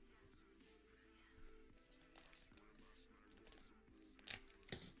Koke.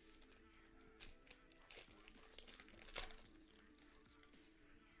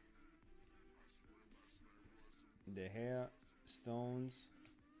 De Gea, Stones,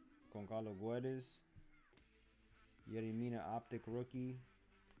 Goncalo Guedes, Yerimina Optic Rookie,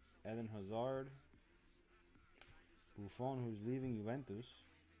 Eden Hazard, Buffon, who's leaving Juventus,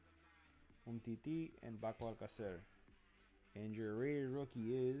 Umtiti, and Baco Alcacer. And your rated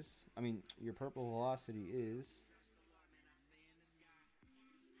rookie is, your purple velocity is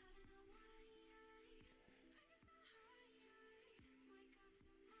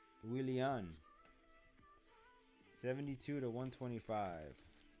Willian. 72 to 125.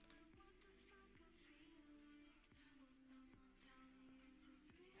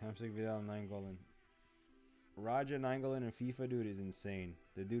 Hamsik Vidal 9-golden. Raja 9-golden in FIFA, dude, is insane.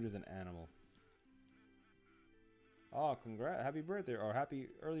 The dude is an animal. Oh, congrats. Happy birthday, or happy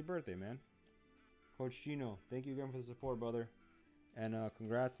early birthday, man. Coach Gino, thank you again for the support, brother. And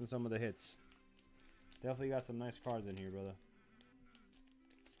congrats on some of the hits. Definitely got some nice cards in here, brother.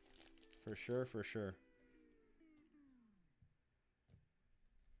 For sure, for sure.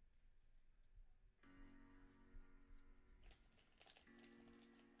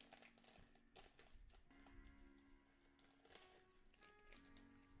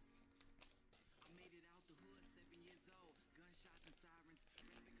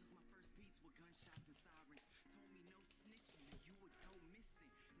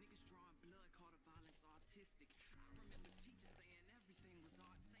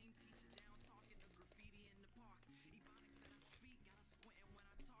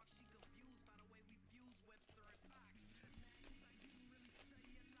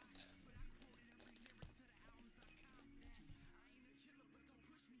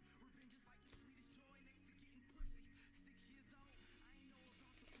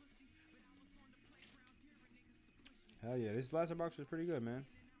 Hell yeah, this blaster box was pretty good, man.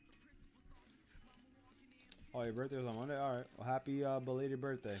 Oh, your birthday was on Monday? Alright, well, happy belated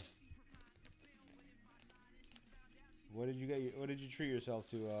birthday. What did you get? What did you treat yourself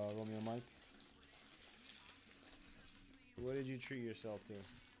to, Romeo Mike? What did you treat yourself to?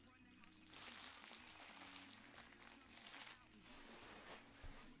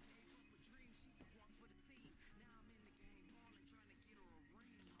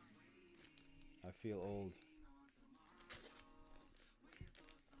 I feel old.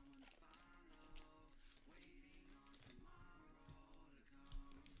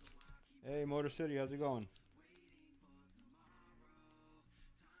 Hey, Motor City, how's it going?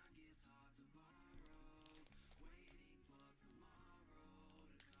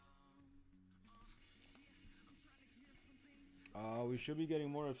 We should be getting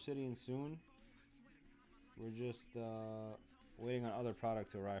more Obsidian soon. We're just waiting on other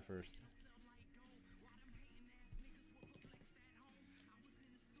product to arrive first.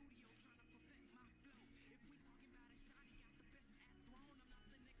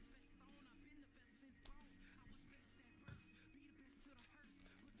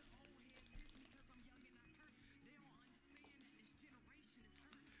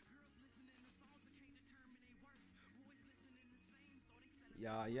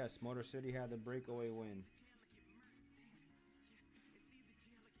 Yeah, yes, Motor City had the breakaway win.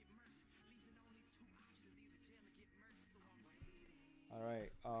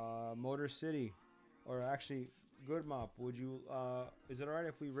 Alright, Motor City, or actually, Good Mop, would you, is it alright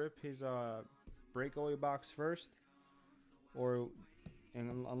if we rip his, breakaway box first? Or,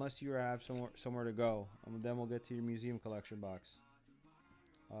 and unless you have somewhere to go, then we'll get to your museum collection box.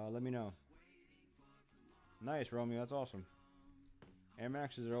 Let me know. Nice, Romeo. That's awesome. Air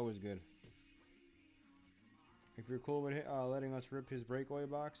Maxes are always good. If you're cool with letting us rip his breakaway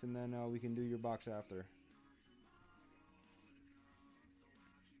box, and then we can do your box after.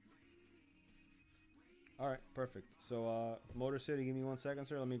 All right, perfect. So, Motor City, give me 1 second,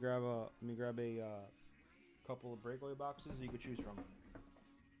 sir. Let me grab a couple of breakaway boxes you could choose from.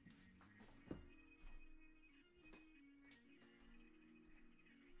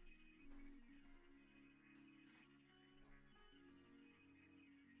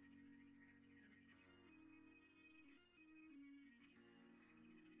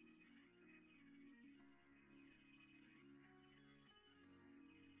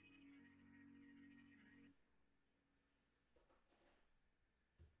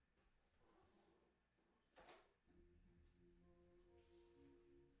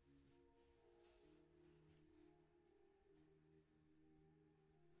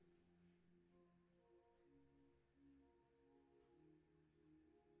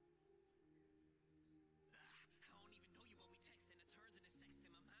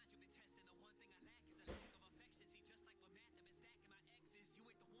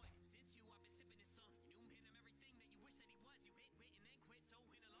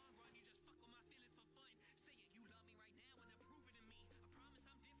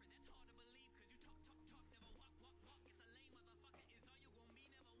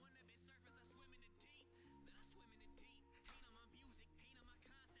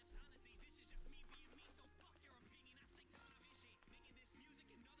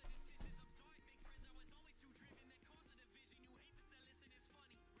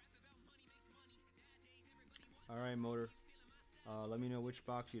 All right, Motor. Let me know which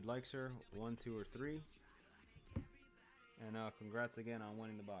box you'd like, sir. 1, 2, or 3. And congrats again on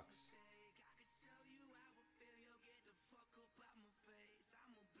winning the box.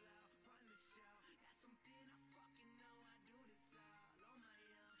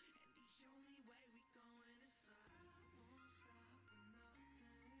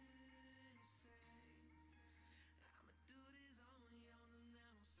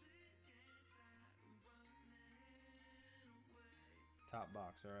 Top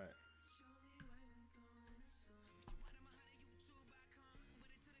box, all right.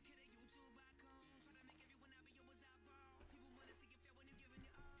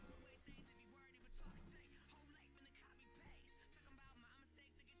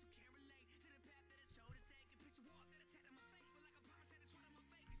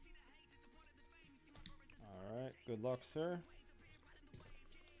 All right, good luck, sir.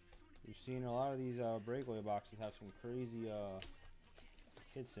 We've seen a lot of these breakaway boxes have some crazy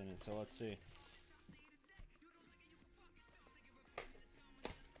hits in it, so let's see.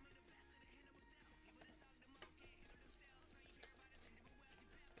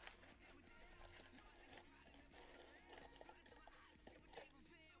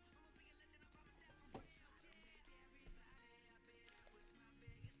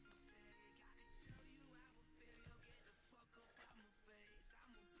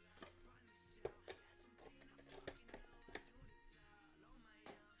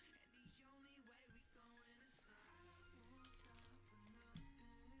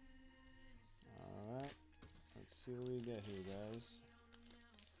 Alright, let's see what we get here, guys.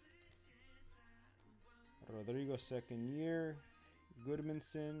 Rodrigo, second year.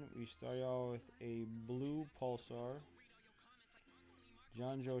 Goodmanson, we start out with a blue Pulsar.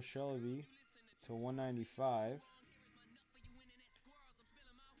 John Joe Shelby to 195.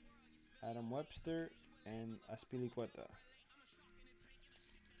 Adam Webster and Aspilicueta.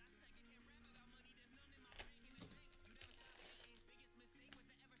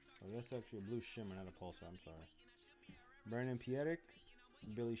 Oh, that's actually a blue shimmer, not a Pulsar, I'm sorry. Brandon Pierrick,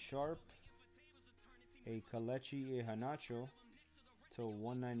 Billy Sharp, a Kalechi Ihanacho to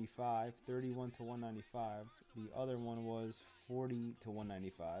 195, 31 to 195. The other one was 40 to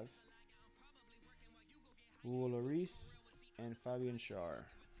 195. Hugo Lloris and Fabian Schär.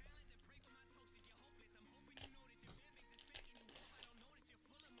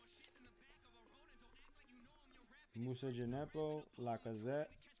 Musa Genepo, Lacazette,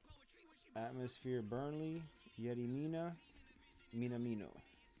 Atmosphere Burnley, Yeti Mina, Minamino.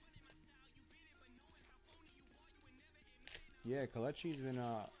 Yeah, Kalechi's been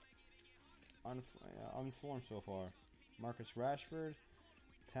unformed so far. Marcus Rashford,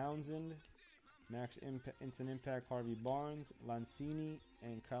 Townsend, Instant Impact Harvey Barnes, Lanzini,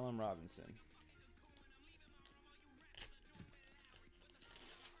 and Callum Robinson.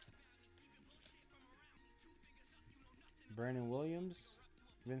 Brandon Williams,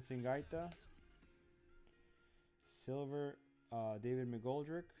 Vincent Gaita, Silver, David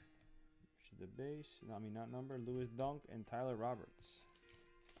McGoldrick, to the base. No, I mean, not number. Lewis Dunk and Tyler Roberts.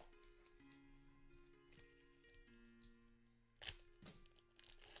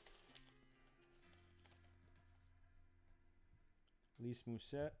 Lise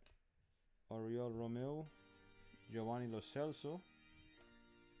Mousset, Oriol Romeu, Giovanni Lo Celso,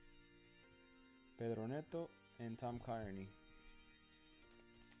 Pedro Neto, and Tom Kearney.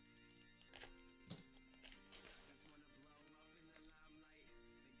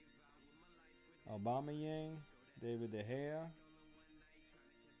 Aubameyang, David De Gea.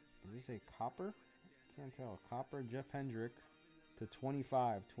 Is this a copper? Can't tell. Copper, Jeff Hendrick to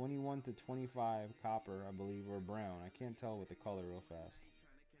 25. 21 to 25 copper, I believe, or brown. I can't tell with the color real fast.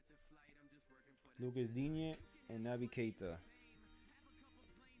 Lucas Digne and Naby Keita.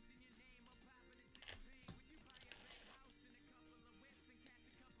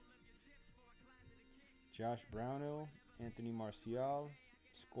 Josh Brownhill, Anthony Martial,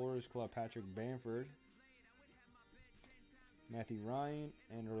 Scorers Club Patrick Bamford, Matthew Ryan,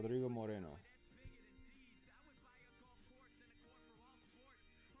 and Rodrigo Moreno.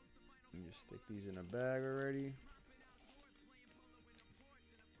 Let me just stick these in a bag already.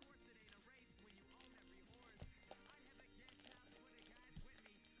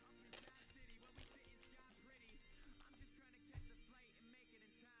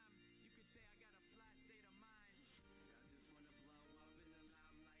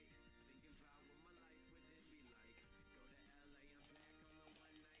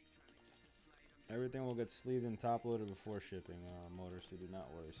 Everything will get sleeved and top loaded before shipping, Motors, so do not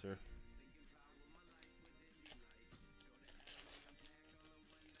worry, sir.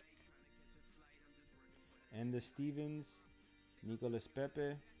 Enda Stevens, Nicolas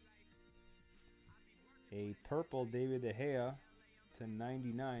Pepe, a purple David De Gea to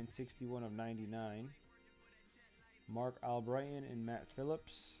 99, 61 of 99. Mark Albrighton and Matt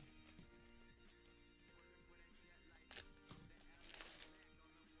Phillips.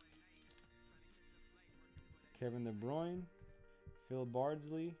 Kevin De Bruyne, Phil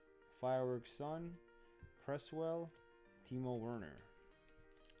Bardsley, Fireworks Sun, Cresswell, Timo Werner.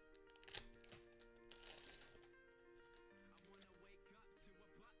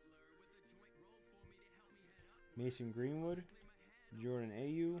 Mason Greenwood, Jordan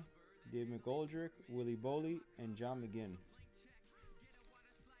Ayew, Dave McGoldrick, Willie Boley, and John McGinn.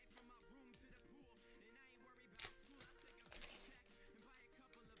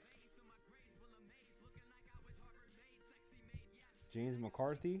 James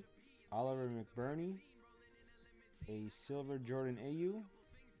McCarthy, Oliver McBurney, a silver Jordan Ayew,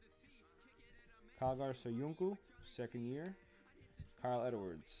 Kalgar Soyuncu, second year, Kyle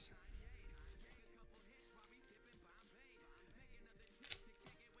Edwards.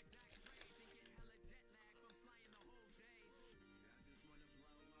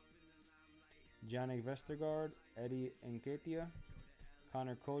 Yannick Vestergaard, Eddie Nketiah,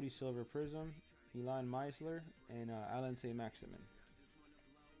 Connor Cody, Silver Prism, Elon Meisler, and Alan St. Maximin.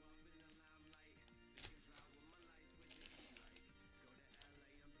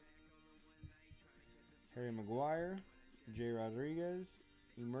 Harry Maguire, Jay Rodriguez,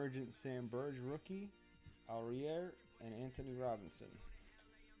 Emergent Sam Burge rookie, Aurier, and Anthony Robinson.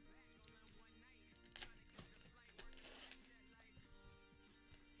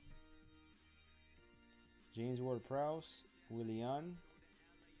 James Ward-Prowse, Willian,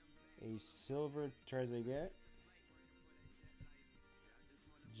 a silver Trezeguet,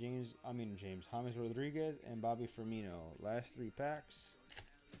 James James Rodriguez, and Bobby Firmino. Last three packs.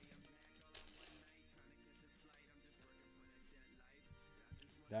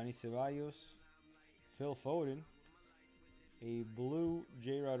 Dani Ceballos, Phil Foden, a blue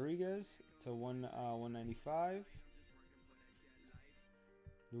J. Rodriguez to 195,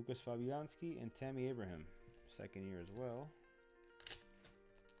 Lucas Fabianski, and Tammy Abraham, second year as well.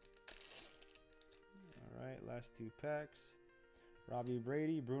 All right, last two packs. Robbie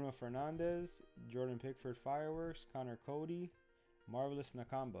Brady, Bruno Fernandes, Jordan Pickford Fireworks, Connor Cody, Marvelous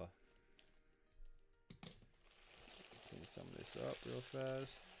Nakamba. Clean some of this up real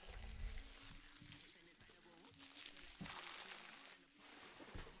fast.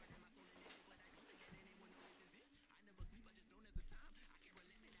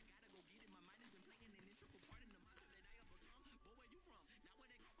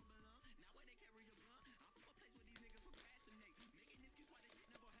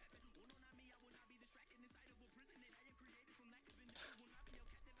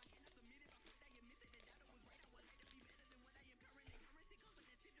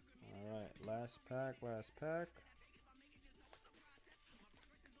 Last pack.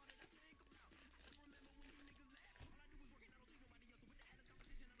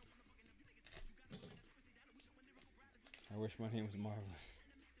 wish my name was Marvelous.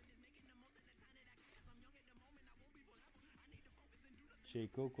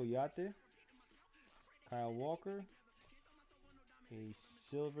 Sheiko Koyate, Kyle Walker, a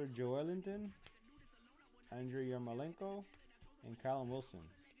Silver Joelinton, Andrei Yarmolenko, and Callum Wilson.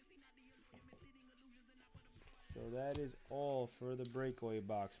 So that is all for the breakaway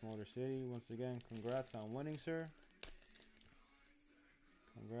box, Motor City. Once again, congrats on winning, sir.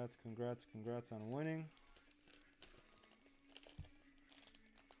 Congrats, congrats, congrats on winning.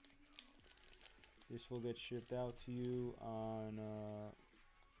 This will get shipped out to you on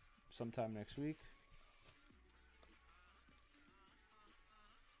sometime next week.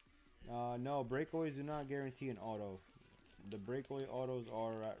 No, breakaways do not guarantee an auto. The breakaway autos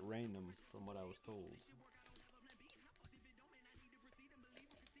are at random, from what I was told.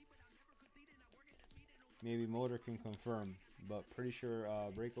 Maybe Motor can confirm, but pretty sure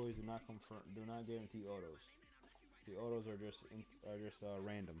breakaways do not guarantee autos. The autos are just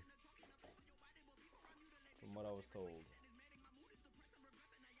random, from what I was told.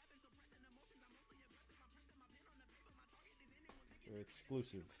 They're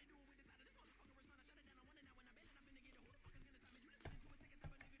exclusive.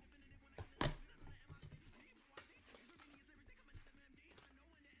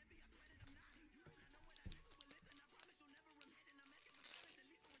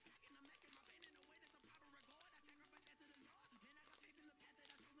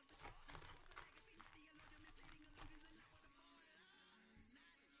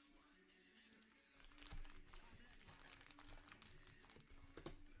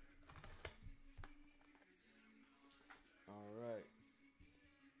 Alright.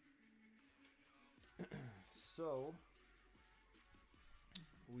 So,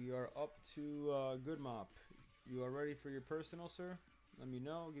 we are up to Good Mop. You are ready for your personal, sir? Let me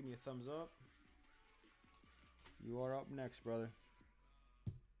know. Give me a thumbs up. You are up next, brother.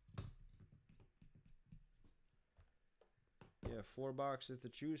 You have 4 boxes to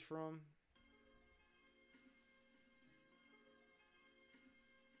choose from.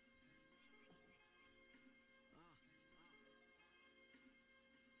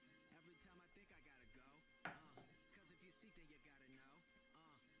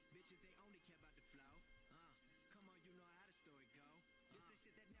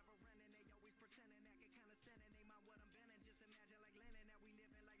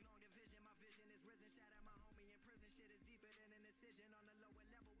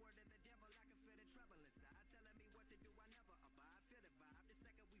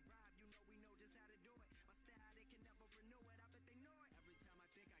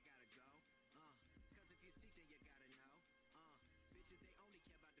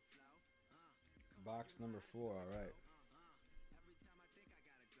 Box number 4, all right.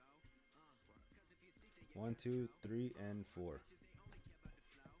 1, 2, 3, and 4.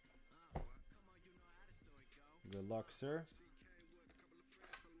 Good luck, sir.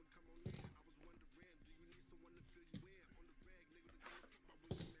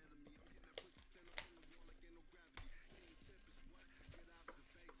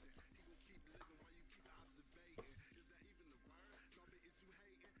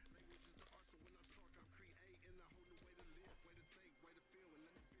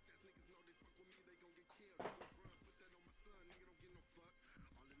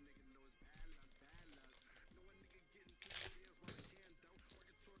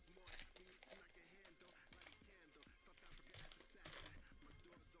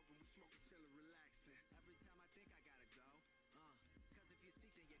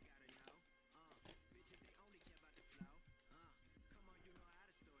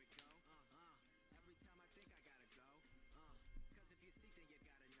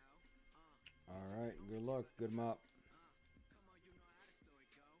 Alright, good luck, good mop.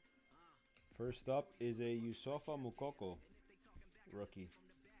 First up is a Yusufa Mukoko rookie.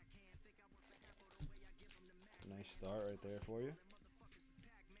 Nice start right there for you.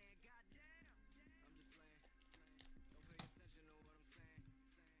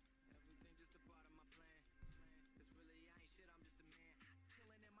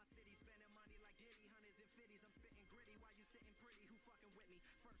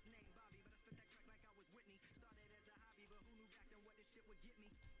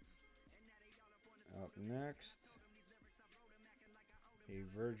 Up next, a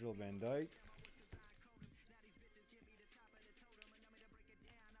Virgil van Dijk.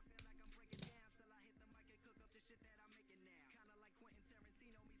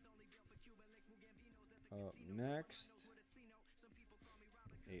 Up next,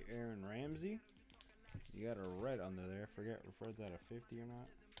 a Aaron Ramsey. You got a red under there. Forget if red's at a 50 or not.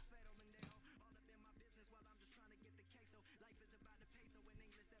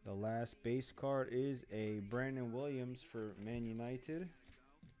 The last base card is a Brandon Williams for Man United.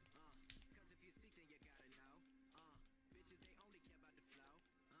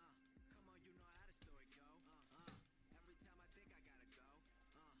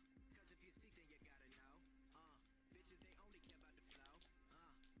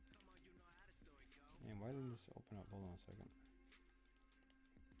 Man, why didn't this open up? Hold on a second.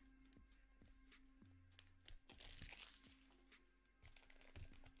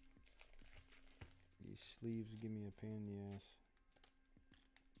 These sleeves give me a pain in the ass.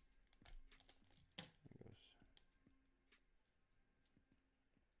 There it goes.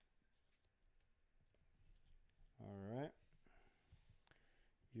 All right.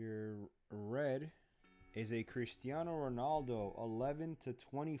 Your red is a Cristiano Ronaldo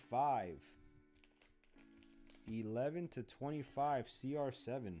 11/25. 11/25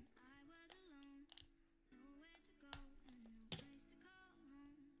 CR7.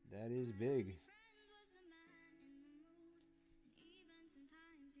 That is big.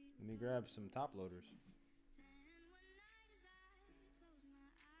 Let me grab some top loaders.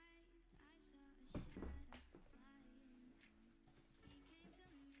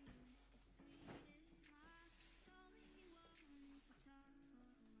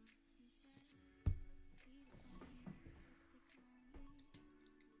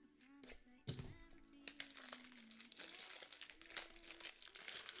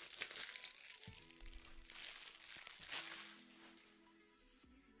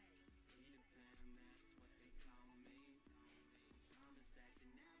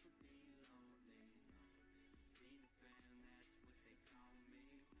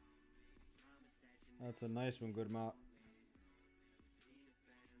 That's a nice one, good mop.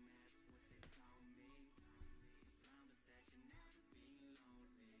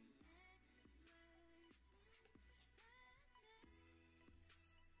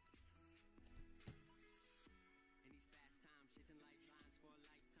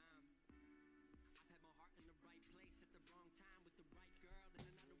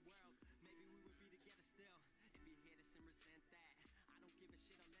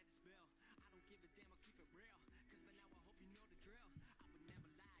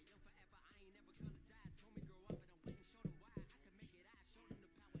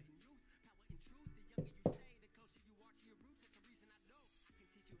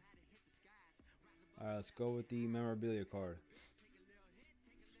 Alright, let's go with the memorabilia card.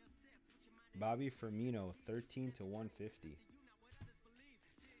 Bobby Firmino, 13/150.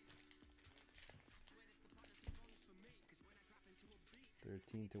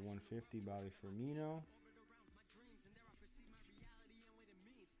 $13/150, Bobby Firmino.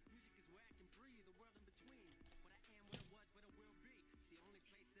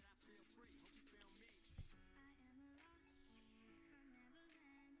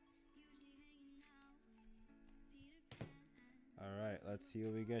 Alright, let's see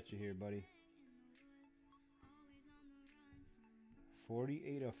what we get you here, buddy.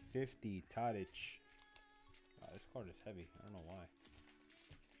 48/50, Tadic. Wow, this card is heavy. I don't know why.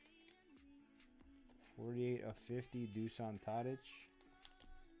 48/50, Dusan Tadic.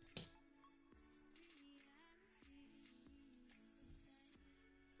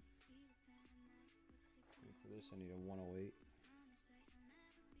 For this, I need a 108.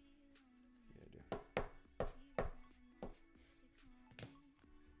 Yeah, I do.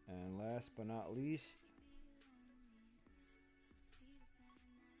 And last but not least,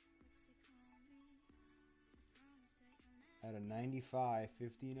 at a 95,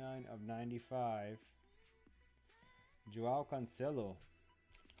 59/95, Joao Cancelo.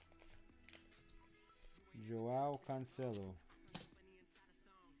 Joao Cancelo.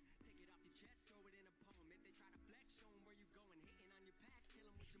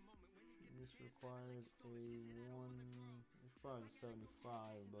 This requires a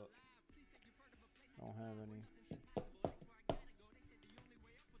 75, but I don't have any.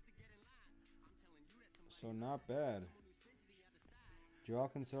 So not bad. Joao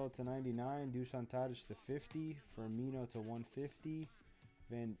Cancelo /99, Dusan Tadic /50, Firmino /150,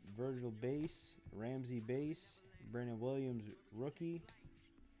 Virgil base, Ramsey base, Brandon Williams rookie,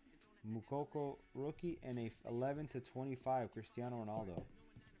 Mukoko rookie, and a 11/25 Cristiano Ronaldo.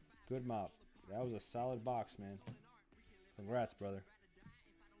 Good mop. That was a solid box, man. Congrats, brother.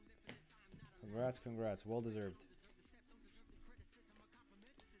 Congrats. Well deserved.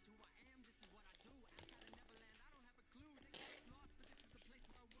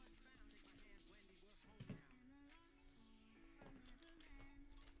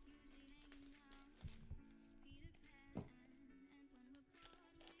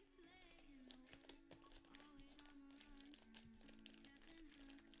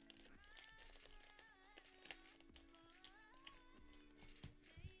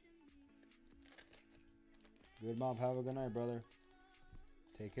 Good mob. Have a good night, brother.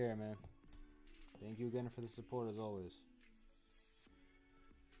 Take care, man. Thank you again for the support as always.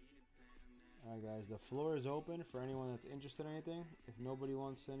 Alright guys, the floor is open for anyone that's interested in anything. If nobody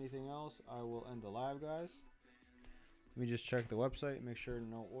wants anything else, I will end the live, guys. Let me just check the website, make sure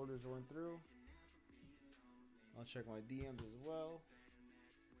no orders went through. I'll check my DMs as well.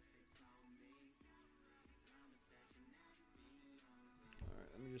 Alright,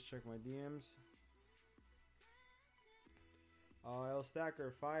 let me just check my DMs. El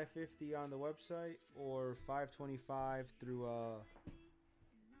Stacker, 550 on the website or 525 through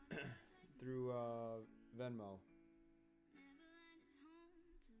through Venmo.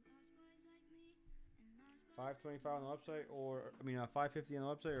 525 on the website, or 550 on the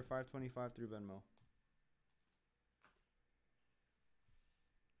website, or 525 through Venmo.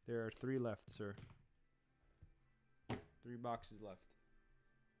 There are 3 left, sir. 3 boxes left.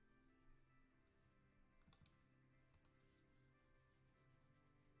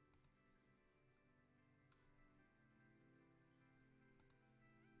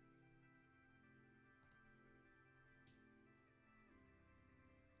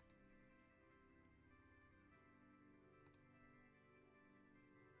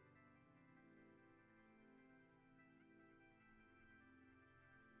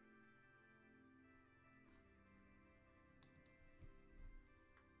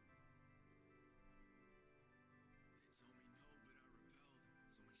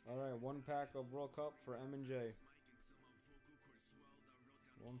 Alright, 1 pack of World Cup for M&J.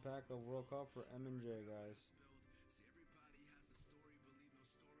 1 pack of World Cup for M&J, guys.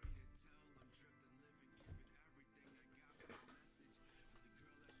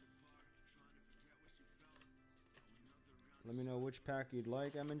 Let me know which pack you'd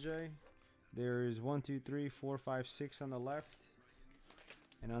like, M&J. There is 1, 2, 3, 4, 5, 6 on the left.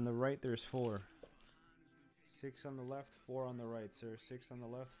 And on the right, there's 4. 6 on the left, 4 on the right, sir. 6 on the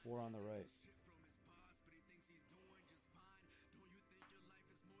left, 4 on the right.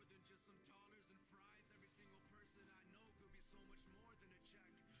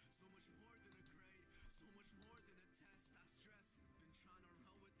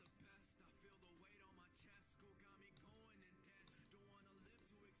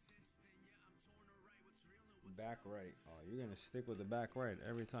 Back right. Oh, you're going to stick with the back right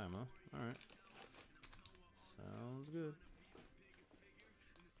every time, huh? All right. Sounds good.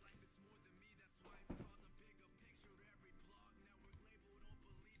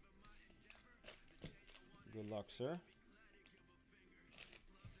 Good luck, sir.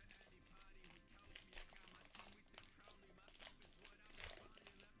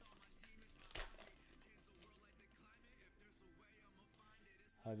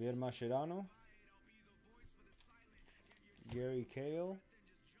 Javier Mascherano. Gary Cahill.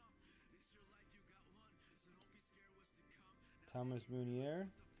 Thomas Munier,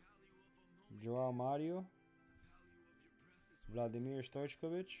 Joao Mario, Vladimir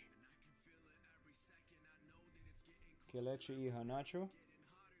Stojkovic, Kelechi Iheanacho,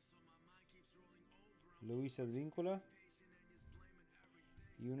 Luis Advíncula,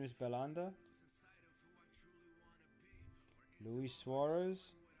 Yunus Belanda, Luis Suarez.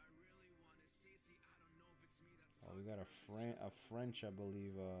 Oh, we got a French, I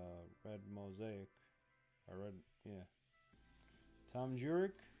believe, red mosaic, yeah. Tom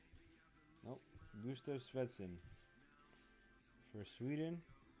Jurek. Nope. Gustav Svensson. For Sweden.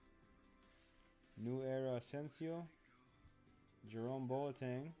 New Era Asensio. Jerome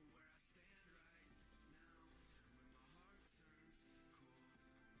Boateng.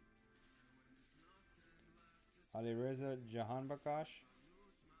 Alireza Jahanbakhsh.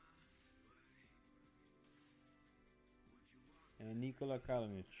 And Nikola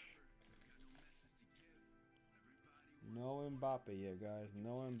Kalinic. No Mbappe yet, guys.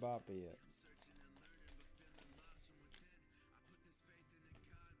 No Mbappe yet.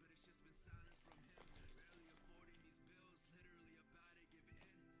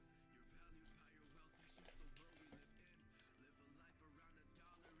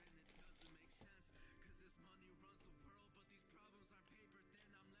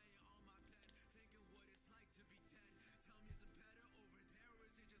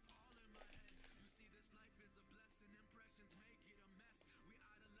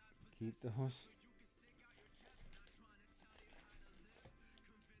 Keep those.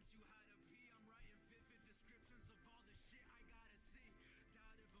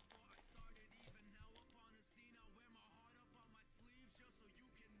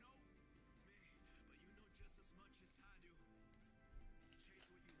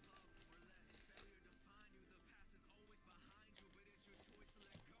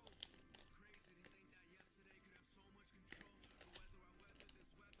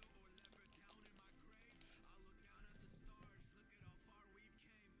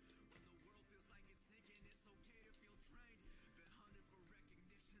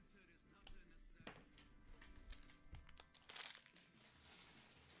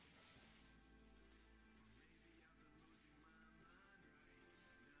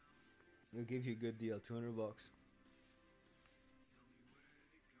 He'll give you a good deal, 200 bucks.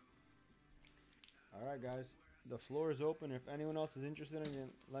 All right, guys. The floor is open. If anyone else is interested in it,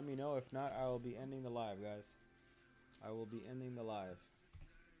 let me know. If not, I will be ending the live, guys. I will be ending the live.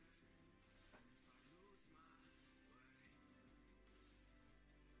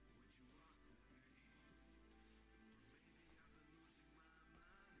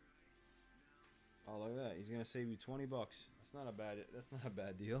 Oh, look at that. He's going to save you 20 bucks. That's not a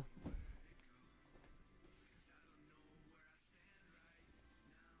bad deal.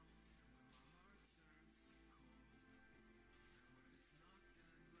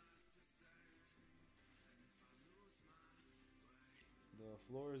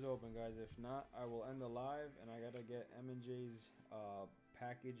 The floor is open, guys. If not, I will end the live, and I gotta get M&J's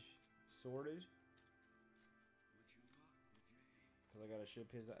package sorted, because I gotta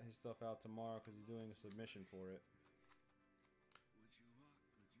ship his stuff out tomorrow, because he's doing a submission for it.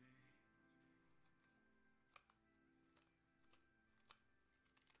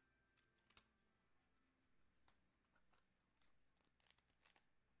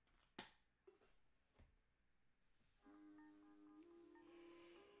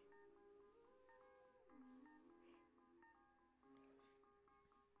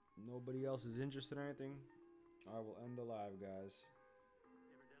 Nobody else is interested in anything, I will end the live, guys.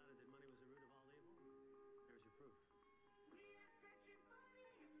 Ever doubted that money was the root of all evil? Here's your proof.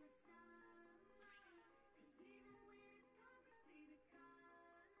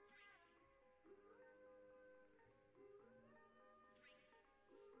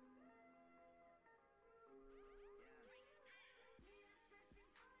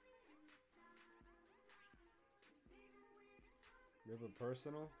 Rip a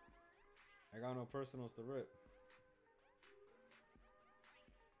personal? I got no personals to rip. Shit is crazy. All of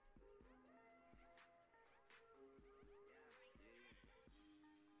my fans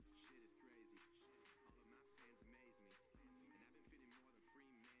amaze me. And I've been fitting more than free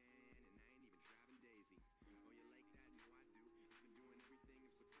man, and I ain't even driving Daisy. Oh, you like that? No, I do. I've been doing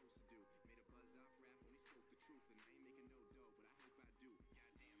everything I'm supposed to do. Made a buzz off rap, only spoke the truth, and I ain't making no dough, but I hope I do.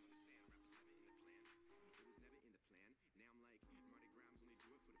 Goddamn, understand, rap was never in the plan. It was never in the plan. Now I'm like, Marty Grimes, only do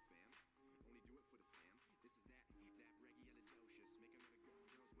it for the fam. Only do it for the fam. This is that regular-docious. Make another girls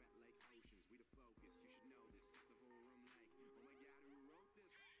wet like oceans. We the focus, you should know this. The whole room like, oh my god, who wrote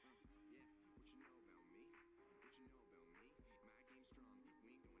this? Yeah, what you know about me? What you know about me? My game's strong.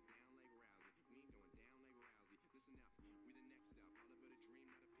 We ain't going down like Rousey. We ain't going down like Rousey. Listen up, we the next up. All about a dream,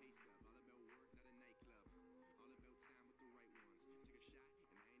 not a pay stub. All about work, not a nightclub. All about time with the right ones.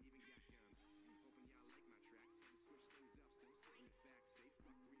 Take a shot, and I ain't even got guns. Hoping y'all like my tracks. Had to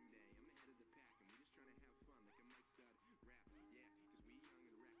switch things up, still spitting the facts. Say fuck Green Day, I'm the head of the pack,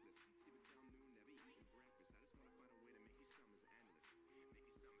 and we just trying to have fun like a Mike Stud rap. Yeah, cause we young and reckless.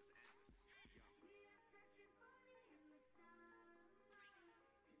 Sleep until noon, never eating breakfast. I just wanna find a way to make these summers endless.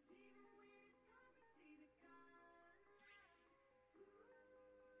 Make these summers endless. Yo.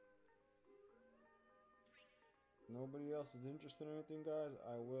 Nobody else is interested in anything, guys.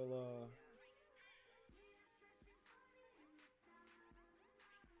 I will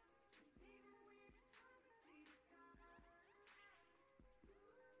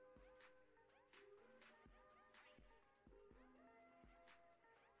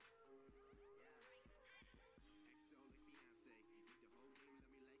XO like Beyonce, make the whole game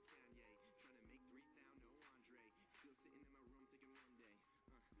love me like Kanye. Tryna make 3,000, no Andre. Still sitting in my room thinking one day.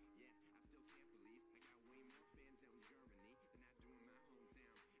 Yeah, I still can't believe I got way more fans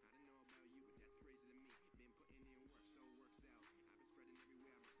out in Germany than I do in my hometown. I don't know about you, but that's crazy to me. Been putting in work, so it works out. I've been spreading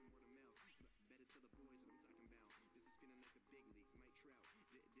everywhere, I'm some word of mouth. But better tell the boys what I'm talking about. This is feeling like the big leagues, Mike Trout.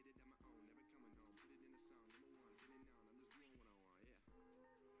 Did it on my own, never coming home. Put it in a song, number one, feeling on. I'm just doing what I want, yeah.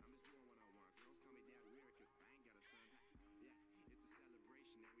 I'm just doing what I want. Girls call me Dad Weird, cause I ain't got a son. Yeah, it's a celebration, now we up.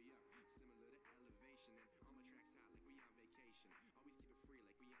 Similar to elevation, and all my tracks hot like we on vacation. Always keep it free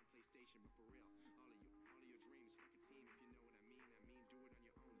like we on PlayStation, but for real, all of you, follow your dreams, fuck it.